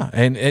going. Yeah,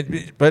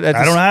 but I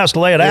don't know how else to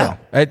lay it out.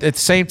 At the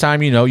same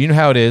time, you know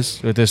how it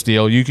is with this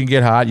deal. You can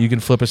get hot, you can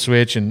flip a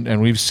switch,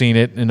 and we've seen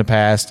it in the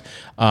past.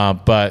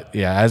 But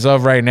yeah, as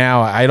of right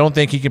now, I don't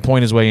think he can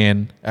point his way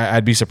in.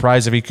 I'd be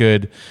surprised if he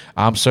could.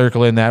 I'm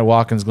circling that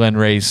Watkins Glen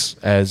race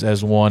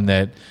as one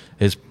that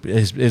is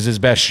his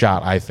best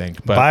shot, I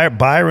think. But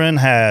Byron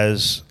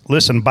has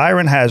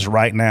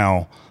right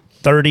now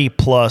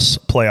 30-plus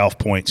playoff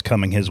points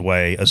coming his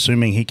way,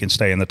 assuming he can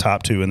stay in the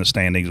top 2 in the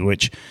standings,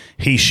 which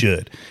he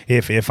should.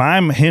 If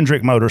I'm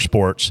Hendrick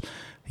Motorsports,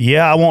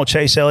 I want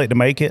Chase Elliott to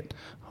make it,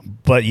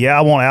 but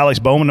I want Alex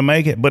Bowman to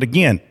make it. But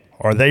again,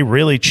 are they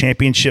really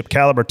championship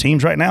caliber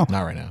teams right now?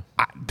 Not right now.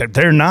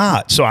 They're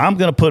not. So I'm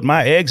going to put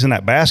my eggs in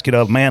that basket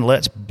of, man,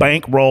 let's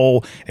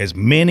bankroll as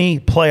many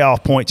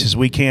playoff points as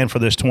we can for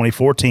this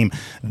 24 team.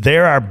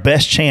 They're our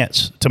best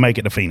chance to make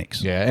it to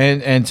Phoenix. Yeah,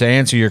 and to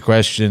answer your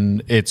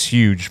question, it's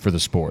huge for the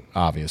sport,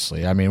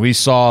 obviously. I mean, we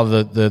saw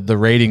the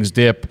ratings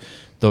dip,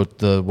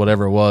 the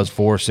whatever it was,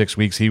 4 or 6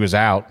 weeks he was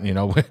out. You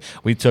know,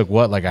 we took,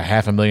 like a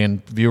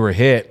 500,000 viewer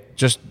hit,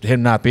 just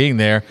him not being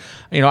there.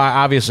 You know,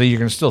 obviously you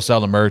can still sell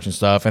the merch and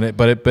stuff,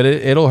 but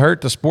it'll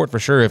hurt the sport for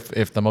sure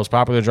if the most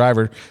popular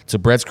driver, to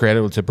Brett's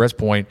credit, to Brett's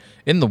point,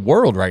 in the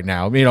world right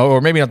now, you know, or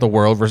maybe not the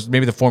world versus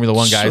maybe the Formula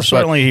One guys,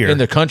 certainly here in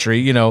the country,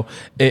 you know,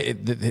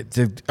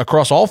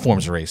 across all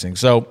forms of racing.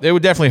 So it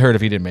would definitely hurt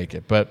if he didn't make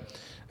it. But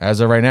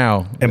as of right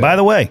now, and by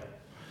the way,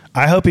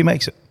 I hope he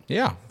makes it.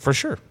 Yeah, for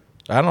sure.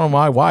 I don't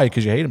know why,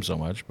 because you hate him so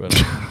much, but.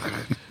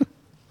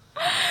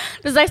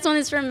 This next one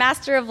is from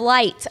Master of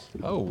Light.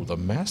 Oh, the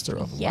Master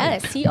of Light.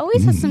 Yes, he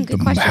always has some good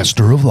questions.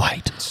 Master of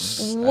Light.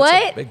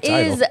 What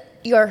is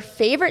your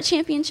favorite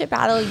championship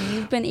battle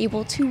you've been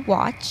able to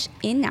watch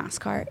in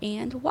NASCAR,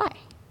 and why?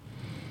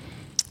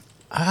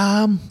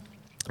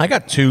 I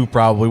got two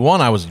probably. One,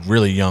 I was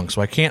really young,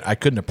 so I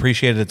couldn't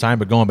appreciate it at the time,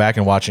 but going back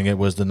and watching it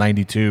was the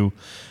 92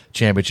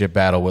 championship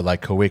battle with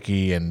like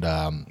Kowicki and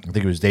I think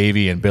it was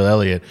Davey and Bill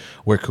Elliott,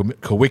 where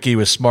Kowicki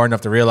was smart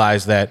enough to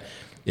realize that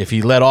if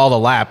he led all the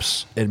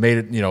laps, it made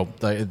it, you know,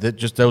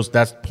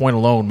 that point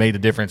alone made a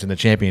difference in the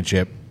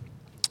championship.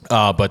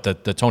 But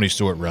the Tony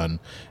Stewart run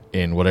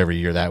in whatever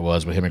year that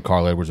was, with him and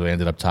Carl Edwards, they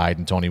ended up tied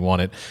and Tony won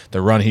it.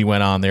 The run he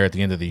went on there at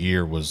the end of the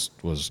year was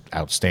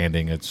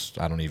outstanding.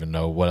 I don't even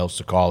know what else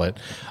to call it,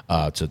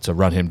 to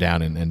run him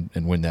down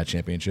and win that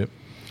championship.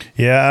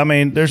 Yeah, I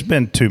mean, there's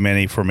been too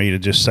many for me to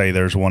just say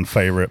there's one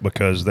favorite,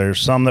 because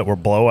there's some that were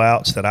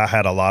blowouts that I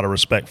had a lot of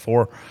respect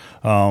for,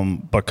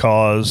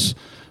 because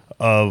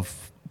of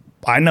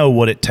I know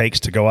what it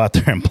takes to go out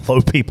there and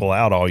blow people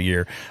out all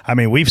year. I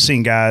mean, we've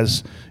seen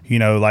guys, you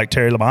know, like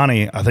Terry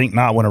Labonte, I think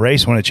not win a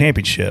race, win a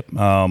championship.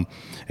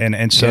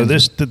 And so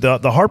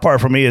the hard part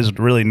for me is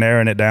really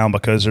narrowing it down,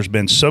 because there's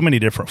been so many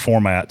different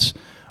formats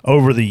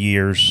over the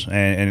years,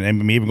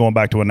 and even going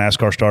back to when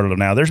NASCAR started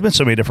now, there's been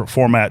so many different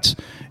formats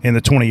in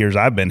the 20 years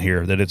I've been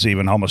here that it's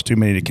even almost too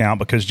many to count,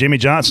 because Jimmy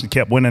Johnson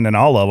kept winning in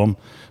all of them.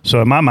 So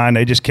in my mind,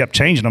 they just kept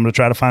changing them to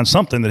try to find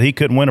something that he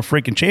couldn't win a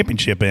freaking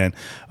championship in.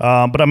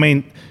 But I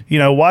mean, you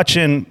know,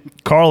 watching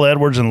Carl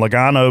Edwards and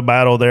Logano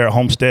battle there at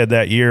Homestead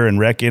that year, and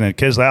wrecking, and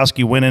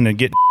Keselowski winning and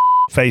getting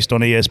faced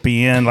on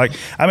ESPN. Like,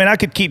 I mean, I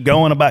could keep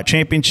going about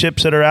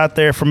championships that are out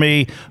there for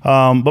me,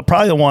 but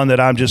probably the one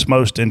that I'm just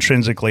most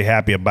intrinsically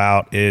happy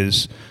about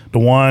is the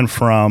one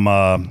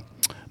from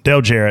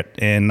Dale Jarrett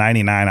in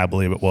 '99, I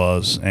believe it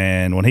was.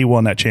 And when he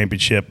won that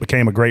championship,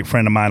 became a great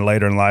friend of mine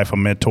later in life, a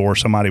mentor,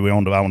 somebody I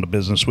owned a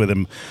business with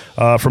him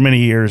for many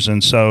years.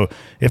 And so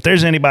if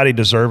there's anybody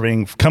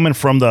deserving, coming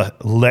from the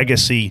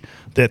legacy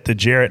that the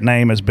Jarrett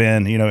name has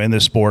been, you know, in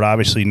this sport,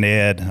 obviously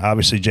Ned,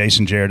 obviously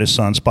Jason Jarrett, his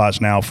son Spot's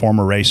now a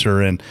former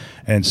racer.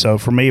 And so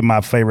for me,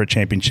 my favorite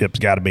championship's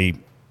got to be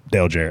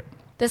Dale Jarrett.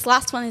 This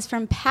last one is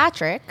from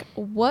Patrick.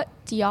 What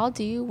do y'all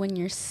do when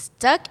you're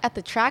stuck at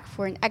the track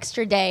for an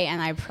extra day? And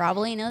I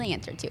probably know the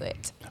answer to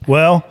it.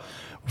 Well,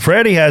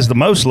 Freddie has the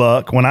most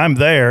luck when I'm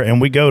there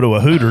and we go to a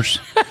Hooters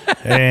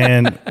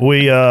and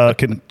we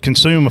can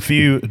consume a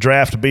few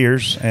draft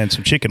beers and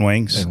some chicken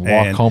wings. And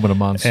walk home in a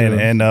Monsoon.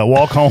 And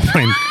walk home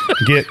and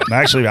get –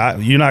 actually,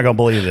 you're not going to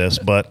believe this,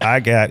 but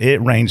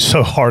it rained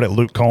so hard at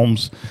Luke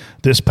Combs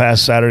this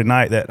past Saturday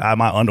night that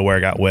my underwear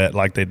got wet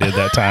like they did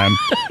that time,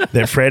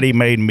 that Freddie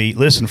made me –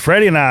 listen,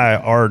 Freddie and I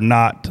are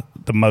not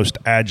the most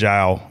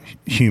agile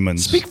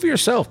humans. Speak for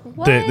yourself.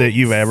 That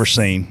you've ever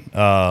seen.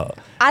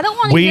 I don't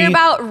want to hear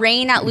about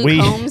rain at Luke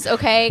Combs,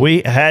 okay?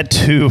 We had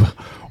to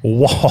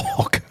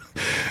walk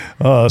 /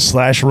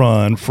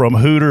 run from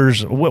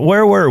Hooters.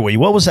 Where were we?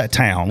 What was that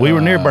town? We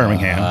were near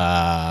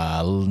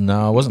Birmingham.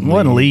 No, it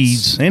wasn't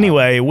Leeds.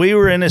 Anyway, we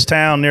were in this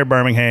town near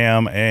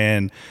Birmingham,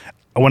 and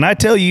when I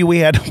tell you we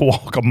had to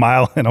walk a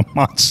mile in a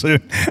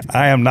Monsoon,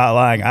 I am not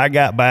lying. I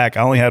got back.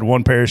 I only had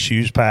one pair of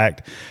shoes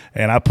packed,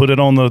 and I put it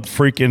on the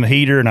freaking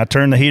heater, and I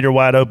turned the heater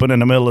wide open in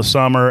the middle of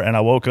summer, and I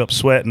woke up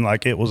sweating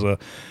like it was a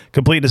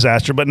complete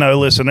disaster. But no,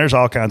 listen, there's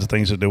all kinds of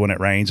things to do when it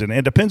rains, and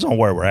it depends on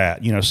where we're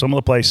at. You know, some of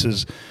the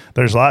places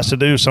there's lots to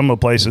do. Some of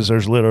the places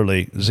there's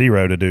literally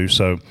zero to do.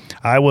 So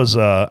I was,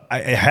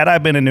 had I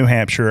been in New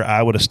Hampshire,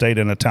 I would have stayed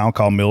in a town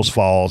called Mills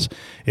Falls.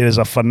 It is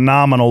a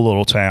phenomenal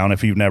little town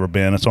if you've never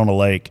been. It's on a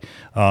lake.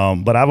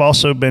 But I've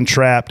also been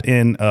trapped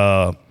in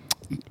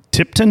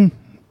Tipton,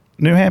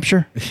 New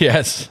Hampshire.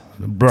 Yes.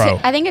 Bro.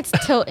 I think it's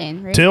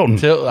Tilton, right? Tilton.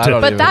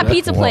 But that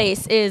pizza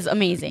place is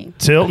amazing.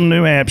 Tilton,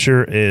 New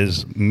Hampshire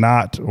is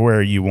not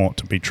where you want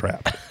to be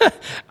trapped.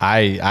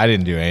 I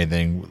didn't do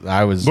anything.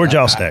 Where'd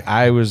y'all stay?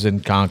 I was in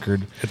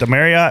Concord. At the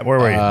Marriott? Where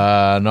were you?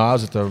 No, I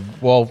was at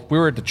we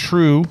were at the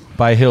True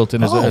by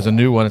Hilton as a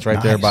new one. It's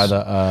right there by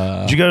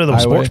the Did you go to the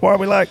highway. sports bar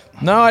we like?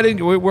 No, I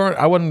didn't.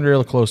 I wasn't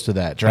real close to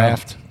that.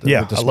 Draft.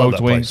 Yeah, with the I love smoked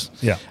that wings.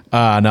 place.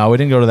 Yeah. No, we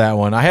didn't go to that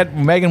one.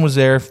 Megan was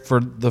there for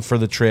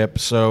the trip,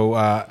 so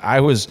I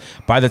was,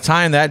 by the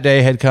time that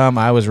day had come,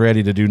 I was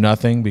ready to do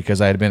nothing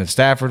because I had been at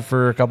Stafford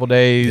for a couple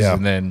days,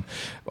 and then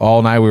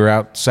all night we were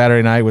out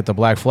Saturday night with the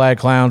Black Flag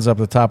Clowns up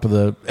at the top of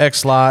the X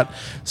slot.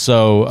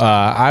 So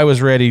I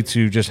was ready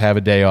to just have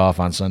a day off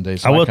on Sunday.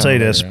 So I will tell you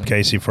this,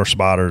 Casey, for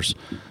spotters.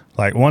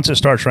 Like, once it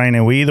starts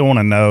raining, we either want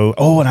to know,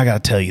 and I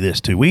got to tell you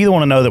this, too. We either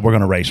want to know that we're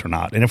going to race or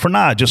not. And if we're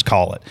not, just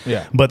call it.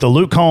 Yeah. But the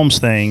Luke Combs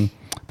thing,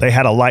 they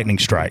had a lightning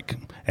strike.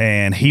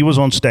 And he was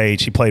on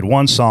stage. He played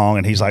one song,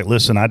 and he's like,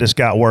 listen, I just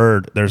got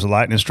word there's a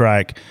lightning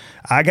strike.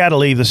 I got to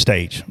leave the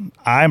stage.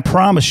 I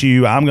promise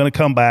you I'm going to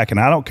come back, and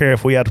I don't care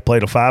if we have to play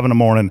till 5 in the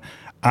morning.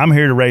 I'm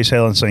here to raise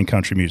hell and sing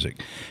country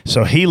music.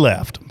 So he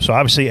left. So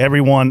obviously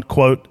everyone,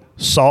 quote,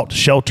 sought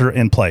shelter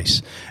in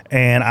place.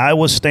 And I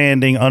was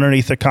standing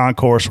underneath the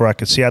concourse where I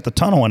could see out the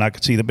tunnel and I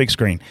could see the big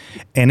screen.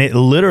 And it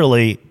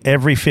literally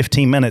every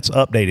 15 minutes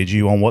updated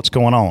you on what's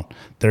going on.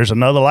 There's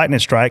another lightning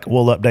strike.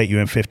 We'll update you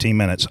in 15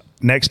 minutes.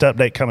 Next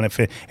update coming at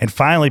 15. And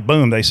finally,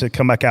 boom, they said,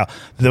 come back out.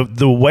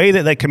 The way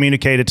that they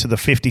communicated to the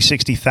 50,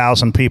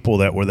 60,000 people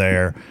that were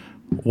there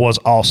was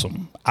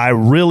awesome. I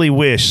really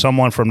wish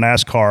someone from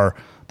NASCAR,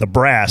 the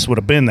brass, would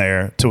have been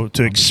there to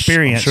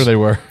experience. I'm sure they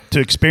were. To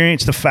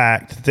experience the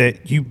fact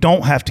that you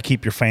don't have to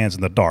keep your fans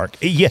in the dark.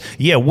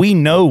 Yeah, we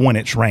know when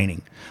it's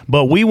raining,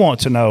 but we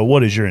want to know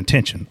what is your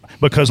intention.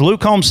 Because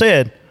Luke Combs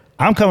said,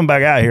 I'm coming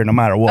back out here no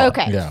matter what.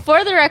 Okay. Yeah.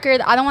 For the record,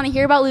 I don't want to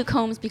hear about Luke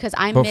Combs because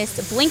I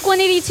missed Blink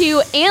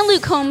 182 and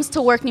Luke Combs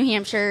to work New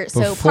Hampshire.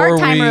 So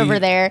part-timer over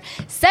there.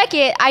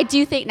 Second, I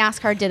do think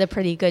NASCAR did a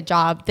pretty good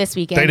job this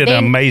weekend. They did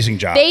an amazing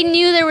job. They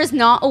knew there was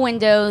not a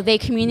window. They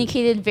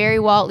communicated very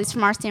well, at least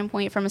from our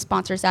standpoint, from a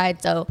sponsor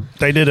side. So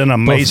they did an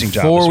amazing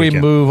job. Before we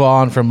move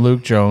on from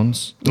Luke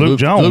Jones. Luke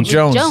Jones.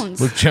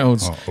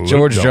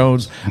 George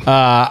Jones.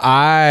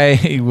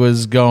 I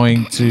was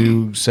going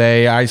to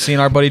say I seen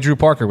our buddy Drew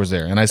Parker was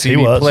there, and I seen he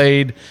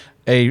played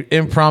a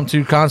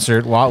impromptu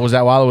concert. While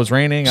it was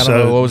raining? I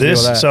don't know what was the deal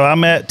with that. So I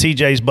met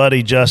TJ's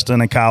buddy Justin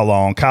and Kyle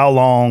Long. Kyle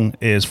Long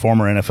is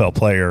former NFL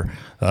player.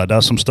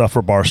 Does some stuff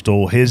for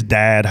Barstool. His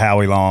dad,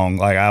 Howie Long,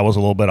 like I was a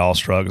little bit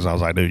awestruck because I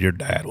was like, dude, your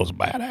dad was a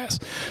badass.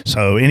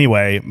 So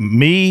anyway,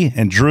 me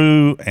and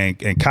Drew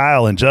and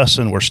Kyle and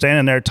Justin were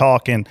standing there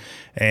talking,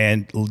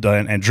 and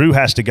Drew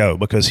has to go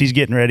because he's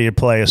getting ready to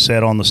play a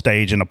set on the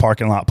stage in a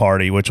parking lot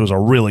party, which was a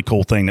really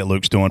cool thing that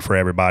Luke's doing for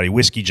everybody.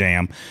 Whiskey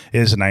Jam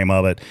is the name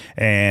of it.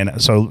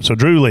 And so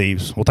Drew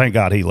leaves. Well, thank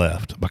God he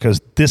left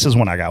because this is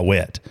when I got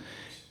wet.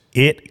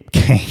 It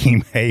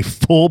came a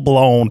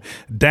full-blown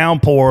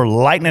downpour,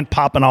 lightning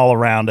popping all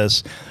around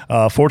us.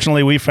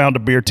 Fortunately, we found a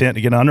beer tent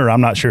to get under.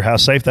 I'm not sure how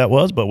safe that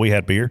was, but we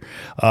had beer.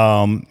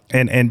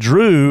 And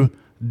Drew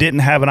didn't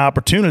have an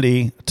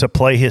opportunity to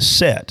play his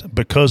set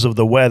because of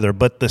the weather.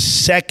 But the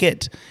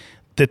second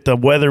that the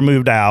weather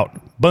moved out,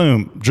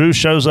 boom, Drew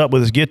shows up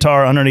with his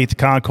guitar underneath the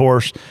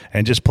concourse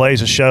and just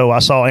plays a show. I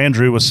saw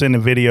Andrew was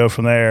sending video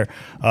from there.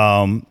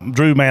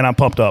 Drew, man, I'm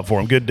pumped up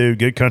for him. Good dude,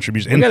 good country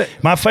music. And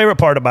my favorite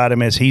part about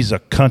him is he's a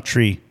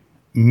country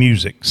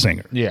music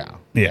singer. Yeah.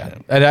 Yeah.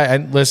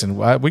 And listen,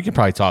 we could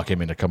probably talk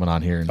him into coming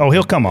on here.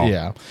 He'll come on.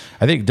 Yeah.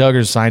 I think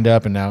Duggar's signed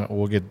up, and now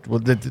we'll get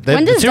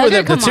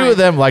the two of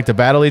them like to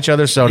battle each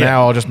other, so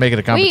now I'll just make it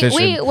a competition.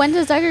 Wait, when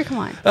does Duggar come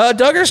on?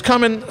 Duggar's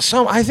coming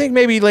I think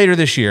maybe later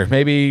this year,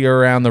 maybe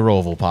around the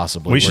Roval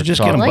possibly. We should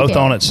just get them both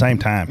on at the same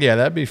time. Yeah,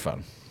 that'd be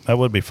fun. That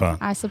would be fun.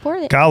 I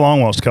support it. Kyle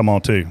Long wants to come on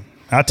too.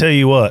 I tell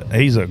you what,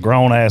 he's a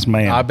grown-ass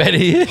man. I bet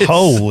he is.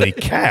 Holy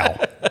cow.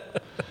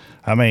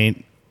 I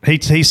mean,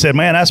 he said,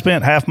 man, I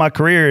spent half my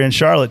career in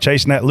Charlotte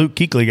chasing that Luke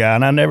Kuechly guy,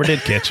 and I never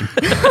did catch him.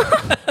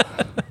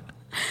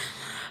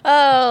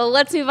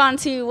 Let's move on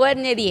to What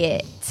an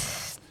Idiot.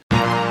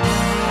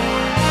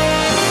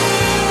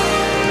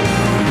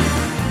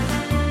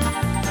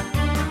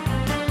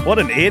 What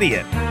an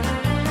idiot.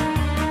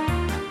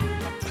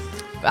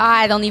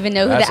 I don't even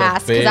know who to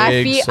ask because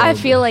I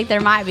feel like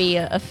there might be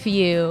a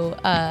few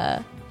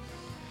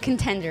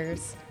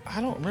contenders. I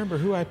don't remember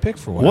who I picked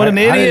for one. What an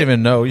idiot. I didn't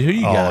even know who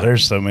you got. Oh,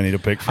 there's so many to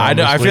pick from. I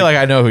know. I feel like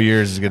I know who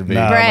yours is going to be.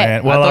 Nah,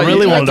 Brett. man. Well, I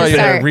really wanted to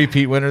get a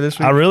repeat winner this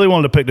week. I really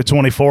wanted to pick the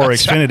 24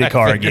 Xfinity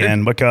car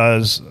again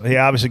because he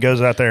obviously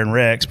goes out there and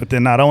wrecks, but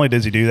then not only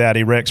does he do that,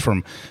 he wrecks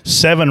from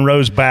 7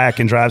 rows back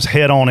and drives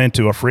head on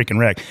into a freaking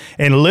wreck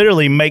and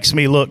literally makes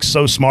me look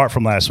so smart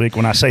from last week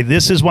when I say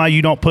this is why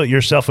you don't put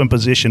yourself in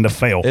position to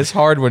fail. It's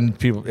hard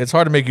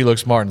to make you look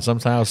smart, and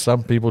sometimes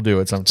some people do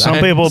it sometimes. Some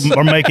people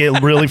make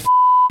it really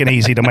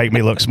easy to make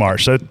me look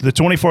smart. So the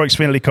 24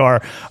 Xfinity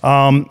car,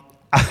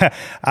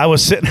 I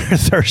was sitting there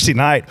Thursday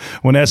night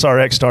when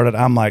SRX started.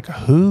 I'm like,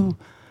 who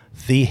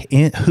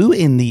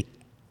in the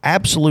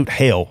absolute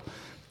hell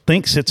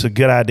thinks it's a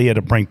good idea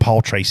to bring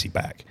Paul Tracy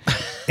back?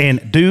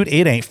 And dude,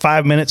 it ain't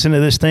 5 minutes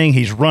into this thing.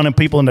 He's running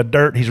people in the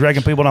dirt. He's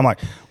wrecking people. And I'm like,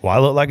 well, I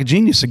look like a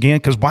genius again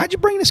because why'd you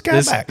bring this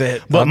guy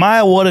back? But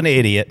my what an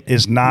idiot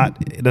does not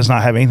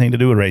have anything to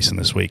do with racing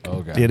this week.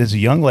 Okay. It is a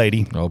young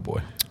lady. Oh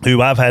boy.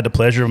 who I've had the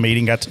pleasure of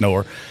meeting, got to know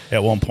her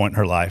at one point in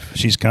her life.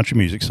 She's a country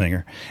music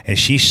singer, and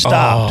she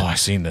stopped. Oh, I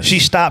seen this. She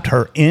stopped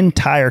her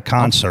entire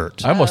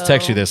concert. I almost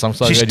texted you this. I'm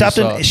sorry.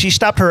 She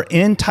stopped her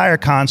entire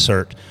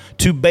concert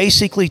to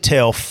basically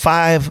tell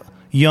 5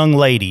 young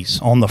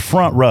ladies on the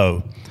front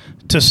row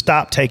to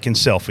stop taking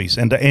selfies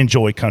and to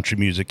enjoy country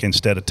music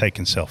instead of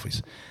taking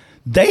selfies.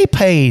 They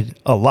paid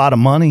a lot of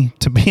money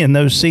to be in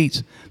those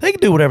seats. They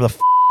can do whatever the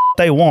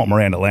they want,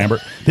 Miranda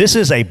Lambert. This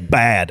is a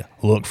bad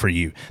look for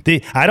you.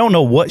 I don't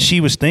know what she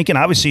was thinking.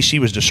 Obviously, she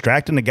was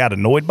distracted and got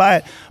annoyed by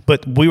it.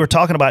 But we were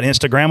talking about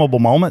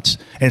Instagrammable moments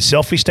and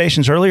selfie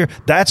stations earlier.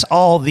 That's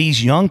all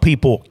these young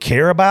people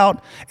care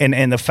about.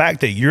 And the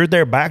fact that you're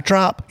their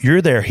backdrop,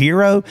 you're their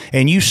hero,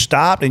 and you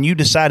stopped and you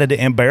decided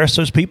to embarrass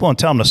those people and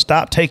tell them to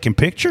stop taking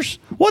pictures?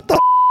 What the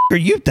are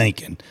you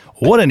thinking?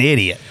 What an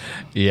idiot.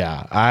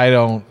 Yeah, I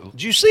don't.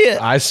 Did you see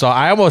it?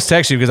 I almost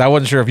texted you because I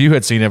wasn't sure if you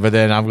had seen it, but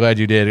then I'm glad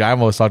you did. I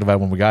almost talked about it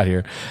when we got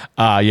here.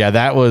 Yeah,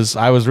 I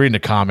was reading the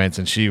comments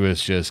and she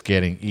was just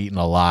getting eaten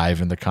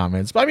alive in the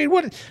comments. But I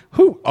mean,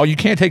 who? Oh, you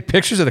can't take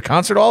pictures at a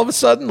concert all of a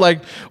sudden?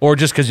 Like, or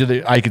just because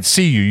I could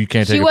see you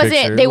can't take a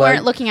picture? They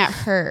weren't looking at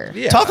her.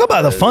 Yeah. Talk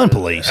about the fun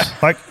police.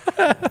 Like,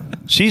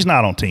 she's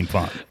not on Team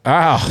Fun.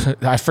 Oh,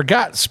 I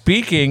forgot.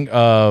 Speaking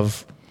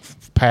of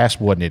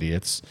past Wooden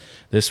Idiots,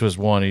 this was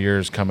one of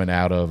yours coming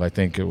out of, I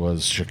think it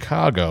was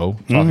Chicago,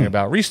 talking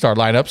about restart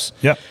lineups.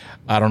 Yep.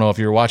 I don't know if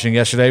you were watching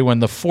yesterday when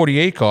the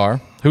 48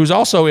 car, who's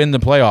also in the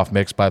playoff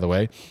mix, by the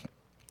way,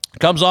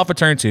 comes off of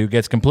turn 2,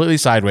 gets completely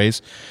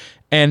sideways.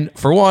 And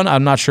for one,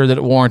 I'm not sure that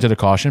it warranted a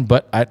caution,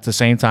 but at the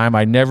same time,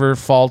 I never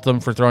fault them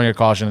for throwing a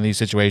caution in these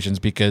situations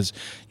because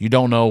you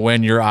don't know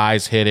when your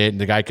eyes hit it,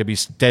 and the guy could be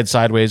dead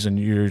sideways and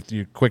you're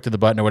quick to the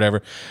button or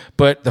whatever.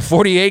 But the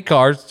 48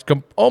 car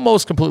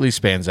almost completely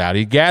spins out.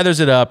 He gathers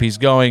it up. He's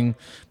going,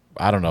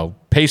 I don't know,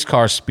 pace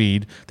car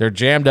speed. They're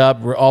jammed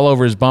up all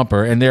over his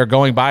bumper, and they're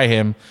going by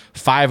him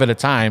 5 at a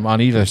time on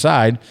either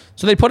side.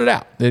 So they put it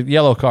out. The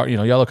yellow car,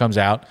 yellow comes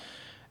out.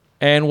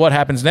 And what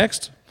happens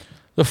next?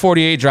 The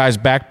 48 drives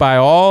back by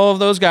all of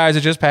those guys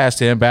that just passed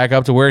him, back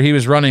up to where he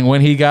was running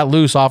when he got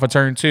loose off of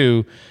turn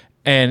 2,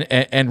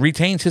 and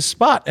retains his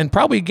spot and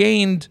probably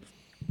gained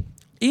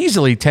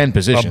easily 10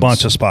 positions. A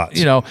bunch of spots.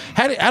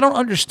 I don't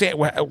understand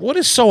what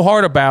is so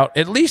hard about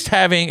at least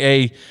having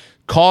a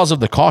cause of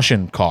the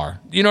caution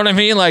car. You know what I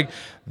mean? Like,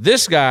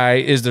 this guy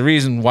is the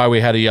reason why we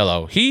had a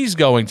yellow. He's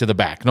going to the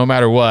back no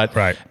matter what.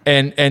 Right.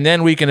 And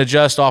then we can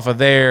adjust off of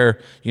there,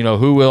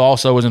 who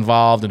also was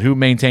involved and who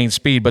maintained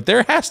speed. But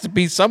there has to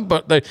be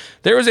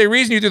there was a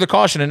reason you threw the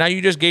caution, and now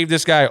you just gave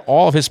this guy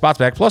all of his spots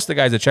back, plus the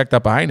guys that checked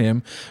up behind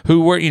him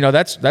who were,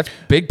 that's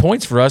big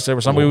points for us. There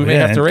was somebody we may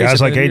have to race.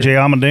 Guys like AJ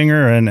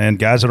Allmendinger and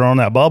guys that are on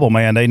that bubble,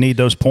 man, they need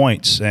those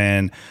points.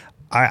 And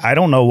I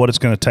don't know what it's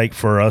going to take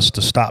for us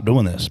to stop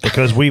doing this,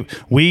 because we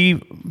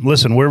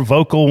listen, we're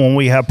vocal when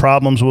we have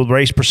problems with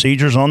race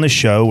procedures on this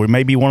show. We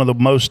may be one of the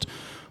most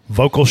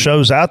vocal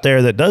shows out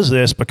there that does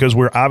this because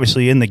we're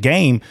obviously in the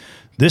game.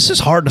 This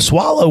is hard to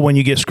swallow when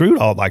you get screwed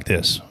all like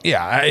this.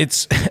 Yeah,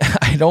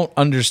 I don't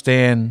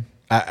understand.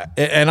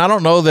 And I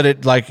don't know that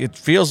it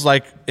feels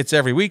like it's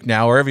every week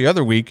now or every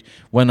other week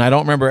when I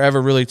don't remember ever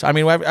really.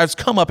 It's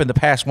come up in the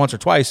past once or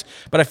twice,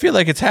 but I feel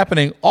like it's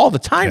happening all the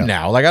time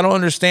now. Like, I don't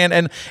understand.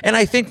 And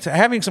I think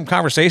having some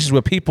conversations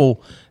with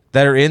people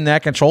that are in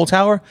that control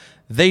tower,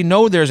 they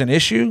know there's an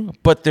issue,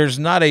 but there's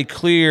not a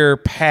clear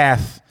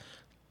path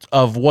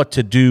of what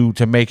to do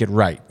to make it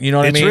right. You know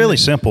what I mean? It's really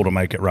simple to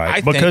make it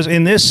right. Because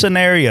in this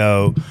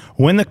scenario,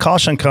 when the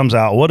caution comes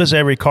out, what does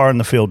every car in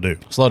the field do?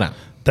 Slow down.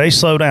 They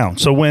slow down.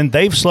 So when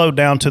they've slowed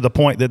down to the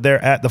point that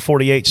they're at the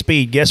 48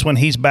 speed, guess when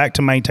he's back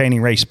to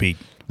maintaining race speed?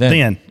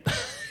 Then.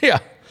 Yeah.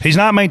 He's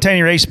not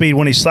maintaining race speed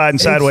when he's sliding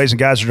sideways and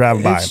guys are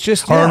driving by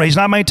him. He's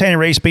not maintaining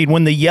race speed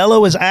when the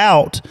yellow is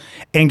out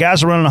and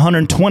guys are running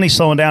 120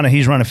 slowing down and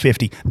he's running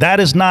 50. That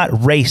is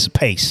not race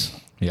pace.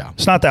 Yeah,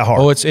 it's not that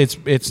hard. Oh,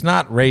 it's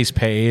not race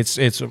pay. It's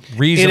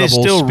reasonable. It is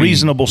still speed.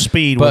 Reasonable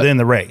speed within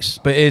the race.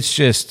 But it's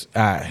just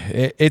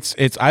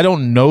it's. I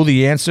don't know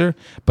the answer,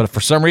 but for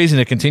some reason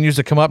it continues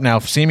to come up now.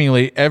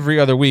 Seemingly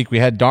every other week. We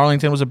had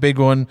Darlington was a big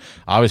one.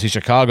 Obviously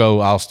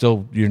Chicago.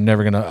 You're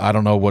never gonna. I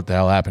don't know what the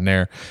hell happened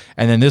there.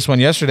 And then this one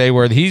yesterday,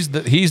 where he's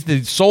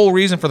the sole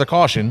reason for the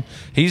caution.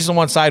 He's the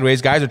one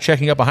sideways. Guys are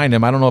checking up behind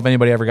him. I don't know if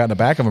anybody ever got in the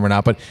back of him or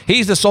not, but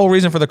he's the sole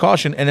reason for the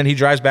caution. And then he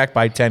drives back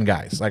by 10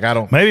 guys. Like, I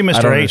don't. Maybe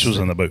Mr. H was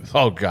in the booth.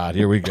 Oh God,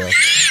 here we go.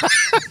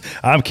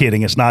 I'm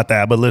kidding. It's not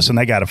that. But listen,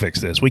 they got to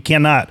fix this. We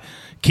cannot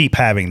keep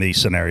having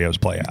these scenarios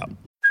play out.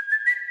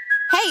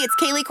 Hey, it's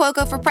Kaylee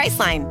Cuoco for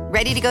Priceline.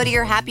 Ready to go to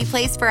your happy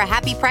place for a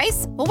happy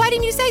price? Well, why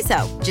didn't you say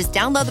so? Just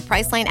download the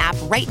Priceline app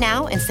right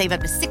now and save up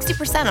to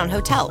 60% on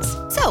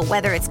hotels. So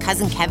whether it's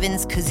Cousin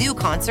Kevin's Kazoo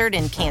Concert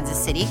in Kansas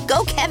City,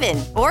 go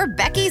Kevin, or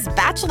Becky's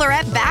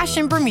Bachelorette Bash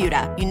in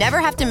Bermuda, you never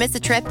have to miss a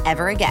trip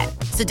ever again.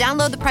 So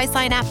download the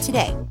Priceline app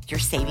today. Your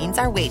savings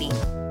are waiting.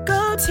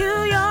 Go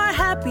to your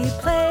happy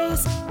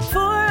place for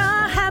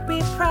a happy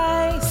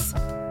price.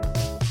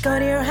 Go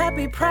to your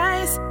happy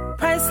price,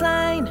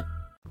 Priceline.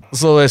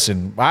 So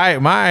listen, I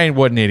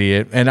wasn't an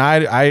idiot, and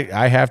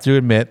I have to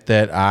admit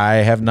that I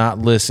have not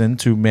listened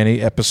to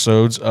many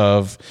episodes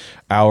of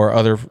our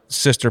other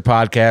sister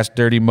podcast,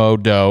 Dirty Mo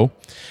Doe.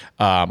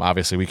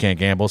 Obviously, we can't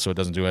gamble, so it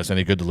doesn't do us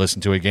any good to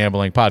listen to a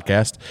gambling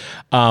podcast.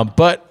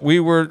 But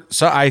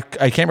I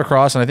came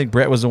across, and I think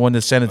Brett was the one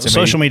that sent it to me.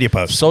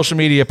 Social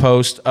media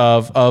post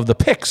of the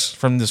picks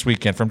from this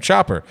weekend from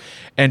Chopper,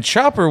 and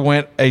Chopper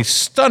went a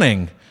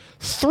stunning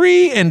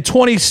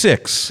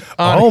 3-26.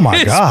 Oh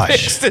my gosh!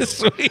 Picks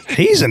this week.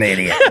 He's an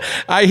idiot.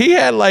 He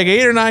had like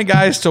 8 or 9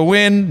 guys to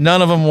win.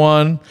 None of them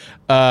won.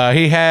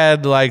 He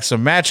had like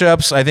some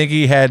matchups. I think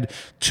he had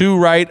 2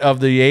 right of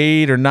the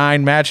 8 or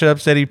 9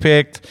 matchups that he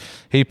picked.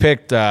 He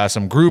picked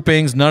some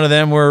groupings. None of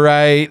them were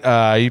right.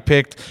 He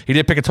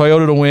did pick a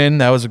Toyota to win.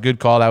 That was a good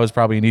call. That was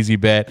probably an easy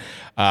bet.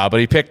 But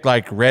he picked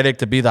like Reddick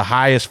to be the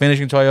highest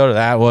finishing Toyota.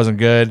 That wasn't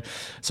good.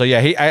 So yeah,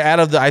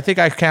 I think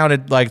I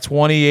counted like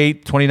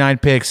 28, 29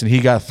 picks, and he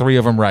got 3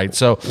 of them right.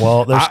 So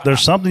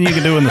there's something you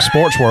can do in the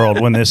sports world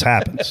when this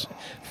happens.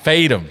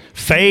 Fade him.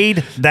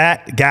 Fade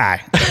that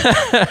guy.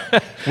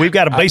 We've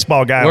got a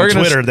baseball guy on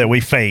Twitter that we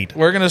fade.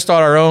 We're going to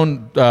start our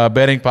own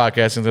betting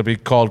podcast, and it'll be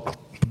called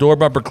Door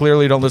Bumper.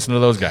 Clearly, don't listen to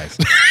those guys.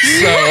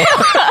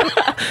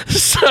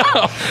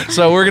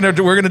 So we're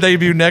gonna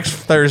debut next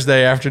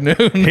Thursday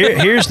afternoon.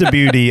 Here's the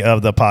beauty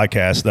of the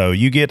podcast, though.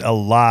 You get a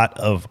lot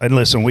of, and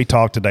listen, we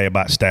talked today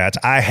about stats.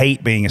 I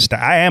hate being a stat.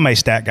 I am a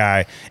stat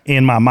guy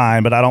in my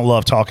mind, but I don't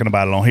love talking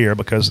about it on here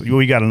because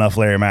we got enough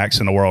Larry Macks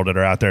in the world that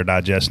are out there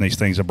digesting these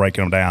things and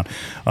breaking them down.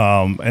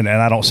 And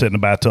I don't sit in the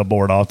bathtub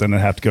board often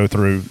and have to go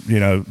through,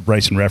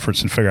 Racing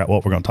Reference and figure out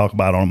what we're going to talk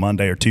about on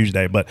Monday or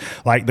Tuesday. But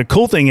like the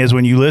cool thing is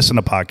when you listen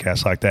to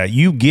podcasts like that,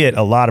 you get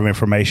a lot of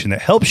information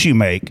that helps you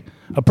make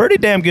a pretty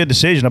damn good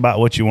decision about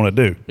what you want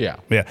to do. Yeah.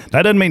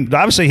 That doesn't mean,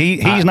 obviously,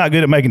 he's not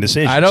good at making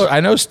decisions. I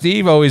know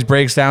Steve always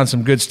breaks down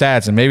some good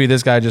stats, and maybe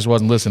this guy just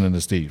wasn't listening to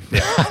Steve.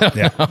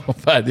 Yeah.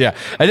 But yeah.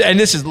 And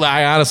this is,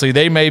 honestly,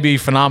 they may be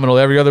phenomenal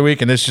every other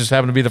week, and this just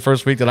happened to be the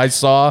first week that I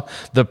saw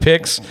the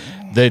picks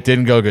that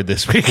didn't go good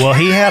this week. Well,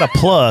 he had a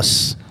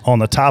plus on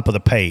the top of the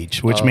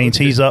page, which means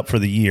he's up for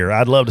the year.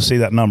 I'd love to see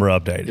that number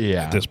updated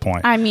at this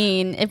point. I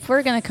mean, if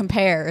we're going to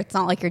compare, it's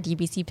not like your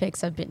DBC picks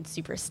have been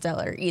super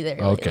stellar either.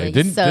 Okay.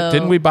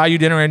 Didn't we buy you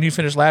dinner and you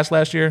finished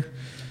last year?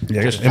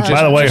 Yeah. And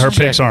by the way, her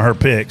picks aren't her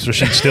picks, so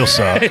she'd still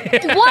suck.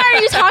 What are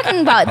you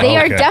talking about? They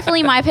are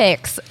definitely my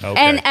picks.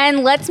 Okay.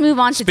 And let's move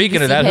on to Speaking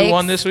DBC of that, picks. who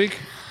won this week?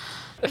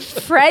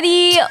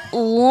 Freddie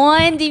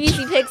won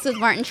DBC picks with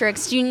Martin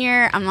Truex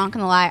Jr. I'm not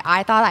going to lie.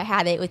 I thought I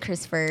had it with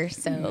Christopher.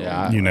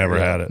 So you never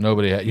had it.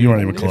 Nobody had. You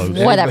weren't even close.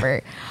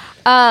 Whatever.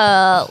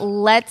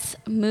 Let's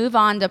move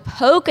on to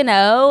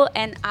Pocono,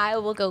 and I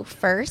will go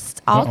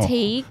first. I'll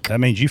take. That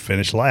means you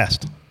finished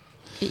last.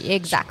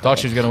 Exactly. Thought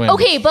she was going to win.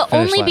 Okay, but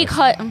only last.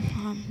 Because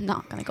I'm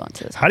not going to go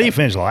into this. How do you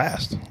finish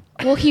last?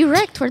 Well, he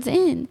wrecked towards the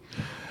end.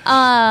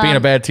 Being a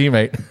bad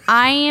teammate.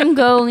 I am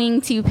going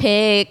to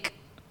pick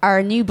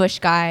our new Bush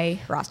guy,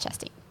 Ross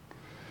Chastain.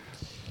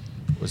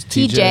 Was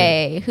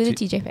TJ. Who did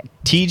TJ pick?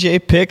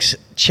 TJ picks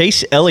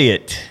Chase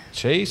Elliott.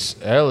 Chase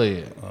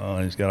Elliott.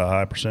 Oh, he's got a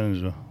high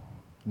percentage of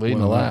leading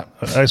the lap.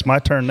 It's my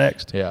turn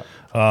next. Yeah.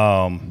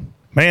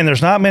 Man,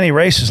 there's not many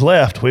races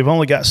left. We've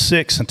only got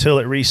 6 until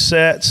it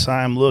resets.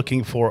 I'm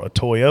looking for a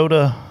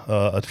Toyota.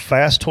 A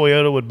fast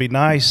Toyota would be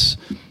nice.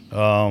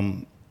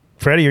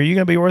 Freddie, are you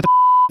going to be worth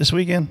this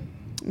weekend?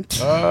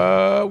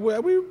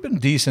 Well, we've been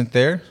decent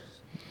there.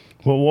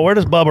 Well, where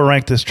does Bubba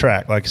rank this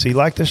track? Like, does he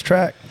like this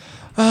track?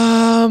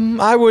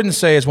 I wouldn't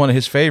say it's one of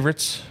his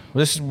favorites.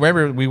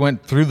 Remember, we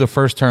went through the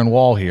first turn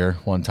wall here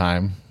one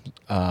time.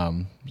 I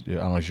don't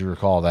know if you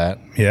recall that.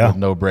 Yeah. With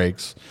no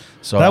brakes.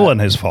 So that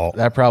wasn't his fault.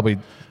 That probably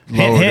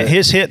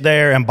his hit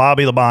there, and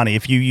Bobby Labonte.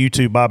 If you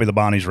YouTube Bobby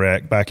Labonte's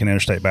wreck back in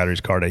Interstate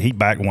Batteries car day, he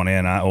backed one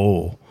in.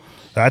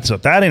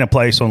 That ain't a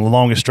place on the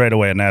longest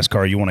straightaway in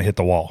NASCAR you want to hit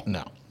the wall.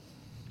 No.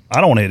 I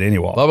don't want to hit any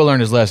wall. Bubba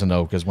learned his lesson,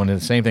 though, because when the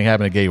same thing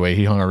happened at Gateway,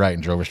 he hung her right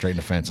and drove her straight in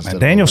the fence. And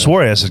Daniel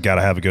Suarez has got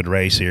to have a good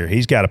race here.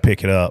 He's got to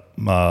pick it up.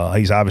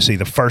 He's obviously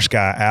the first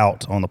guy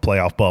out on the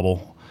playoff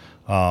bubble.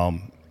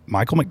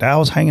 Michael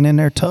McDowell's hanging in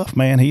there tough,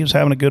 man. He was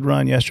having a good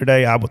run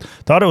yesterday. I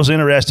thought it was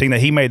interesting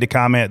that he made the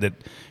comment that,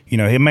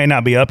 it may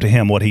not be up to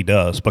him what he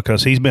does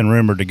because he's been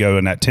rumored to go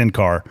in that 10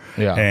 car.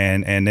 Yeah.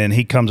 And then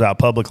he comes out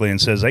publicly and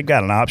says, they've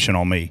got an option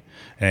on me.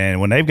 And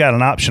when they've got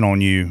an option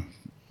on you,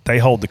 they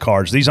hold the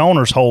cards. These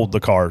owners hold the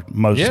card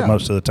most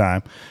of the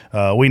time.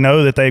 We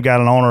know that they've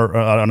got an owner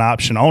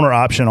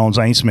option on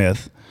Zane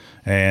Smith,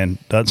 and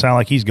doesn't sound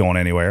like he's going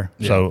anywhere.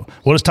 Yeah. So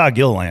what does Todd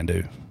Gilliland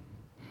do?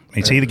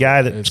 Is he the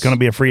guy that's going to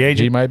be a free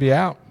agent? He might be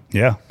out.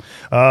 Yeah.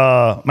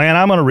 Man,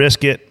 I'm going to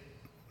risk it.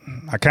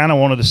 I kind of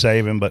wanted to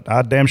save him, but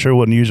I damn sure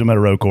wouldn't use him at a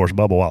road course.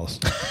 Bubba Wallace.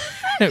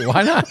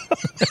 Why not?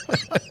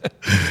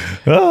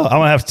 Well, I'm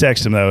going to have to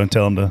text him, though, and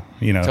tell him to,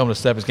 Tell him to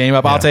step his game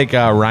up. Yeah. I'll take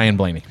Ryan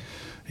Blaney.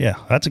 Yeah,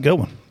 that's a good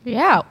one.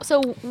 Yeah.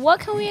 So what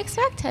can we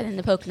expect heading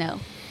to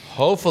Pocono?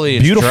 Hopefully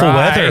it's beautiful dry.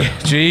 weather.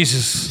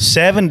 Jesus.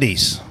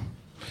 70s.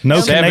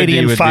 No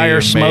Canadian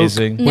fire smoke,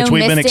 amazing. which No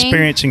we've been misting.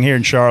 experiencing here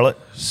in Charlotte.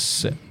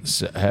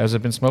 Has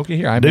it been smoky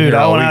here? I've been Dude, here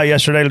I all went out week.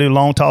 yesterday to do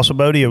long toss with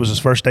Bodie. It was his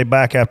first day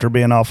back after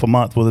being off a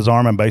month with his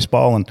arm in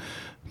baseball. And,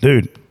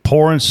 dude,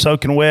 pouring,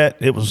 soaking wet.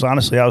 It was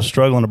honestly, I was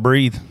struggling to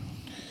breathe.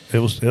 It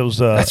was.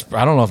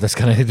 I don't know if that's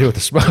got anything to do with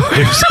the smoke.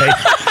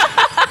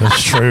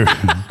 That's true.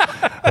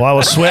 Well, I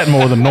was sweating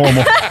more than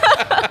normal.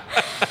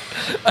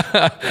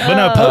 But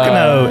no,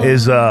 Pocono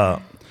is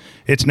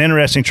it's an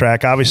interesting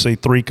track. Obviously,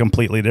 3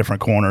 completely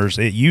different corners.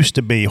 It used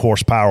to be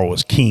horsepower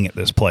was king at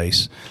this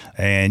place.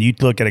 And you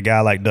look at a guy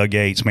like Doug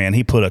Yates, man,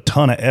 he put a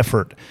ton of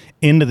effort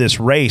into this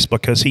race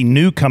because he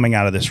knew coming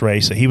out of this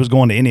race that he was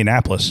going to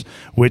Indianapolis,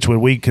 which would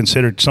we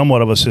considered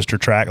somewhat of a sister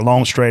track.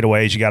 Long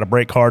straightaways, you got to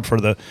brake hard for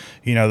the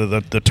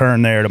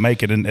turn there to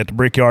make it at the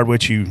Brickyard,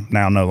 which you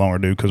now no longer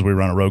do because we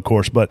run a road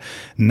course. But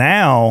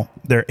now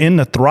they're in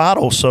the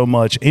throttle so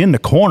much in the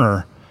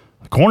corner.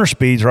 Corner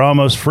speeds are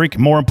almost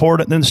more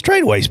important than the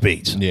straightaway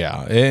speeds.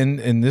 Yeah,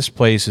 and this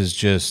place is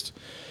just,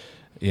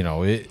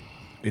 it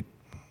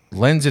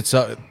lends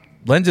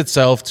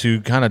itself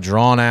to kind of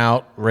drawn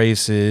out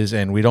races,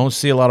 and we don't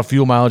see a lot of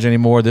fuel mileage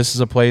anymore. This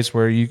is a place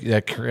where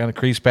that kind of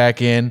creeps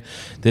back in.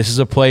 This is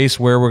a place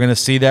where we're going to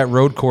see that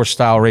road course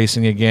style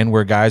racing again,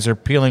 where guys are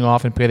peeling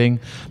off and pitting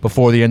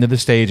before the end of the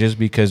stages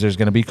because there's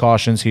going to be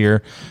cautions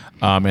here.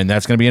 And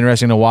that's going to be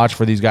interesting to watch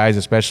for these guys,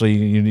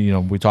 especially,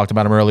 we talked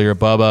about them earlier,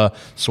 Bubba,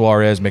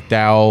 Suarez,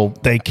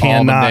 McDowell. They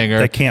can't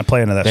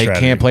play into that strategy. They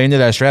can't play into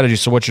that strategy.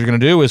 So what you're going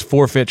to do is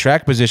forfeit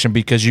track position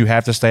because you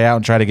have to stay out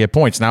and try to get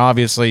points. Now,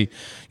 obviously,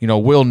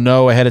 we'll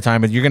know ahead of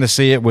time, but you're going to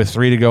see it with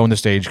 3 to go in the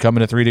stage.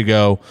 Coming to 3 to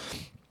go,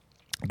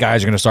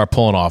 guys are going to start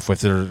pulling off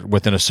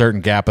within a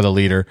certain gap of the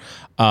leader.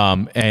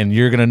 And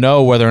you're going to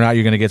know whether or not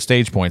you're going to get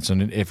stage points.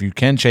 And if you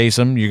can chase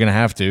them, you're going to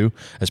have to,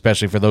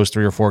 especially for those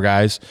 3 or 4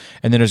 guys.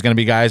 And then there's going to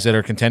be guys that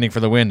are contending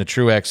for the win, the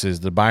Truexes,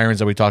 the Byrons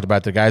that we talked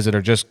about, the guys that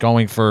are just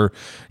going for,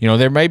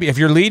 there may be, if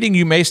you're leading,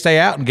 you may stay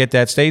out and get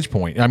that stage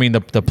point. I mean,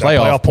 the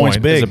playoff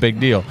point is a big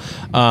deal.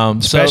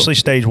 Especially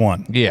stage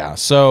 1. Yeah.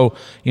 So,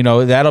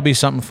 that'll be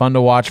something fun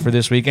to watch for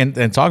this week.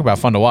 And talk about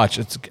fun to watch.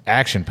 It's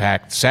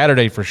action-packed.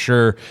 Saturday for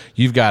sure.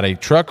 You've got a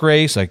truck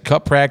race, a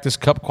cup practice,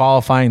 cup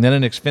qualifying, then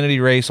an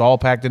Xfinity race, all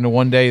packed into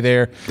one day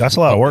there. That's a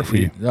lot of work for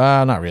you.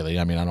 Not really.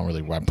 I mean,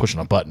 I'm pushing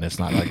a button. It's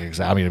not like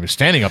I've been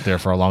standing up there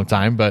for a long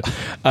time, but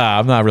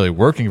I'm not really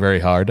working very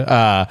hard.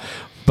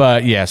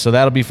 But yeah, so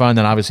that'll be fun.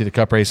 Then obviously the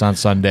cup race on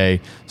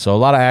Sunday. So a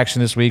lot of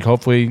action this week.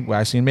 Hopefully,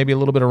 I've seen maybe a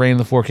little bit of rain in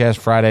the forecast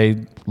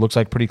Friday. Looks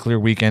like pretty clear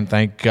weekend,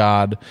 thank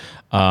God.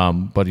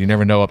 But you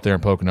never know up there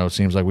in Pocono. It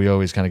seems like we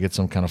always kind of get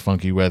some kind of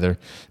funky weather.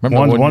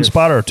 Remember one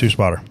spotter or 2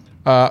 spotter?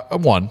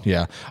 1,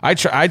 yeah. I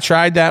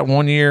tried that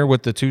one year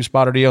with the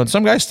 2-spotter deal, and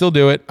some guys still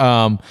do it.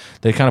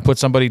 They kind of put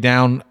somebody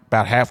down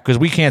about half because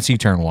we can't see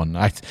turn 1.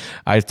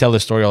 I tell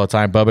this story all the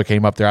time. Bubba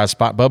came up there.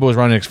 Bubba was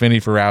running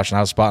Xfinity for Roush, and I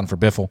was spotting for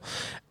Biffle.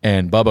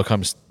 And Bubba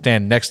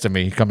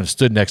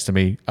stood next to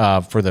me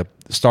for the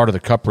start of the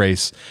cup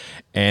race,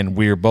 and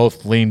we were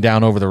both leaned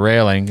down over the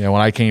railing. And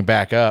when I came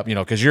back up,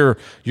 because you're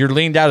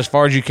leaned out as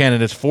far as you can,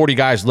 and it's 40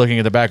 guys looking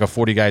at the back of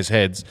 40 guys'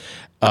 heads.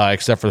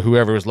 Except for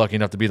whoever was lucky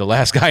enough to be the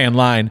last guy in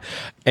line.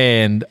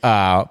 And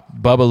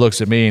Bubba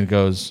looks at me and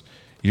goes,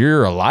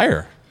 "You're a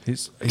liar."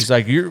 He's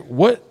like, "You're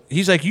what?"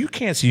 He's like, "You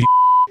can't see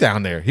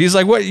down there." He's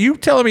like, "What? You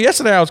telling me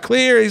yesterday I was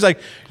clear?" He's like,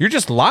 "You're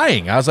just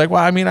lying." I was like,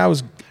 "Well, I mean, I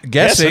was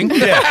guessing."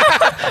 Yeah.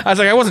 I was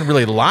like, "I wasn't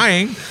really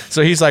lying."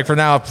 So he's like, from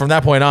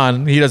that point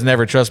on, he doesn't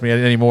ever trust me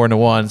anymore into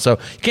 1. So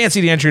you can't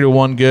see the entry to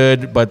 1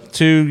 good, but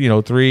 2,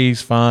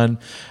 3's fun.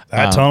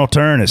 That tunnel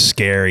turn is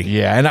scary.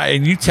 Yeah,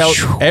 and you tell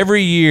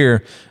every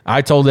year.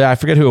 I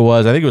forget who it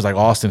was. I think it was like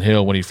Austin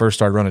Hill when he first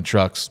started running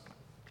trucks.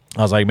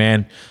 I was like,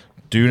 man,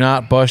 do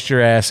not bust your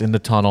ass in the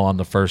tunnel on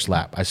the first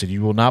lap. I said,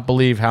 you will not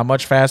believe how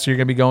much faster you're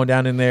going to be going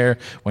down in there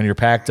when you're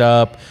packed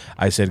up.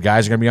 I said,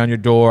 guys are going to be on your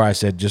door. I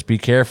said, just be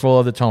careful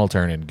of the tunnel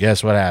turn. And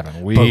guess what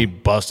happened? We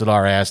busted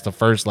our ass the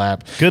first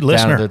lap. Good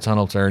listener. Down the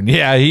tunnel turn.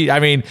 Yeah,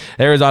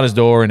 there was on his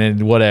door and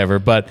then whatever.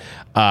 But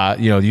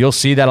you'll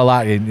see that a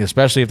lot,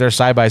 especially if they're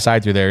side by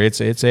side through there. It's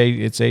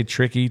a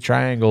tricky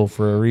triangle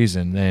for a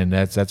reason, and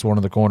that's one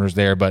of the corners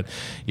there. But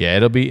yeah,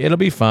 it'll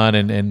be fun,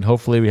 and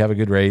hopefully we have a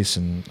good race,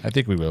 and I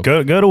think we will.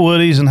 Go to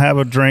Woody's and have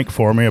a drink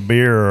for me, a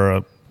beer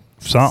or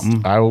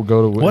something. I will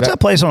go to What's that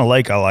place on the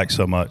lake I like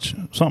so much?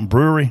 Something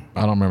brewery?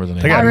 I don't remember the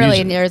name. That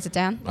really narrows it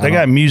down. They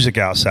got music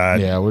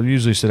outside. Yeah, we'll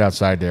usually sit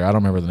outside there. I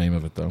don't remember the name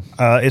of it though.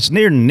 It's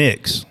near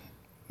Nick's.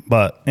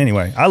 But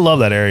anyway, I love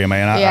that area,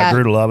 man. I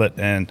grew to love it,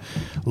 and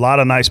a lot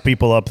of nice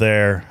people up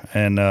there,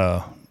 and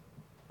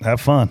have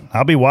fun.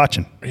 I'll be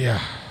watching.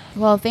 Yeah.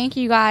 Well, thank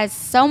you guys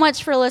so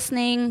much for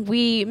listening.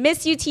 We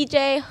miss you,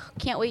 TJ.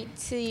 Can't wait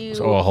to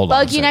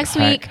bug you next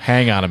week.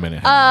 Hang on a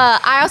minute.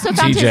 I also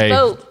found TJ, his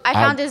boat. I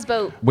found his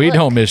boat. We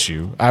don't miss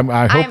you.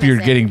 I hope you're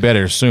getting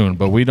better soon,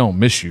 but we don't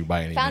miss you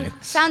by any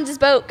means. Found his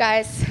boat,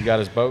 guys. You got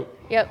his boat?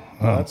 Yep.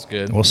 Oh, that's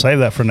good. We'll save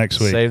that for next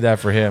week. Save that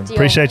for him. Deal.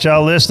 Appreciate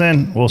y'all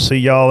listening. We'll see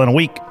y'all in a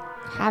week.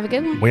 Have a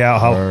good one. We out,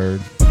 ho.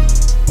 Word.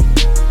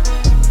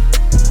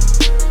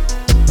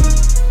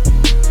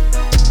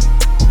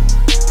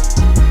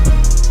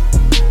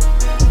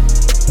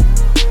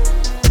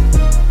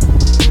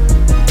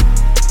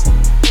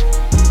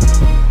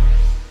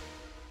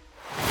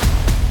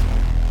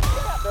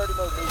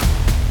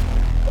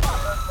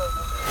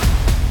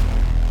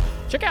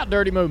 Check out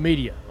Dirty Mo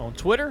Media on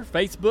Twitter,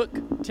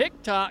 Facebook,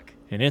 TikTok,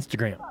 and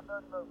Instagram.